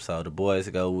pride groups. So the boys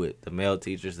go with the male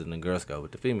teachers and the girls go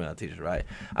with the female teachers, right?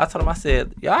 I told them, I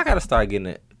said, y'all got to start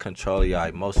getting control of y'all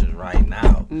emotions right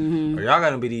now. Or y'all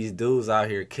going to be these dudes out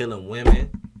here killing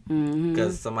women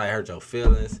because somebody hurt your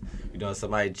feelings. You know,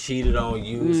 somebody cheated on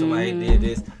you. Somebody did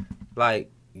this.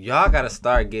 Like, y'all got to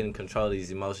start getting control of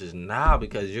these emotions now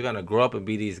because you're going to grow up and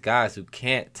be these guys who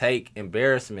can't take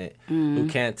embarrassment, who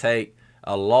can't take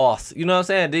a loss. You know what I'm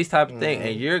saying? These type of things.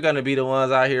 And you're going to be the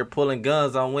ones out here pulling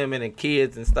guns on women and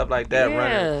kids and stuff like that. Yeah,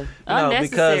 running. You know,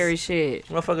 unnecessary because shit.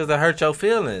 motherfuckers that hurt your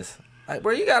feelings. Like,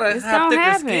 bro, you got to It's have gonna thicker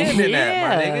happen. skin than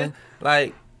that, my Yeah. nigga.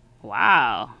 Like,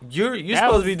 Wow. you're That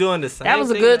supposed was- to be doing the same that was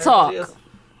a thing good that everybody talk. else-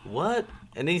 What?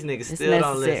 And these niggas It's still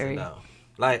don't necessary. listen, though.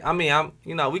 Like, I mean,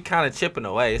 we kind of chipping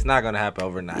away. It's not going to happen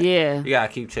overnight. Yeah. You got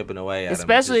to keep chipping away at 'em and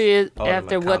Especially just hold 'em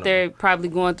after what accountable. they're probably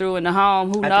going through in the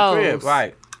home. Who At knows? the crib,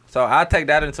 right. So I take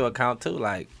that into account, too.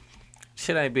 Like,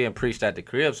 shit ain't being preached at the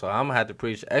crib, so I'm going to have to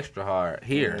preach extra hard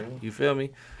here. You feel me?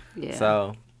 Yeah.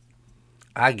 So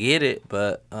I get it,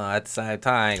 but at the same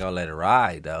time, I ain't going to let it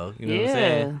ride, though. You know what I'm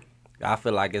saying? I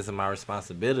feel like it's my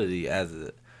responsibility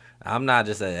I'm not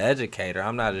just an educator.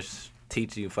 I'm not just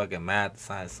teaching you fucking math,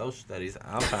 science, social studies.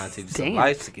 I'm trying to teach you some Damn.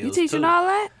 life skills, You teaching too. all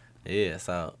that? Yeah,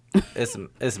 so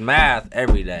it's math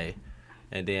every day,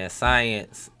 and then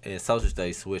science and social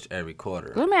studies switch every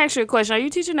quarter. Let me ask you a question. Are you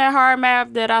teaching that hard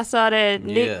math that I saw that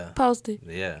Nick Yeah. posted?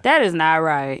 Yeah, That is not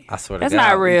right. I swear to That's God,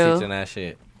 not we real. teaching that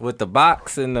shit with the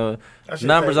box and the That shit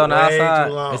numbers take on the way too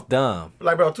outside. long. It's dumb.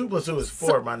 Like, bro, 2 + 2 is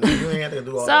 4, my nigga. You ain't have to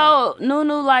do all that. So,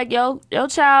 Nunu, like, your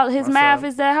child, his My math son,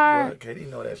 is that hard? Well, Katie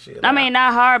know that shit. I mean,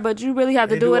 not hard, but you really have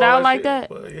to He do it all out like shit. that?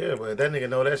 But yeah, but that nigga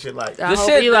know that shit like. I The hope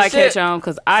shit- Eli the shit- catch on,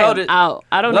 because I so am the- out.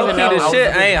 I don't Low even key, know. the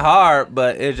shit ain't hard,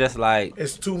 but it's just like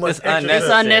It's too much It's extra It's unnecessary.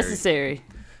 stuff. unnecessary.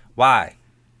 why?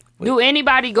 Do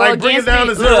anybody go Like, bring it against down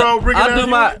it? to zero. Look, Bring it I down do to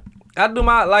my zero. I do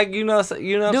my you know what I'm Do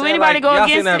saying? anybody Like, go y'all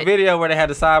against seen that it? video where they had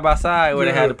the side by side where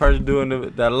they had the person doing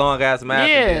the long ass math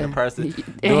and then the person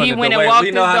And doing he it went the and way walked we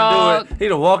his know how dog. to do it. He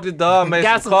done walked his dog, made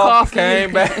Got some some coffee, coffee.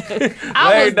 came back. I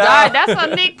was laid down. dying. That's what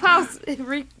Nick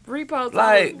reposted.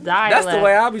 Like that's the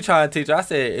way I be trying to teach you. I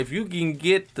said if you can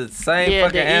get the same Yeah,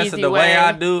 fucking the answer easy the way way.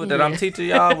 I do that I'm Yeah. teaching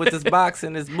y'all with this box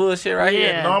and this bullshit right Yeah.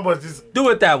 here. No, but just Do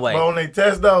it that way. but when they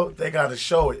test though, they gotta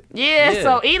show it. Yeah, Yeah.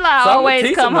 so Eli So I'ma always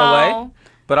teach come him a way. home.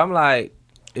 But I'm like,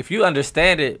 if you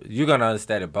understand it, you're gonna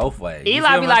understand it both ways. You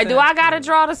Eli feel be what I'm like, "Do saying? I gotta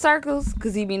draw the circles?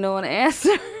 Cause he be knowing the answer.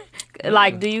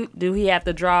 Like, do he have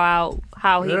to draw out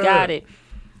how he Yeah. got it?"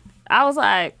 I was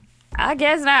like, "I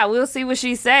guess not. We'll see what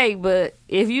she say. But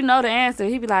if you know the answer,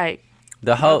 he be like,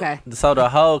 The whole Okay. so the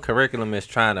whole curriculum is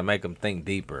trying to make them think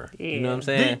deeper. You know what I'm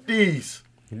saying? Deep these.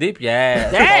 Deep your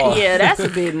ass. that. Oh. Yeah, that's a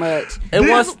bit much.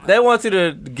 They want you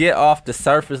to get off the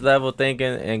surface level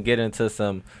thinking and get into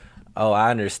some. Oh,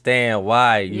 I understand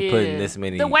why you putting this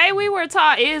many. The way we were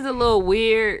taught is a little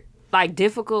weird, like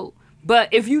difficult. But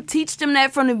if you teach them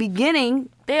that from the beginning,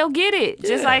 they'll get it.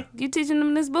 Just Yeah. like you teaching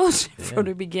them this bullshit from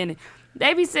the beginning.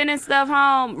 They be sending stuff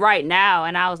home right now,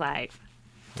 and I was like,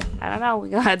 I don't know. We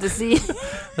gonna have to see.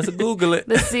 Let's Google it.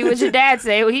 Let's see what your dad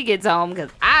say when he gets home, because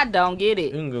I don't get You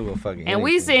it. can Google fucking. And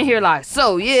we anything. sitting here like,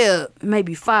 so yeah,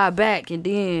 maybe 5 back and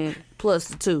then plus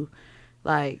the 2,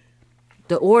 like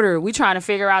the order. We trying to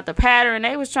figure out the pattern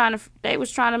they was trying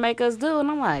to make us do, and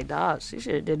I'm like, dog, she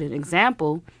should have did an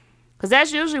example, because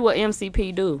that's usually what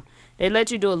MCP do. They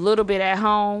let you do a little bit at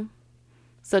home,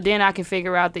 so then I can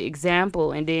figure out the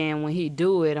example, and then when he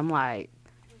do it, I'm like,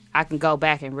 I can go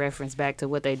back and reference back to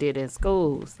what they did in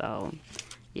school. So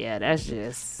yeah, it's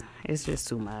just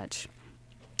too much.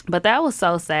 But that was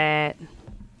so sad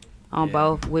on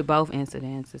with both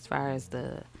incidents as far as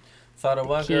the So the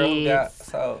one girl who got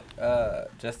kids.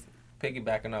 just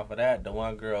piggybacking off of that, the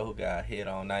one girl who got hit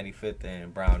on 95th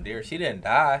and Brown Deer, she didn't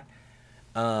die.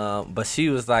 But she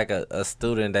was like a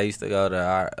student that used to go to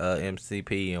our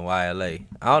MCP and YLA.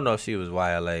 I don't know if she was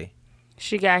YLA.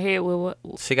 She got hit with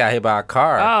what? She got hit by a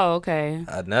car. Oh, okay.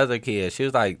 Another kid. She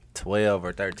was like 12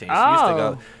 or 13.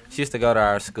 Oh. She used to go to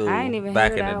our school I ain't even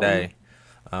back hear in the that day.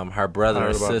 Her brother I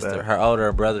and heard about sister, that. her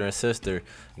older brother and sister,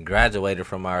 graduated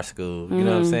from our school. You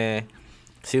know what I'm saying?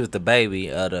 She was the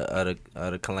baby of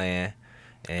the clan,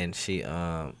 and she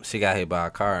got hit by a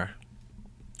car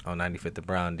on 95th and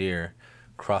Brown Deer,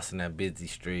 crossing that busy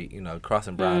street. You know,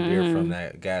 crossing Brown Deer from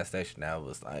that gas station that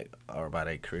was like over by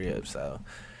their crib. So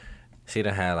she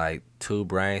done had like 2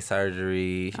 brain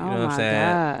surgeries. You know what I'm my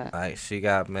saying? God. Like she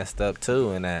got messed up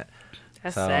too in that.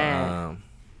 That's So, sad.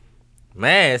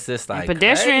 Man, it's just like And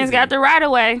pedestrians crazy. got the right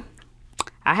of way.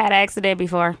 I had an accident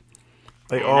before.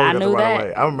 They And all I got the knew right that.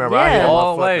 away. I remember Yeah. I hit a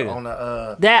All motherfucker way. on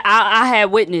the That I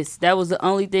had witnessed. That was the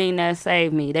only thing that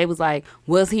saved me. They was like,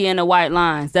 was he in the white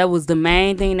lines? That was the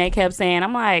main thing they kept saying.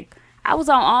 I'm like, I was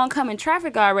on oncoming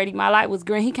traffic already. My light was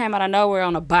green. He came out of nowhere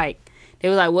on a bike. They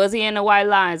was like, was he in the white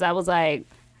lines? I was like,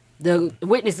 the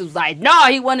witness was like, no,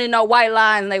 he wasn't in no white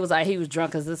lines. And they was like, he was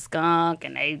drunk as a skunk,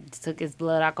 and they took his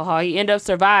blood alcohol. He ended up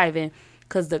surviving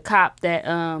because the cop that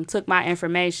took my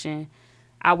information,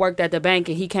 I worked at the bank,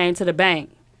 and he came to the bank.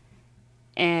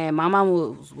 And my mom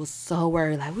was so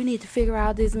worried, like, we need to figure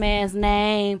out this man's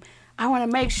name. I want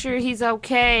to make sure he's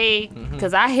okay,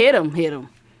 because I hit him.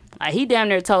 Like, he damn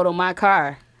near totaled my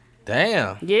car.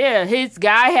 Damn. Yeah, his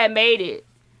guy had made it.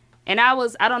 And I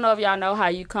don't know if y'all know how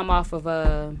you come off of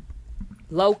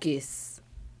Locust.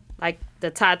 Like, the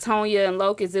Titonia and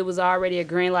Locust, it was already a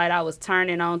green light. I was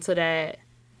turning onto that,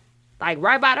 like,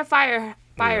 right by the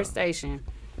fire station.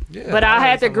 Yeah, But I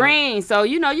had the some- green, so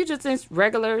you just in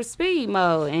regular speed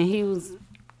mode, and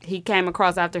he came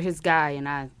across after his guy, and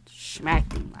I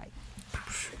smacked him like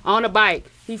on a bike.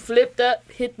 He flipped up,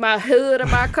 hit my hood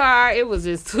of my car. It was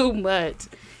just too much,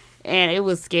 and it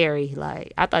was scary.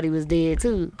 Like, I thought he was dead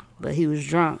too, but he was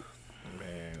drunk,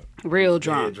 real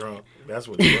drunk. dead drunk. That's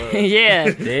what it was. Yeah,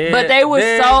 Dead- but they were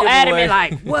dead so giveaway. adamant,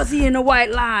 like, was he in the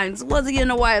white lines? Was he in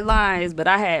the white lines? But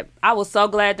I was so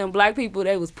glad them black people,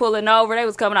 they was pulling over, they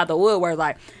was coming out the woodwork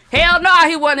like, hell no,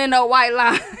 he wasn't in no white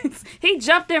lines. He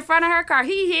jumped in front of her car.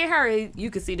 He hit her.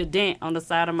 You could see the dent on the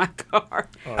side of my car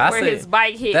I where see- his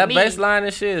bike hit That me. baseline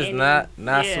and shit is And not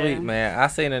yeah. sweet, man. I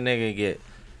seen a nigga get.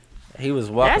 He was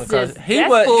walking That's across. just He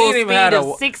that's full didn't even speed have of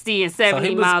a 60 and 70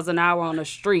 was- miles an hour on the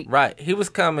street. right. He was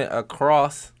coming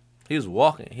across. He was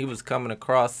walking. He was coming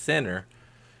across center,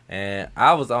 and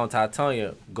I was on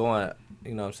Titonia going.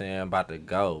 You know what I'm saying? About to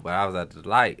go, but I was at the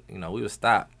light. You know, we was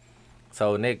stopped.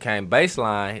 So nigga came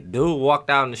baseline. Dude walked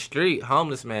down the street.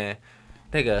 Homeless man.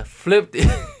 Nigga flipped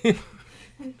him.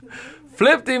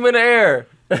 Flipped him in the air.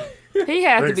 He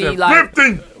had to They be said, like,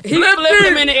 50. he flipped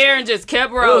him in the air and just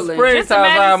kept It was rolling. Just springtime. I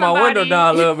had imagine my window somebody.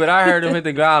 down a little bit. I heard him hit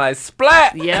the ground like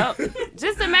splat. Yep.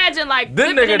 Just imagine like This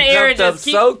flipping nigga in the air and jumped up just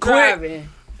keep so quick. driving.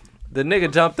 The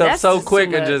nigga jumped up That's so just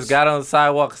quick too and just much. got on the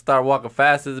sidewalk and started walking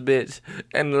fast as a bitch.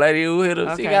 And the lady who hit him,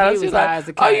 she Okay, got he up. She was was high as a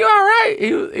like, "Oh, kite. you all right?" He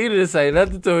didn't say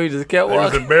nothing to him. He just kept He was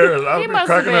walking. embarrassed. I He was must have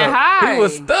cracking been up. high. He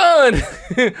was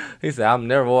stunned. He said, I'm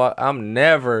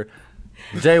never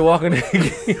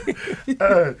jaywalking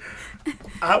again."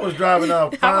 I was driving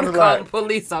out I Fond would du call the Lac.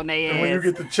 police on their And when you ass.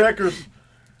 get the checkers,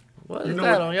 What You is know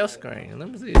that what- on your screen? Let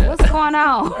me see that. What's going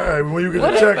on? hey, when you get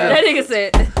What the that checkers, nigga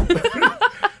said.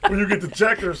 when you get the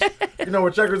checkers, you know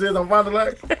what checkers is on Fond du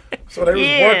Lac? So they was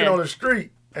Yeah. working on the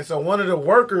street. And so one of the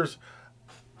workers,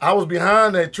 I was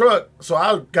behind that truck, so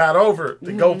I got over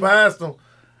to go past them.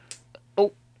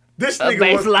 Oh, This A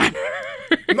nigga was... baseline.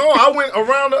 No, I went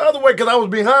around the other way because I was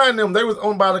behind them. They was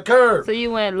on by the curb. So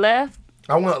you went left?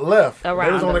 I went left. They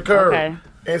Around was on the them, curb. okay.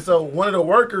 And so one of the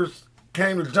workers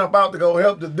came to jump out to go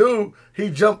help the dude. He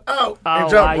jumped out and Oh,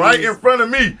 jumped wow, right you- in front of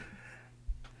me.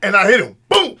 And I hit him.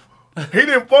 Boom! He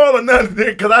didn't fall or nothing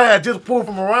because I had just pulled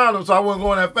from around him, so I wasn't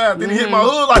going that fast. Then he hit my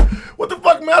hood like, what the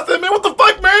fuck, man? I said, man, what the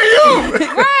fuck, man, you?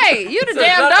 Right. You the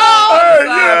damn shut dog. up. Hey,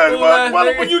 yeah, fool why ass the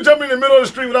nigga. fuck you jump in the middle of the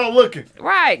street without looking?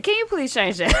 Right. Can you please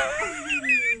change that?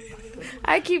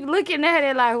 I keep looking at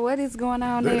it like, what is going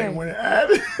on Then they there? went at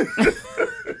it.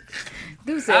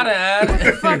 Dude I said, done had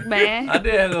it. fuck, man. I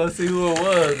did go see who it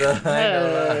was, though. I ain't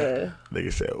gonna lie.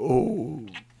 Nigga said, ooh.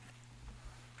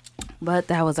 But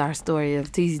that was our story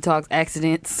of TZ Talks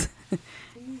accidents.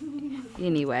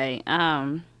 Anyway,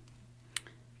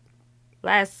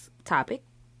 last topic.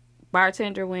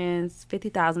 Bartender wins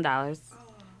 $50,000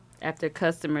 after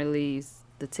customer leaves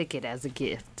the ticket as a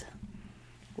gift.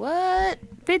 What?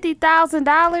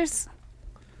 $50,000?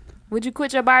 Would you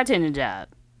quit your bartending job?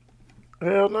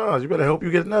 Hell no, you better hope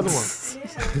you get another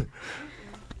one.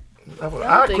 I I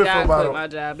don't think quit for I'd about quit my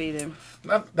job either.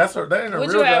 That's her. That ain't a Would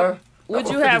real you have? job. Would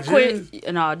I'm you a have 50 G's.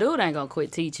 quit? No, dude ain't gonna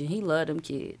quit teaching. He love them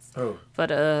kids Oh, for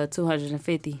the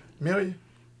 250,000. million?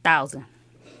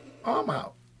 I'm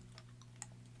out.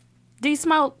 D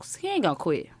Smokes, he ain't gonna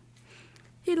quit.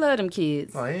 He love them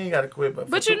kids. No, he ain't got to quit.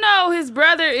 But you know his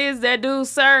brother is that dude,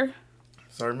 Sir.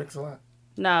 Sir Mix-a-Lot.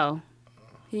 No,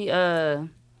 he already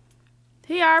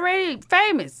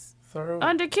famous Sir.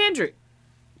 under Kendrick.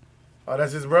 Oh,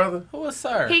 that's his brother? Who was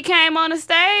Sir? He came on the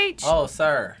stage. Oh,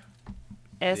 Sir.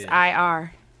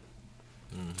 SIR.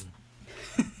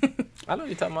 I know what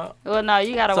you're talking about. Well, no,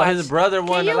 you gotta So watch. his brother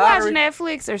won Can the you watch lottery?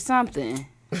 Netflix or something?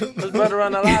 His brother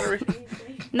won the lottery?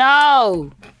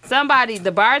 No, somebody.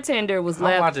 The bartender was I'm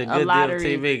left watching a Good Deal lottery.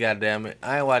 TV, goddammit.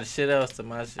 I ain't watching shit else to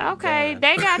my shit. Okay, done.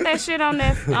 they got that shit on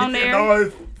there. On there.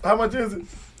 No, how much is it?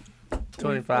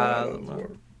 $25 a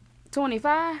month.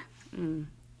 25.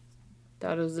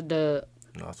 Thought it was a dub.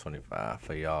 No, it's 25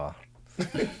 for y'all.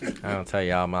 I don't tell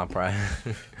y'all my price.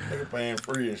 Nigga paying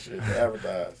free and shit to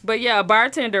advertise. But yeah, a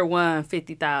bartender won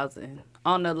 $50,000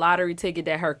 on the lottery ticket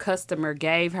that her customer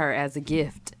gave her as a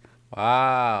gift.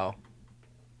 Wow.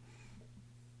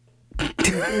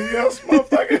 Yes,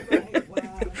 motherfucker. Like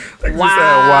Wow. you said,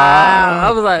 wow.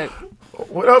 I was like,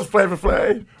 What else, Flavor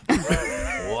Flav?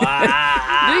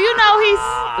 Wow. do you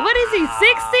know what is he,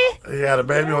 60? He had a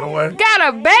baby on the way.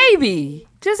 Got a baby.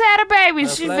 Just had a baby.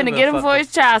 Well, She Flavor finna get him fuck for his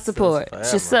with child sisters support. forever.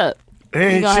 She sup.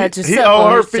 And gonna have to he suck owe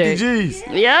on her his 50 check. G's.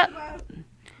 Yep.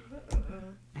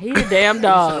 He a damn Should've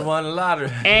dog. won the lottery.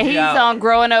 And he's Yeah. on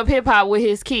growing up hip hop with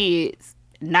his kids,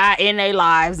 not in their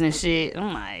lives and shit.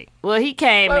 I'm like, well, he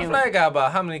came Flavor in. Flav got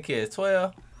about how many kids?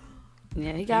 12?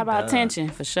 Yeah, he got about done. attention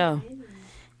for sure.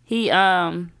 He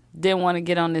didn't want to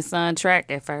get on his son track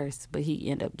at first, but he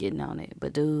ended up getting on it.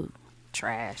 But dude,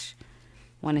 trash.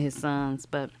 One of his sons.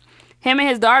 But him and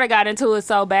his daughter got into it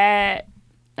so bad.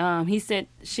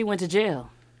 She went to jail.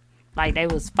 Like they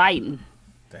was fighting.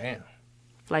 Damn.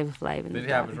 Flavor Flav. and Did his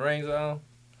he have his daughter. rings on?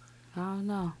 I don't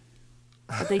know.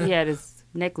 I think he had his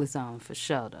necklace on for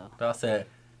sure though. I said,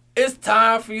 it's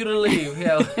time for you to leave.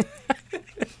 Hell.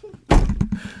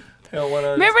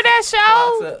 Remember that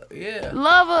show? Yeah. And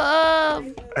Lover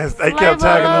they Flavor kept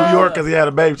tagging Love. New York because he had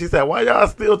a baby. She said, why y'all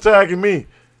still tagging me?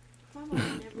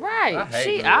 Right. I hate She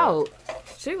New York. out.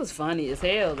 She was funny as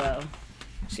hell though.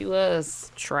 She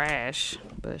was trash,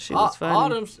 but she was funny. All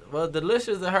them, well,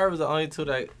 Delicious and her was the only two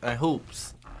that, and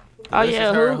Hoops. Oh This yeah,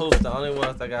 is her and Hoops. Hoops, the only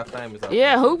ones that got famous. out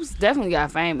Yeah, there. Hoops definitely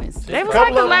got famous. They was Couple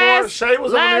like the of them were. last Shay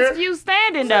was on there. few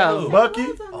standing though. Bucky.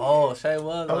 Oh, Shay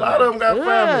was. A lot of them got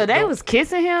Yeah, famous. they was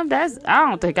kissing him. I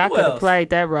don't think I Who could have else? played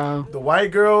that role. The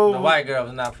white girl. The white girl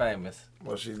was not famous.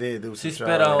 Well, she did do She some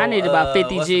spit shows. on. I need about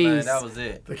 50 what's her name? G's. That was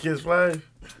it. The Kids Flag.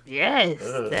 Yes,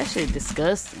 that shit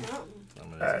disgusting.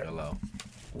 I'm gonna just go low.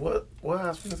 What I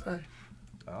was gonna say?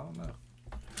 I don't know.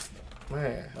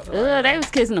 Man, They was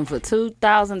kissing him for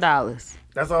 $2,000.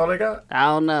 that's all they got. I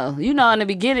don't know. You know, in the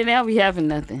beginning, they'll be having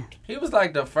nothing. He was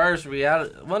like the first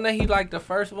reality. Wasn't he like the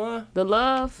first one? The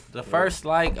love. The first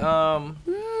like One of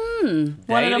them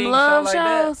Dating love show like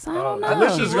that? shows. I don't know.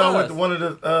 Alicia's He going was. with one of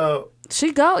the.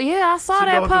 She go. Yeah, I saw She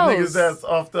that go with the niggas post. that's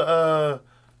off the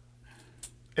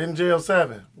in jail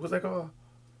 7. What's that called?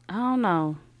 I don't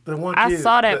know. The one. I kid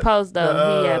saw that that- post though.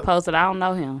 He the, had posted. I don't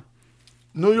know him.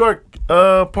 New York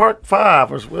Park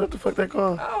 5 or what the fuck they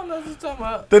called? I don't know what you're talking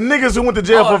about. The niggas who went to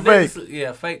jail for the fake. niggas-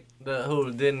 Yeah, fake.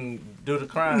 Who didn't do the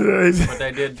crime, Yeah, he's- but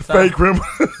they did Fake criminal.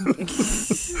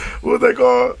 What's they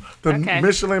called? The Okay.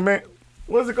 Michelin man.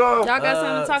 What's it called? Y'all got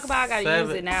something to talk about? I gotta use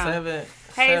it now.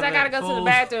 Hayes, I gotta go to the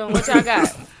bathroom. What y'all got?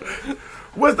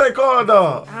 What's they called,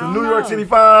 dog? The don't New York know. City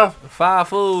 5. 5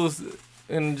 fools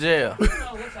in jail.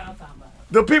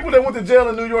 The people that went to jail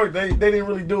in New York, they didn't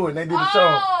really do it. They did the show.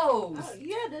 Oh,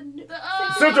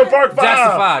 Yeah, Central Park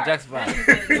 5. Jackson 5.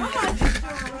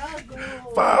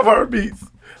 5 heartbeats.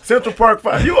 Central Park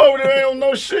 5. You over there ain't on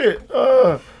no shit. I'm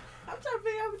trying to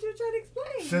figure out what you're trying to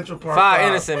explain. Central Park 5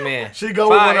 innocent men. She go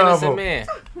with 5 one of innocent them.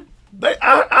 men.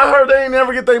 I heard they ain't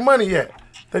never get their money yet.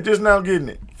 They just now getting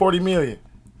it. 40 million.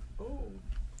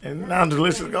 And now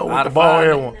Delicious go with Out the of ball 5.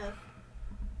 hair one.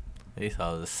 These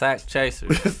hoes are sack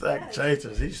chasers. Sack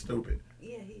chasers. He's stupid.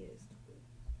 Yeah, he is.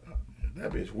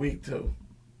 That bitch weak too.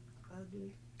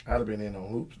 Ugly. I'd have been in on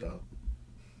hoops though.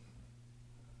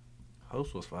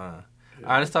 Host was fine. All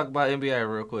right, let's talk about NBA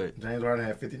real quick. James Harden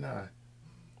had 59.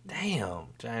 Damn,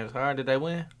 James Harden, did they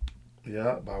win?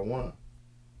 Yeah, by 1.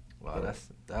 Wow,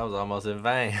 that was almost in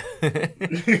vain.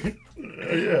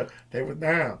 Yeah, they were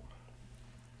down.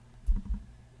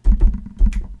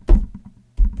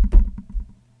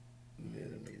 Yeah,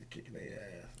 them niggas kicking their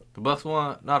ass. The Bucks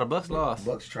won. No, the Bucks lost.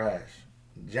 Bucks trash.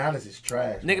 Giannis is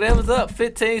trash. Nigga, they was up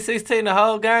 15-16 the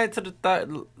whole game to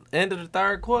the end of the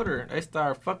third quarter. They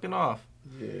started fucking off.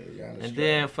 Yeah, Giannis And trash.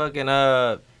 then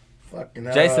fucking Fucking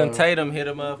Jason Tatum hit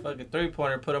a motherfucking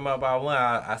 3-pointer, put him up by 1.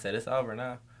 I said, it's over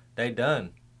now. They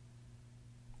done.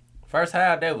 First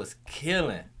half, they was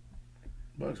killing.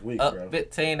 Bucks weak, Up bro.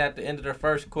 15 at the end of the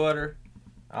first quarter.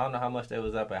 I don't know how much they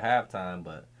was up at halftime,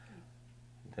 but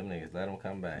them niggas let them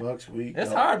come back. Bucks weak. It's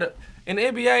though. hard to, in the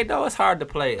NBA though, it's hard to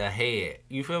play ahead.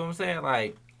 You feel what I'm saying?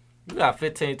 Like, you got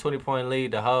 15, 20 point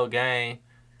lead the whole game.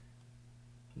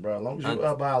 Bro, as long as you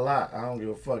up by a lot, I don't give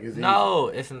a fuck. It's No,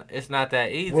 it's not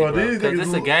that easy, Well, bro. these Because niggas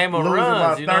it's a game of losing runs.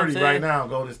 about You know what I'm 30 saying? right now,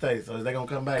 Golden State. So is they going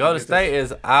to come back? Golden and get State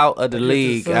is out of the Against the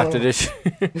league Suns. after this shit.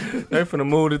 They finna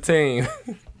move the team.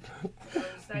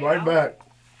 this right back.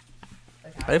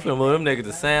 They finna move them niggas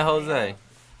to San Jose.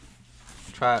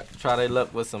 Try their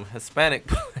luck with some Hispanic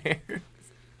players.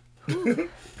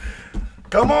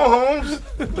 Come on, Holmes.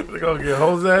 They're going to get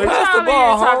Jose. Pass the y'all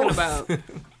ball, talking Holmes. about?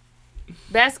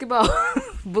 Basketball.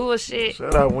 Bullshit.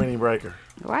 Shut up, Winnie Breaker.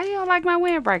 Why you don't like my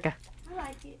windbreaker? I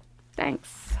like it.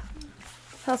 Thanks.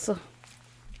 Hustle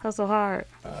hard.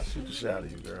 I'll shoot the shot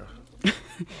at you, girl.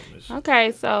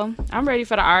 Okay, so I'm ready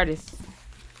for the artists.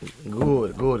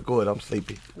 Good. I'm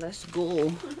sleepy. Let's go.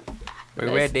 We're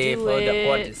Let's ready do for the it.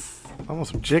 parties. I want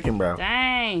some chicken, bro.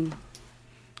 Dang.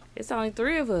 It's only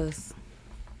 3 of us.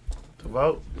 To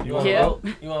vote? You want to Yeah. vote?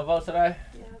 You want to vote today?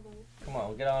 Yeah, I vote. Come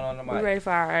on, get on the We mic. ready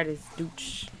for our artists.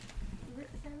 Dooch.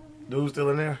 Dude's still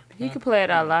in there? He can play it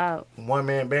out loud. One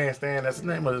man bandstand. That's the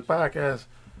name of his podcast.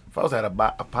 Folks had a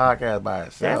podcast by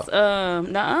itself. That's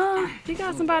nuh-uh. He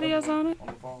got somebody else on it.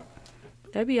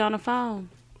 They be on the phone.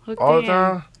 Hooked All the in.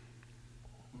 time?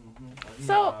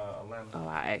 So I'll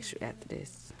ask you after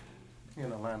this. In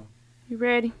Atlanta. You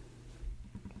ready?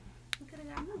 We could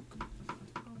have got Luke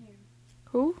on here.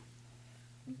 Who?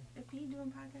 If he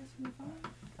doing podcasts from the phone.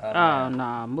 Oh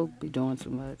nah, Mook be doing too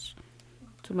much.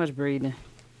 Too much breathing.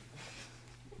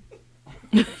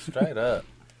 Straight up.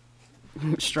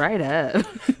 Straight up.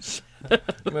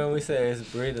 When we say his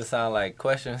breathing sound like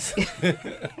questions.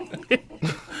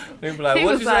 We be like, he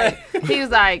what was you like, say? he was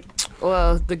like,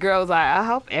 well, the girl was like, I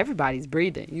hope everybody's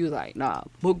breathing. You was like, nah,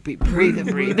 Mook be breathing.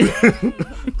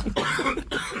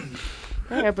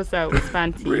 That episode was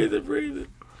fun. Breathing.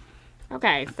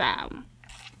 Okay, so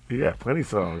You got plenty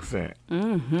songs sent.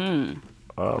 I'm gonna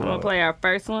Oh, play our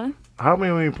first one. how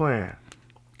many we playing?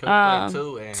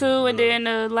 Two and then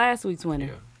last week's winner.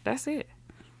 Yeah. That's it.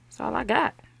 That's all I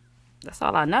got. That's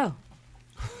all I know.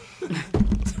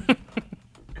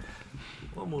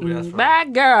 What movie that's from?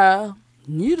 Bad girl,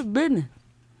 you the business.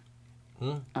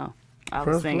 Hmm? Oh, I was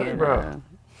Press singing. play, bro.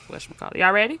 Whatchamacallit.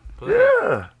 Y'all ready?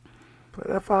 Yeah.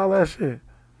 Play that file, that shit.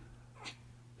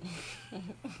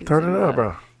 Turn it up,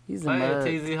 bro. He's a Play mug.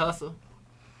 TZ Hustle.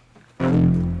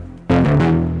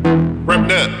 Rip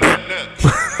that.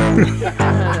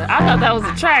 I thought that was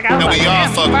a track. I was And like, we all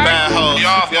damn, fuck Bert. bad hoes.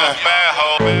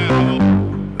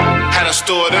 Had a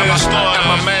stewardess, had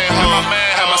my main hoe,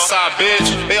 had my side bitch.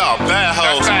 They all bad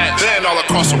hoes. Then all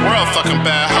across the world, fucking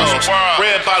bad hoes.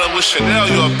 Red bottle with Chanel,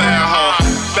 you a bad hoe.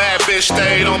 Bad bitch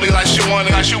stayed on me like she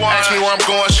wanted. Asked me where I'm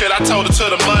going, shit. I told her to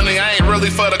the money. I ain't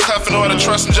really for the cuffing or the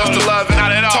trusting, just the loving.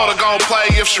 Told her gon' play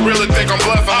if she really think I'm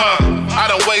bluffing her. I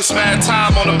done waste mad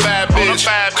time on a bad bitch.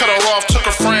 Cut her off, took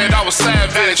her friend, I was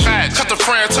savage. Cut the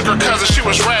friend, took her cousin, she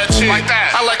was ratchet.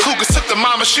 I like cougars, took the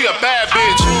mama, she a bad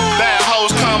bitch. Bad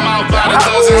hoes come out by the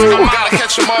dozens. Gotta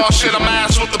catch them all, shit, I'm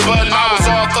ass with the button. I was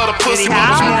all for the pussy, but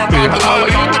was more about the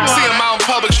money. See him out in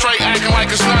public straight, acting like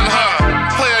it's nothing,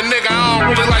 huh? Play a nigga, I don't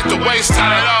really like to waste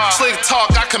time. Slick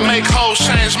talk, I can make hoes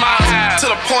change minds. To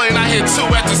the point I hit two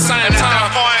at the same time.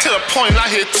 To the point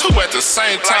I hit two at the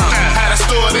same time. Had a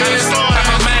stewardess, had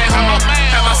my main hoe,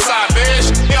 had my side bitch.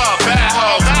 Y'all bad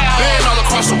hoes. Been all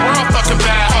across the world, fucking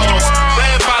bad hoes.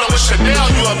 Red bottle with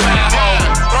Chanel, you a bad hoe.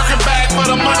 Working back for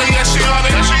the money, yeah, she on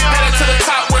it. Headed to the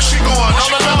top, where she going? On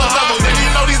another level, then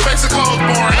you know these basic hoes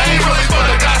boring. They ain't really for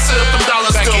the gossip, them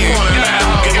dollars still pouring.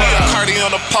 Give me a Cardi on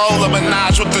the pole, a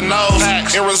Minaj with the nose.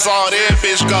 It result, there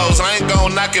bitch goes. I ain't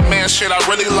gon' knock it, man, shit, I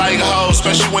really like hoes.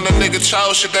 Especially when a nigga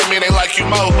chose shit, that mean they like you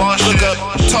more. Look up,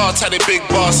 tall, tatted, big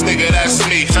boss, nigga, that's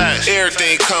me.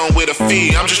 Everything come with a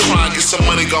fee. I'm just trying to get some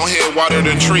money, gon' hit water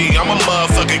the tree. I'm a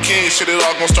motherfucking king, shit, it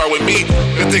all gon' start with me.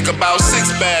 And think about 6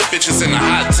 bad bitches in the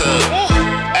hot tub.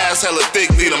 Ass hella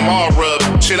thick, need them all rubbed.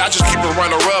 Shit, I just keep it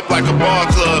runner up like a ball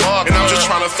club. And I'm just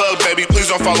trying to thug, baby, please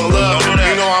don't fall in love.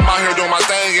 You know I'm out here doing my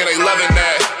thing, and they loving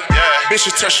that.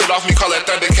 Bitches tear shit off me, call that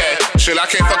Thundercat. Shit, I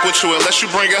can't fuck with you unless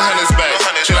you bring your hundreds back.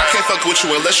 Shit, I can't fuck with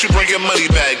you unless you bring your money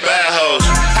back. Bad hoes.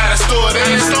 Had a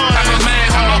stewardess, had my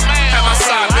main hoe, had my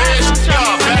side bitch.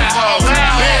 Y'all bad hoes.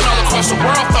 Been all across the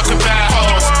world, fucking bad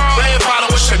hoes. Red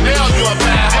bottle with Chanel, you a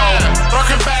bad hoe.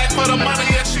 Working back for the money,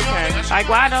 yeah, she on it.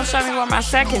 Like, why don't show me where my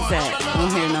second's at? I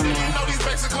don't hear no more.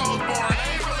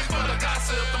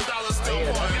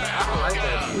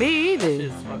 Me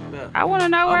either. I want to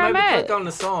know where I'm at. Click on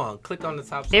the song. Click on the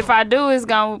top song. If I do, it's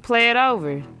going to play it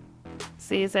over.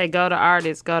 See, it say go to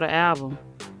artist, go to album.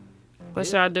 What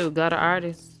should I do? Go to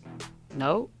artist?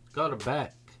 Nope. Go to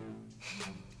back.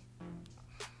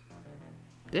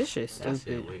 This shit's That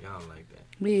stupid. shit weak. I don't like that.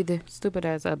 Me either. Stupid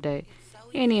ass update.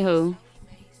 Anywho.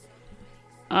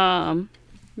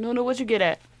 Nuna, what you get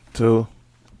at? 2.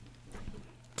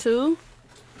 2?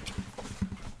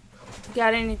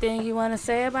 Got anything you want to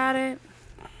say about it?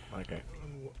 Okay.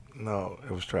 No,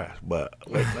 it was trash. But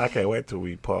wait, I can't wait till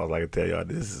we pause. I can tell y'all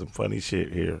this is some funny shit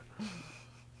here.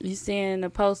 You seeing the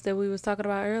post that we was talking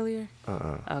about earlier?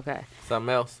 Okay.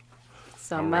 Something else?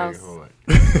 Something I'm ready else. for it.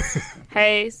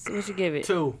 Hey, what you give it?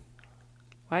 2.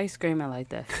 Why you screaming like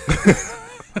that?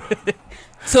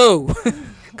 2.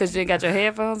 Because you ain't got your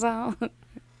headphones on?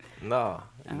 No.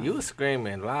 You was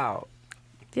screaming loud.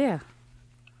 Yeah.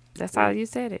 That's how you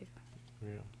said it. Yeah.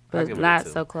 I'll But give it a not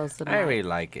 2. so close to the I didn't mic. really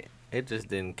like it. It just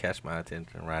didn't catch my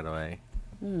attention right away.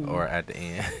 Or at the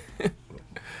end.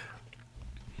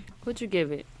 What'd you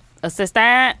give it?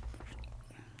 Assistant?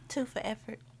 2 for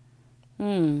effort.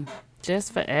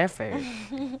 Just for effort.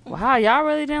 Wow, y'all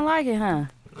really didn't like it, huh?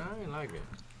 No, I didn't like it.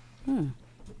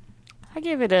 I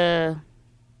give it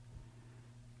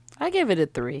a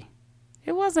 3.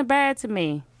 It wasn't bad to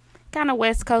me. Kind of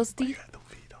West Coasty.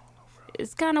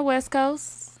 It's kind of West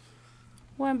Coast.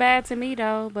 Wasn't bad to me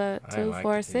though, but I ain't 2, like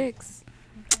 4, it. 6.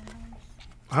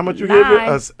 How much you give it? 9.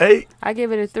 Us 8? I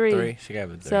give it a 3. 3. She gave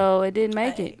it a 3. So it didn't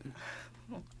make it.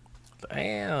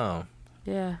 Damn.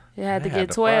 Yeah, it had to They get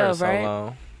the fire 12, so right?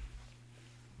 long.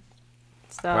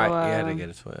 So Right, you had to get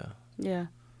a 12. yeah.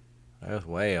 That was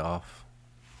way off.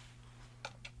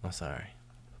 I'm sorry.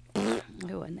 It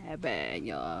wasn't that bad,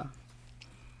 y'all.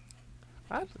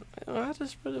 I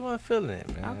just really wasn't feeling it,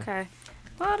 man. Okay.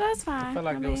 Well, that's fine. I felt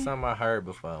like it was something I heard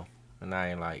before, and I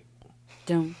ain't like.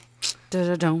 Dum,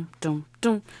 da, dum, dum,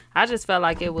 dum. I just felt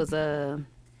like it was like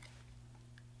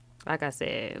I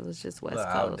said, it was just West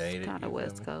Little Coast, outdated, kind you of feel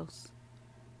West me? Coast.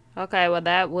 Okay, well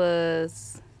that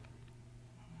was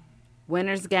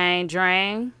Winner's Game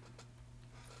Drain.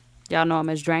 Y'all know him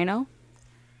as Drano,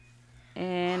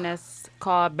 and that's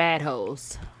called Bad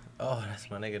Hoes. Oh, that's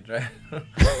my nigga Dre.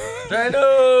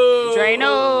 Drano!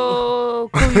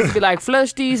 Drano! Cool used to be like,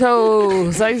 flush these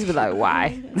hoes. I used to be like,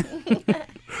 why?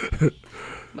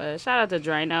 But shout out to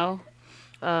Drano.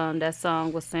 That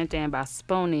song was sent in by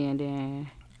Spoonie, and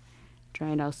then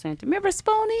Drano sent it. Remember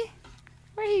Spoonie?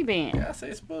 Where he been? Yeah, I say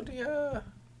Spoonie,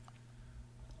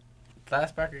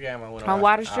 last Packer game I went On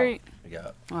Water Street?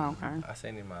 Yeah. Oh, okay. I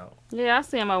seen him out. Yeah, I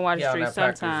see him on Water Street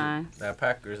sometimes. That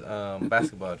Packers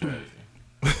basketball jersey.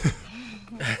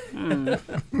 No,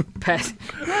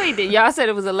 he did. Y'all said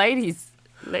it was a ladies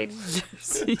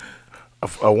jersey.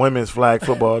 A women's flag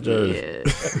football jersey. Yeah,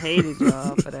 I hated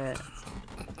y'all for that.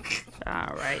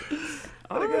 All right.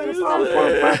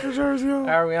 Packers jersey on.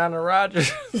 Ariana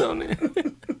Rodgers on it.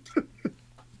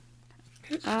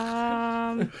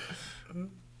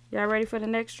 Y'all ready for the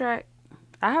next track?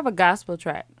 I have a gospel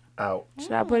track. Out.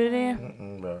 Should I put it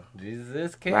in? Bro. Jesus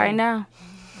is king. Right now.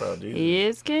 Bro, Jesus. He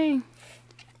is king.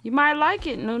 You might like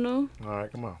it, Nunu. All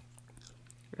right, come on.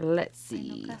 Let's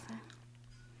see.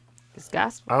 It's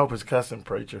gospel. I hope it's cussing,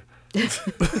 preacher. Let's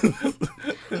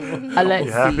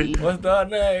You happy? see. What's the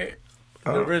name?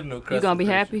 The original. You gonna be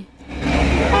happy?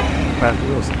 Pastor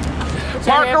Wilson.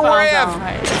 Parker Rev.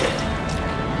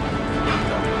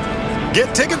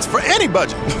 Get tickets for any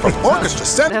budget from Orchestra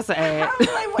Center. That's an ad.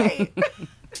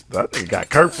 That nigga got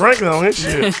Kirk Franklin on his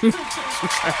shit.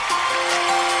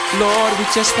 Lord, we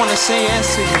just want to say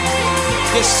yes to you.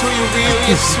 Yes to you real,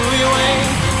 yes to you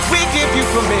ain't. We give you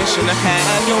permission to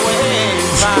have your way,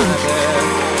 Father.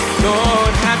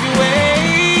 Lord, have your way.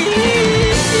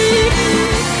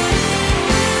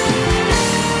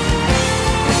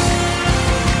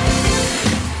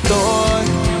 Lord,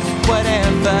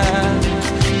 whatever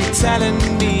you're telling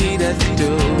me to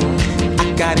do, I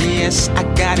got a yes, I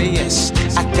got a yes,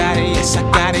 I got a yes, I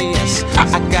got a yes,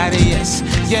 I got a yes,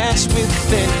 yes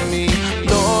within me,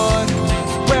 Lord,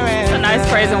 wherever. It's a nice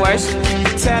praise and worship.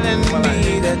 You're telling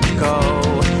me to go.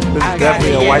 This is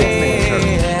definitely a white man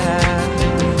church.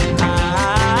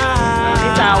 He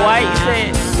sound white, you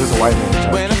said? This is a white man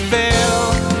church. When I fell,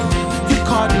 you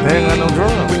caught me. They ain't got no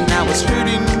drums. When I was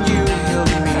hurting, you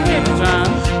healed me. Here's the drum.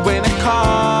 When I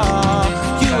called,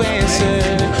 you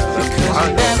answered. Because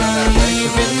you never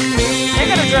leave me. They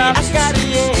got a drum. I got a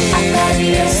yes. I got a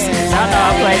yes. I know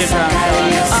I play the drum. I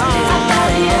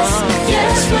got a yes.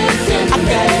 Yes, within me. I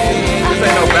got a yes. This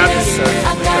ain't no Baptist church.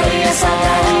 I got a yes. I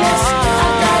got a yes. I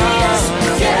got a yes.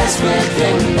 Yes,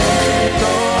 within me.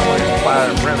 Fire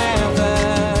and brimstone.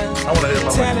 I want to hear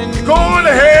my Telling man. Going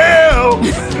to hell.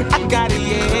 I got a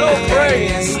yes. No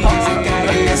praise. I got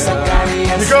a yes. I got a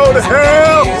yes. You go to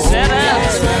hell. Shut up.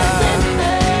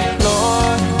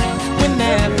 Lord,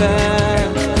 whenever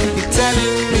you're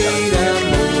telling me to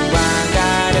move, I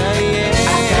got a yes.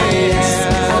 I got a yes.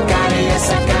 I got a yes.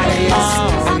 I got a yes.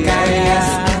 I got a yes.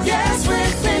 Yes,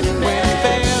 within me. When I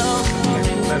fell,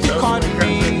 you caught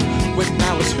me. When I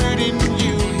was hurting,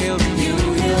 you healed me.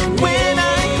 When I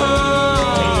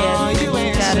called, you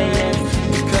answered.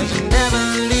 Because you're never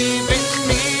leaving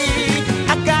me.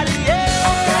 I got a yes. I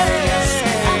got a yes.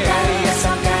 I got a yes. I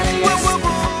got a yes.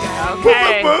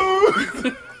 Okay.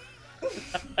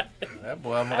 That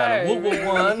boy, I'm got a woo-woo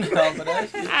one off of that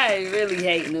shit. I really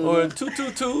hate Nunu. Or a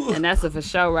 222. And that's a for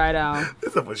sure right on.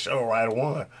 This is for sure right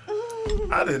one.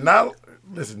 I did not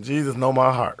listen. Jesus know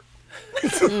my heart,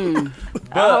 I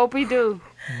hope he do.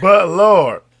 but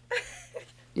Lord,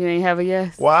 You ain't have a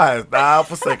yes? why is thou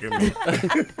forsaken me?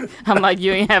 I'm like,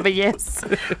 you ain't have a yes?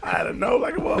 I had to know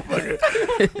like a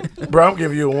motherfucker. Bro, I'm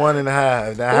giving you a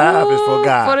 1.5. The half is for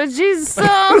God. For the Jesus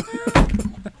song.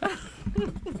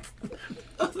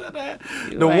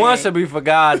 The one should be for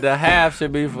God. The half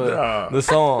should be for Nah. the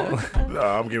song. No,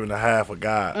 I'm giving the half of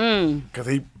God. Mm. Because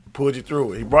he pulled you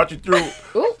through it. He brought you through it.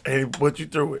 Ooh. And he put you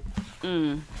through it.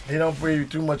 He don't bring you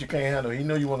too much you can't handle. He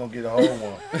knew you weren't going to get a whole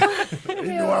one.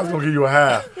 He knew I was going to give you a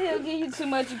half. He'll give you too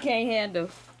much you can't handle.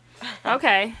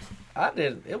 Okay.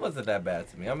 It wasn't that bad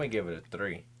to me. I'm going to give it a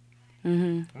 3. Mm-hmm.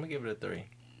 I'm going to give it a 3.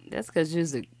 That's because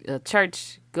you're a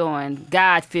church-going,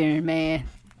 God-fearing man.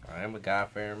 I am a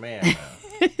God-fearing man now.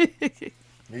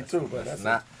 Me too, but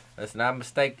Let's not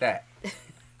mistake that.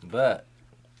 But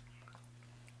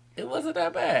it wasn't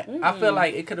that bad. I feel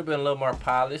like it could have been a little more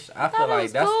polished. I feel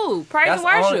like was cool. Praise and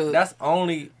that's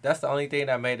worship. that's the only thing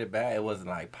that made it bad. It wasn't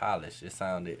like polished. It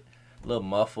sounded a little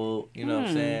muffled. You know what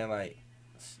I'm saying? Like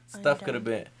stuff could have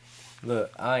been.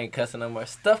 Look, I ain't cussing no more.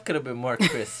 Stuff could have been more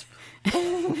crisp.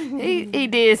 He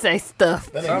did say stuff.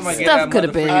 Stuff could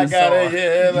have been. I got it,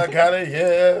 yes. I got it,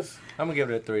 yes. I'm gonna give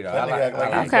it a 3 though. That nigga act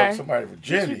like he Okay. broke somebody What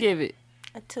virginity. you give it?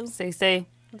 A 2. Say.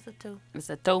 It's a 2. It's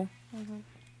a 2.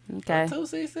 Okay. 2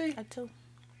 CC. A 2.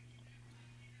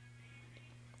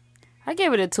 I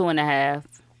give it a 2.5.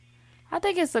 I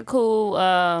think it's a cool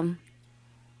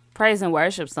praise and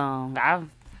worship song.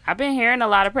 I've been hearing a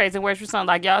lot of praise and worship songs.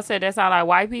 Like y'all said, that sound like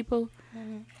white people.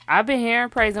 Mm-hmm. I've been hearing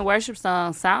praise and worship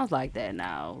songs sounds like that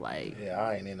now. Like yeah,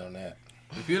 I ain't in on that.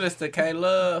 If you listen to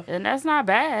K-Love, and that's not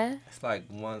bad. It's like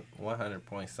 100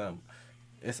 point something.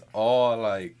 It's all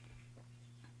like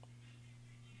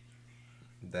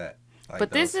that. Like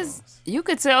but this songs. Is you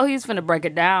could tell he's finna break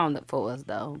it down for us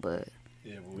though. But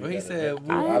yeah, well, he said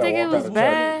I didn't think it was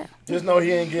bad. Just know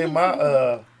he ain't getting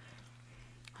my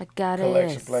I got it,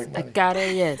 yes. I got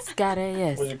it, yes. Got it,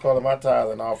 yes. What you call it? My tithe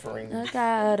and offering. I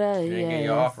got it,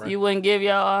 yes. You wouldn't give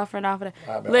your offering off of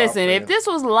that. Listen, if this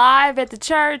was live at the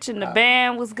church and the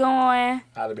band was going,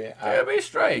 I'd be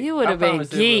straight. You would have been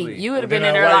geek. You would have been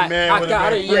in there like, I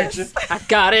got it, yes. I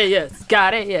got it, yes.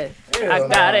 Got it, yes. I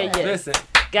got it, yes. Listen.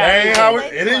 You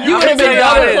would have been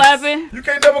double clapping. You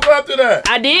can't double clap to that.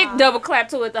 I did double clap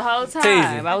to it the whole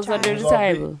time. I was under the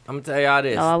table. I'm gonna tell y'all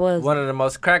this. No, I wasn't. One of the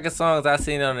most cracking songs I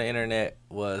seen on the internet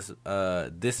was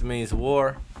 "This Means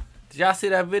War." Did y'all see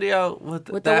that video with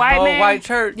the that white whole man? white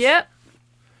church? Yep.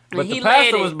 But the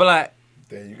pastor was black.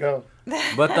 There you go.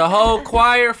 But the whole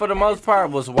choir, for the most part,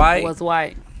 was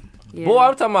white. Yeah. Boy,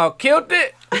 I'm talking about killed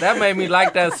it. That made me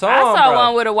like that song. I saw bro.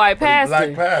 one with a white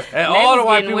pastor. Black pastor. And all the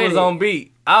white people was on beat.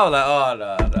 I was like, oh,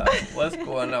 no. What's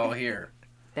going on here?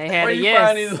 They had a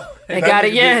yes. They got a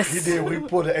yes. He did. We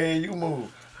put an AAU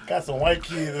move. Got some white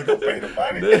kids that go pay the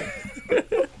money.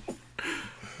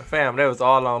 Fam, they was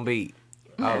all on beat.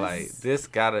 I was like,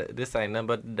 this ain't nothing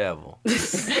but the devil. He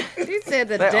said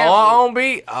the they devil. all on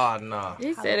beat? Oh, no.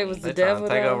 He said it was the they devil.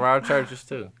 Take over our churches,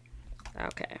 too.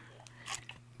 Okay.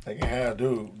 They can have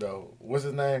dude, though. What's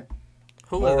his name?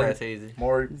 Who was that, Teasy?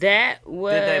 Maury. That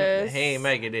was... He ain't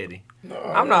make it, did he? No.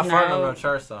 I'm not farting on no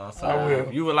church song. So I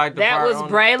will. You would like to that fart was on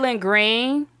Braylon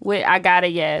Green with I Got a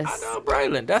Yes. I know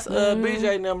Braylon. That's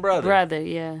BJ and them brother.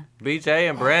 Yeah. BJ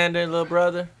and Brandon, little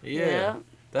brother. Yeah.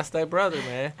 That's their brother,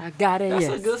 man. I got it, That's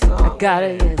yes. a good song. I got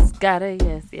it, yes. Got it,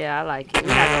 yes. Yeah, I like it.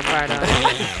 We're not going to fart on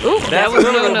it. Ooh, that was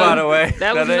Nunu, by the way.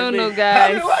 That was Nunu, I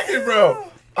guys. didn't like it, bro.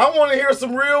 I want to hear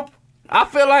some real... I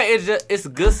feel like it's a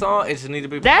good song. It just need to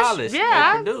be polished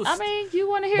and produced. I mean, you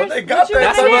want to hear But they got that.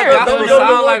 That's what gospel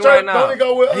sound like right now. Don't he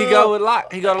go with... He go to Lock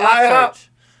Church.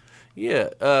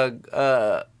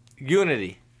 Yeah.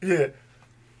 Unity. Yeah.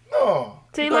 No.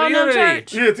 T-Lo and them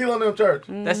church? Yeah, T-Lo and them church.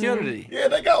 That's Unity. Yeah,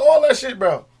 they got all that shit,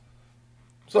 bro.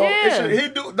 So Yeah.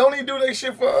 don't he do that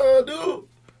shit for dude?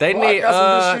 They need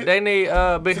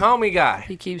Big Homie guy.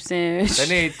 He keeps saying... They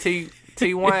need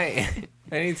T Wayne.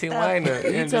 They need T Wayne.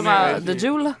 You talking about the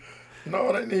Jula?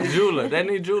 No, they need Jula. They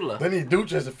need Jula. They need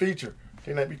Dooch as a feature.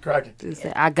 Can that be cracking?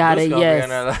 I got a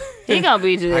yes. He gonna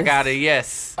be just... I got a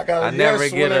yes. I never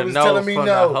get a no from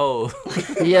the hoe.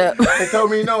 Yep. They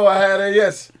told me no. I had a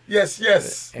yes.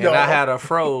 Yes. And I had a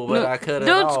fro, but I cut it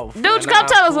off. Dude, come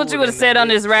tell us what you would have said on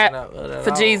this rap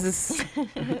for Jesus.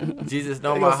 Jesus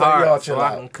know my heart, so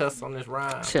I can cuss on this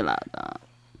rhyme. Chill out, dog.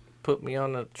 Put me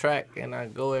on the track and I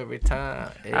go every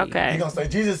time. Hey. Okay. He gonna say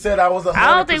Jesus said I was 100%.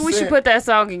 I don't think we should put that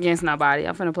song against nobody.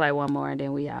 I'm finna play one more and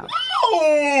then we out.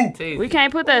 No! We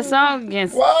can't put that song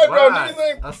against... Why, bro?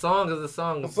 Why? A song is a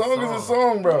song. A song is a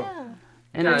song, bro. Yeah.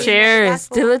 And a chair is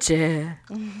still a chair.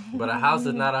 But a house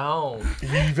is not a home.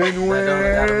 Even when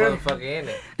That don't got a motherfucker in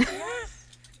it.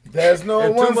 There's no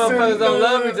If one. two motherfuckers don't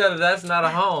love each other, that's not a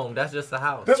home. That's just a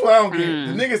house. That's what I don't get.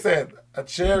 The nigga said a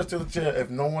chair is still a chair if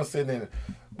no one's sitting in it.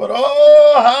 But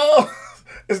how?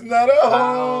 It's not a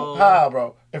home. How,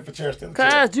 bro? If a chair's still a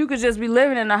chair. Cause you could just be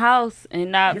living in a house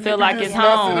and not feel like it's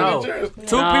home. No. Two people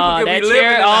can that be living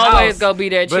chair in a always house, gonna be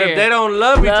that chair. But if they don't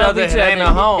love each other, it ain't a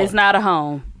home. It's not a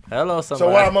home. Hello,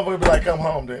 somebody. So why the motherfucker be like, come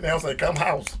home then? They don't say, come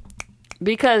house.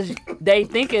 Because they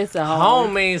think it's a home.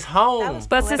 Home means home.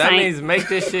 But sis that ain't. means make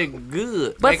this shit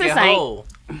good. But make sis it ain't. whole.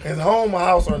 Is home a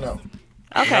house or no?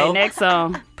 Okay, Nope. next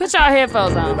song. Put y'all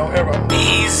headphones on. Don't ever. Come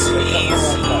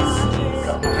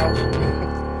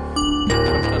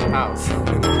to the house.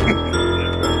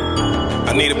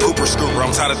 I need a pooper scooper,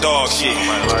 I'm tired of dog shit.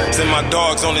 Send my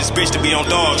dogs on this bitch to be on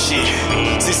dog shit.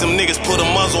 See some niggas put a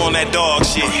muzzle on that dog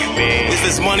shit. If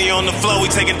there's money on the floor, we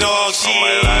taking dog shit.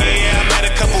 Yeah, I met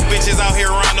a couple bitches out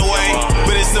here around the way.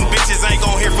 But it's some bitches ain't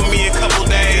gon' hear from me in a couple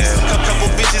days.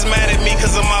 Couple bitches mad at me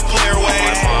cause of my player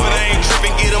ways. But I ain't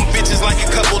tripping, get them bitches like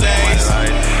a couple days.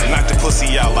 Knock the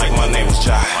pussy out like my name was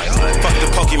Jai. Fuck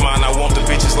the Pokemon, I want the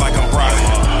bitches like I'm Brock.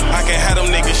 I can have them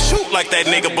niggas shoot like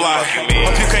that nigga block.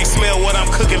 Hope you can't smell what I'm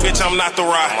cooking, bitch, I'm not the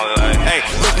rock. Hey,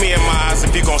 look me in my eyes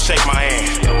if you gon' shake my hand.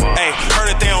 Hey,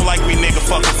 heard that they don't like me, nigga,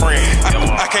 fuck a friend.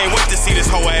 I can't wait to see this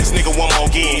hoe ass nigga one more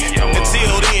again.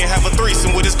 Until then, have a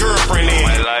threesome with his girlfriend in.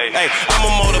 Hey,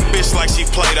 I'ma mold a bitch like she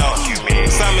Play-Doh.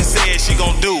 Simon said she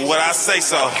gon' do what I say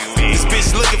so. This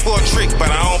bitch looking for a trick,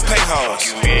 but I don't pay hoes.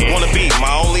 Wanna be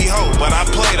my only hoe, but I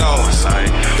play those.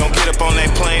 Don't get up on that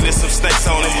plane, there's some snakes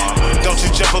on it. Don't you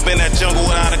jump up in that jungle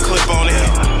without a clip on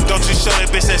it. Don't you show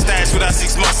that bitch that stash without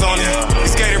 6 months on it.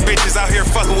 These skater bitches out here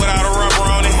fucking without a rubber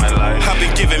on it. I've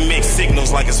been giving mixed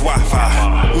signals like it's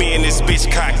Wi-Fi. Me and this bitch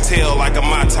cocktail like a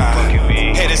Mai Tai.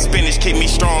 Head of spinach keep me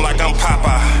strong like I'm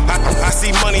Popeye. I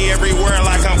see money everywhere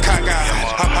like I'm cockeyed.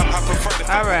 I prefer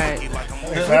to All right.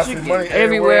 Money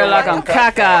Everywhere like I'm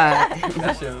cockeyed.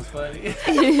 That shit was funny.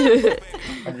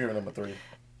 I'm giving him a 3.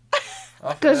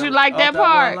 Because you like that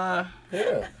part.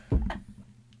 Yeah.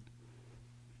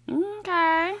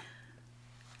 Okay.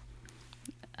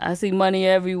 I see money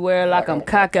everywhere like I'm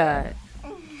cockeyed.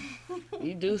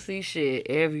 You do see shit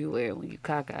everywhere when you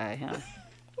cockeyed, huh?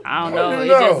 I don't know. It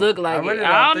just look like it.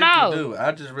 I don't know. You do.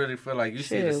 I just really feel like you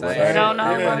see the Shit, same I shit don't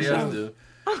know. everybody else do.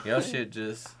 Your shit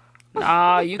just...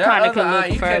 Nah, you kind of can look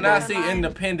you further. cannot see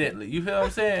independently. You feel what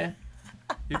I'm saying?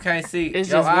 You can't see. It's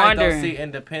your just eyes wondering. don't see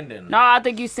independently. No, I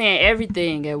think you seeing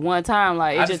everything at one time.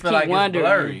 Like, I it just feel keep like wondering.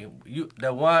 It's blurry.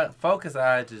 The one focus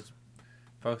eye just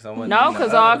focus on one. No,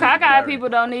 because all cockeyed people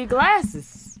don't need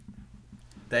glasses.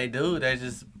 They do. They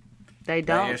just... They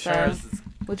don't, sir.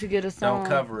 What you get a song? Don't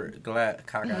cover it.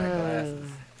 Cockeyed glasses.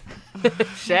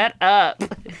 Shut up.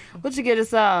 What you get a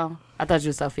song? I thought you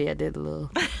were Sophia. I did the little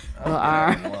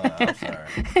arm. I'm sorry.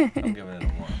 I'm giving it a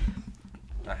 1.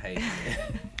 I hate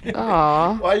it.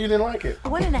 Aw. Why you didn't like it?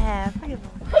 1.5.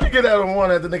 How you get out of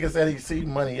 1 after the nigga said he see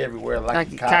money everywhere like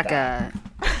he cockeyed?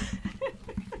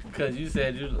 Because you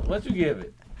said you... What you give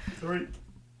it? 3. And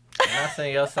I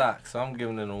seen your socks, so I'm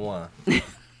giving it a 1.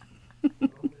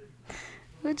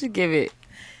 What'd you give it?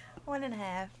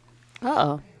 1.5.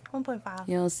 Uh-oh. 1.5.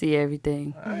 You don't see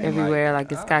everything everywhere like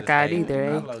it's cockeyed either,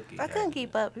 eh? I couldn't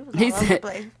keep up. It was He all over the said,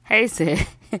 place. he said,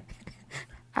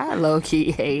 I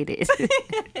low-key hate it.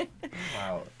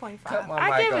 Wow. 0.5.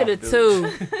 I give it a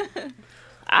 2.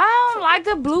 I don't like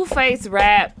the Blueface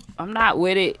rap. I'm not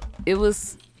with it. It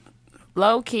was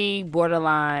low-key,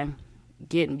 borderline,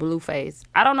 getting Blueface.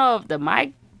 I don't know if the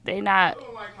mic, they not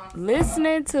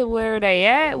listening to where they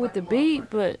at with the beat,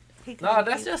 but... No,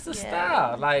 that's just the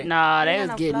style. Like, nah, they was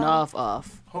getting off.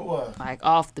 Who was? Like,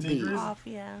 off the beat. Off,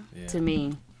 yeah. To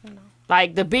me.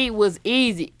 Like, the beat was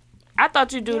easy. I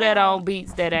thought you do that on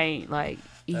beats that ain't, like,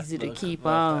 easy to keep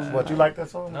on. What, you like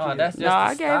that song? No, that's just No,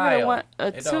 I the gave style. it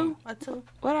a 2. A 2.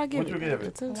 What I give What it? you give it?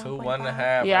 A 2. 2,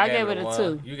 1.5. Yeah, I gave it a 1.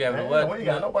 2. You gave it a Man, what? we ain't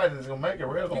got nobody that's gonna make it.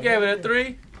 You gave it a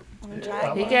 3?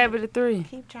 He gave it a 3.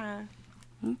 Keep trying.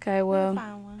 Okay, well,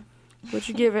 Find one. what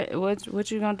you give it? What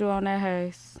you gonna do on that,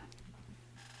 Hayes?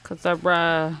 Cause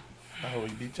bruh, Oh,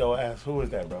 he beat your ass. Who is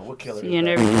that, bro? What killer seeing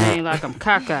is that? everything like I'm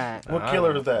cockeyed. What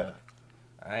killer is that?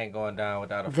 I ain't going down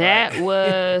without a fight. That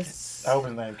was I hope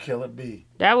his name Killer B.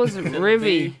 that was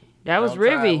Rivy. That was Don't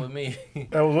try it Rivy. with me.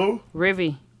 That was who?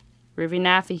 Rivy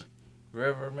Nafi.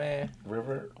 River, man.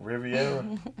 Riviera?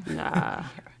 Nah,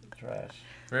 Trash.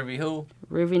 Rivy who?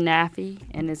 Rivy Nafi,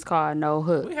 and it's called No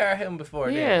Hook. We heard him before.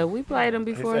 Yeah, didn't we played him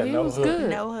before. said He no was hook. good.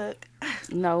 No hook.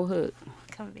 No Hook.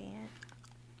 Convenient.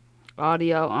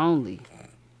 Audio only.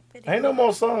 Ain't no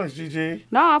more songs, GG.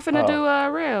 No, I'm finna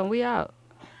do real. We out.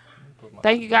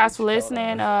 Thank you guys for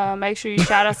listening. Make sure you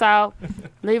shout us out.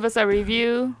 Leave us a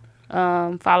review.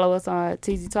 Follow us on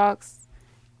TZ Talks,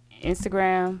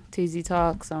 Instagram, TZ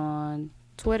Talks on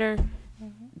Twitter.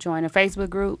 Join the Facebook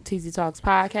group, TZ Talks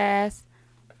Podcast.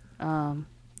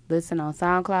 Listen on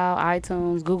SoundCloud,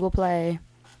 iTunes, Google Play,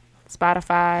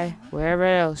 Spotify, wherever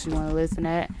else you want to listen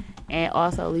at. And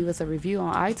also leave us a review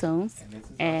on iTunes.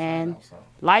 And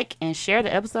like and share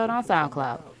the episode on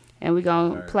SoundCloud. And we're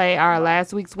going to play our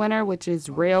last week's winner, which is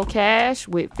Real Cash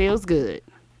with Feels Good.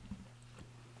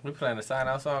 We playing a sign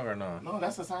out song or no? No,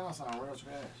 that's a sign out song. Real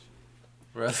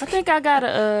Trash. I think I got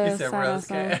a He said sign Real out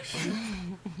song. Cash.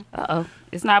 Uh-oh.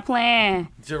 It's not playing.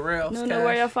 Jarrell's No, Cash. no,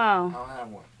 where your phone? I don't have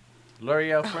one.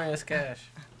 L'Oreal Friends Cash.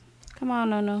 Come on,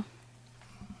 no.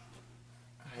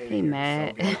 I hate He it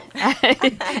mad. here.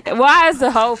 It's so Why is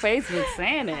the whole Facebook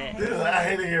saying that? ghetto. I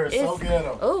hate it here. It's so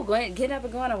ghetto. Oh, get up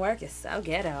and going to work. It's so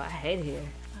ghetto. I hate it here.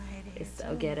 It's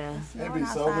so ghetto. It be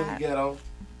so good ghetto.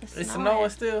 It's snowing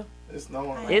still. It's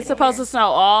snowing. It's supposed to snow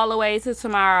all the way to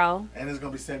tomorrow. And it's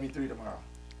gonna be 73 tomorrow.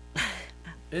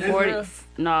 Is 40. it?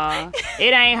 Nah,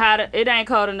 it ain't hot. It ain't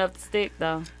cold enough to stick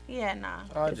though. Yeah, nah.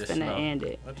 Oh, It's just finna snow. end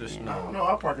it. I just I snow. don't know.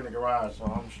 I park in the garage, so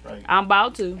I'm straight. I'm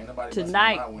about to Ain't nobody busting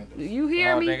tonight. my windows. You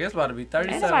hear Oh, me? nigga, it's about to be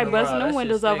 37 Ain't nobody busting tomorrow. them That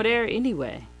windows shit's over stinking. there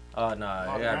anyway. Oh, no.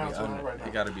 Oh, It the gotta ground's be on under. right now.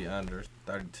 It gotta be under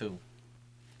 32.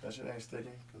 That shit ain't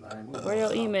sticking, 'cause I ain't moving. Where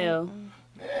your email?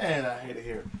 Man, I hate it here.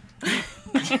 here.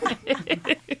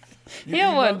 He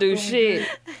don't want to do shit.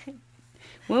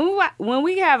 When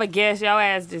we have a guest, y'all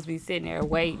ass just be sitting there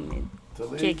waiting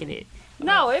and kicking it.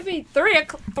 No, it be 3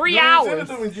 hours. Send it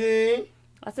to me, Gene.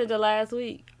 I said the last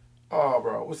week. Oh,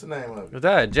 bro, what's the name of it? Was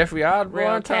that Jeffrey Osborne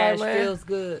Real time, cash man? feels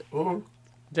good. Who?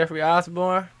 Jeffrey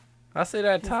Osborne. I see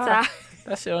that time.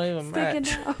 That shit don't even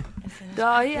match.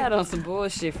 Dog, he had on some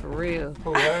bullshit for real.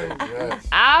 Oh, yes.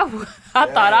 I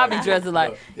thought I'd be dressing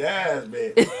like. Yes,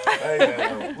 bitch.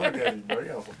 Hey, look at you, bro. You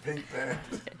got some pink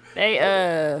pants.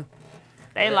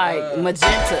 They like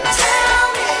magenta.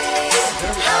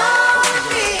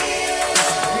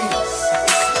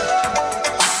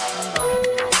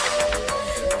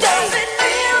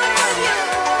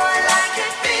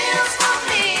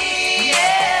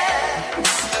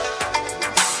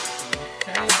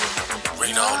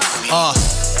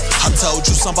 I told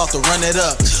you something about to run it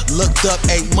up. Looked up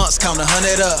 8 months, count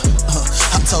 100 up.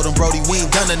 I told them, Brody, we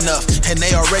ain't done enough. And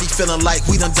they already feeling like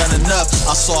we done enough.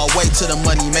 I saw a way to the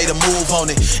money, made a move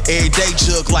on it. Every day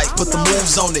jug life, put the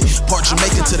moves on it. Part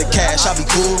Jamaican to the cash, I be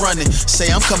cool running. Say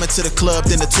I'm coming to the club,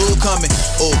 then the tool coming.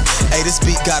 Oh, hey, this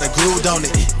beat got a groove on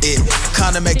it. It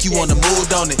kinda make you wanna move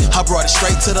on it. I brought it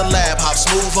straight to the lab, hop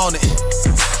smooth on it.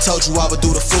 Told you I would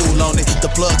do the fool on it. The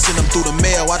plug send them through the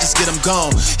mail, I just get them gone.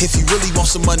 If you really want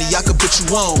some money, I could put you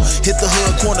on. Hit the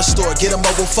hood corner store, get a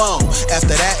mobile phone.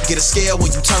 After that, get a scale when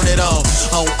you turn it on.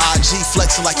 On IG,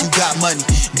 flexing like you got money.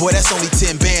 Boy, that's only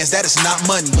 10 bands, that is not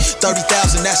money.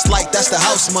 30,000, that's light, that's the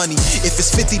house money. If it's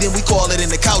 50, then we call it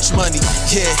in the couch money.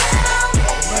 Yeah.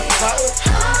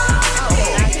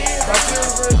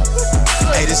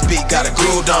 Hey, this beat got a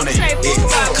groove on it. It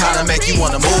kinda make you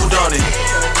wanna move on it.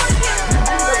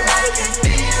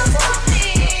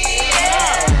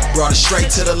 Brought it straight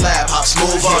to the lab, hop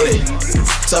smooth on it.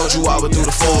 Told you I would do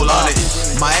the fool on it.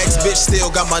 My ex-bitch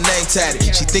still got my name tatted.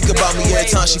 She think about me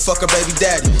every time she fuck her baby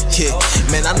daddy. Yeah,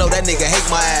 man, I know that nigga hate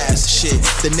my ass. Shit,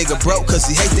 the nigga broke cause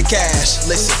he hate the cash.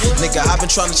 Listen, nigga, I've been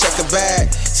trying to check a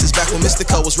bag since back when Mr.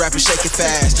 Cole was rapping Shake It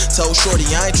Fast. Told Shorty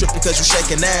I ain't tripping cause you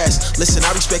shaking ass. Listen,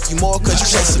 I respect you more cause you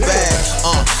chase a bag.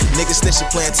 Nigga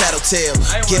snitching playing tattletale.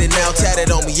 Get it now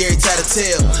tatted on me, every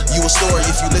tattletale. You a story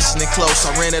if you listening close.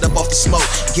 I ran it up off the smoke.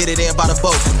 Get it in by the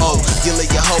boat. Oh, you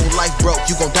live your whole life broke,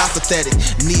 you gon' die pathetic.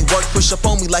 Need work, push up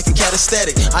on me like a cat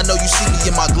aesthetic. I know you see me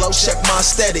in my glow, check my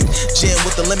aesthetic. Gin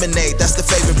with the lemonade, that's the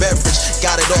favorite beverage.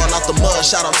 Got it all out the mud,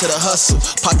 shout out to the hustle.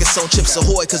 Pockets on Chips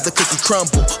Ahoy, cause the cookie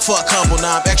crumble. Fuck humble,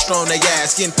 now I'm extra on their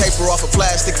ass. Getting paper off of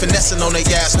plastic, finessing on their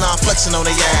ass. Now I'm flexing on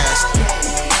their ass.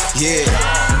 Yeah.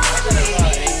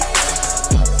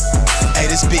 Hey,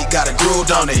 this beat got a groove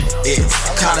on it. It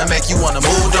kinda make you wanna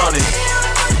move on it.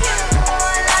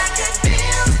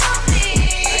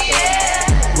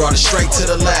 Brought it straight to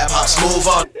the lab, hop smooth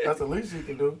on. That's the least you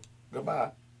can do.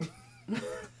 Goodbye.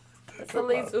 That's the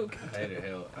least you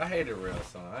can. I hate a real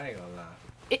song. I ain't gonna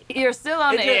lie. You're still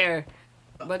on the air,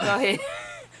 but go ahead.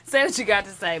 Say what you got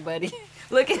to say, buddy.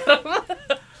 Look at him.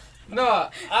 No,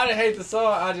 I didn't hate the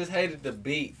song. I just hated the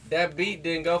beat. That beat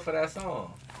didn't go for that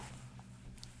song.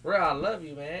 Real, I love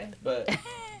you, man, but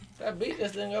that beat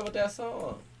just didn't go with that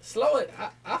song. Slow it.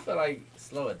 I feel like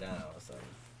slow it down or something.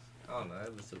 I don't know.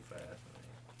 It was too fast.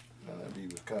 That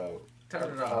beat was cold.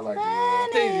 Turn it off. I like it.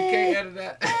 Please, you can't edit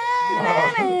that.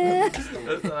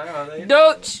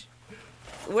 Dooch.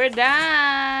 We're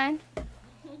done.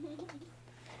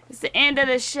 It's the end of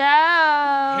the show.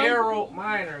 Harold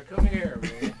Miner, come here,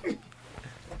 man.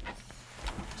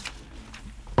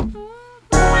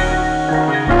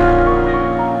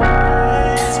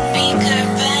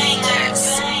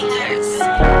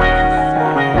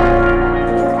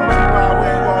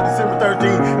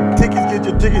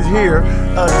 Tickets here.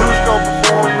 Dushko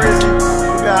performing Rizzy.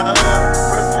 We got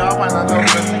y'all might not know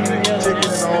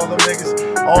tickets and all them niggas.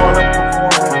 All of them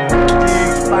performing.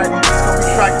 Gigs, Spidey. It's gonna be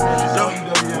tracking this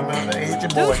WWM, man. Hit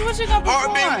your boy. Dude, what you gonna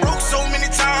perform? Been broke so many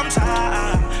times,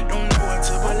 I don't know what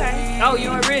to believe. Oh, you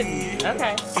and Rizzy.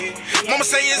 Okay. Mama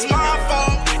say it's my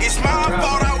fault. It's my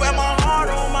fault. I wear my heart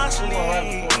on my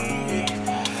sleeve.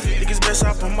 Think it's best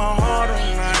I put my heart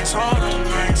on nice,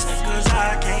 cause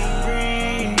I can't breathe.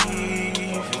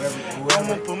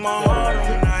 I'ma put my heart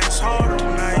on nice, getting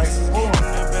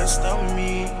the best of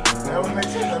me.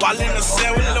 While in the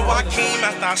cell with Lil Joaquin,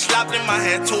 after I slapped him, I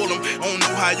had told him, I don't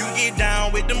know how you get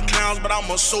down with them clowns, but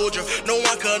I'm a soldier. No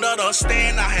one could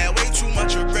understand, I had way too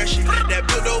much aggression that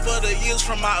built over the years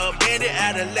from my abandoned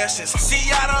adolescence.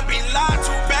 See, I done been lied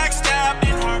to, backstabbed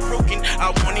and heartbroken.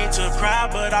 I wanted to cry,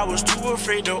 but I was too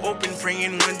afraid to open.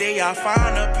 Praying one day I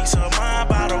find a peace of mind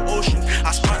by the ocean.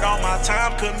 I spent all my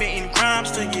time committing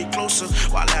crimes to get closer.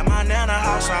 While at my nana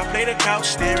house, I played lay the couch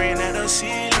staring at the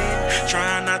ceiling,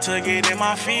 trying not to get in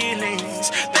my feelings,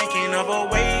 thinking of a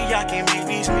way I can make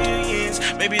these millions.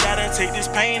 Maybe that'll take this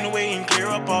pain away and clear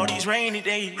up all these rainy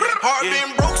days. Heart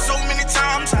been broke so many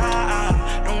times,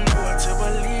 I don't know what to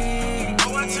believe.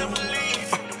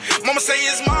 Mama say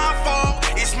it's mine.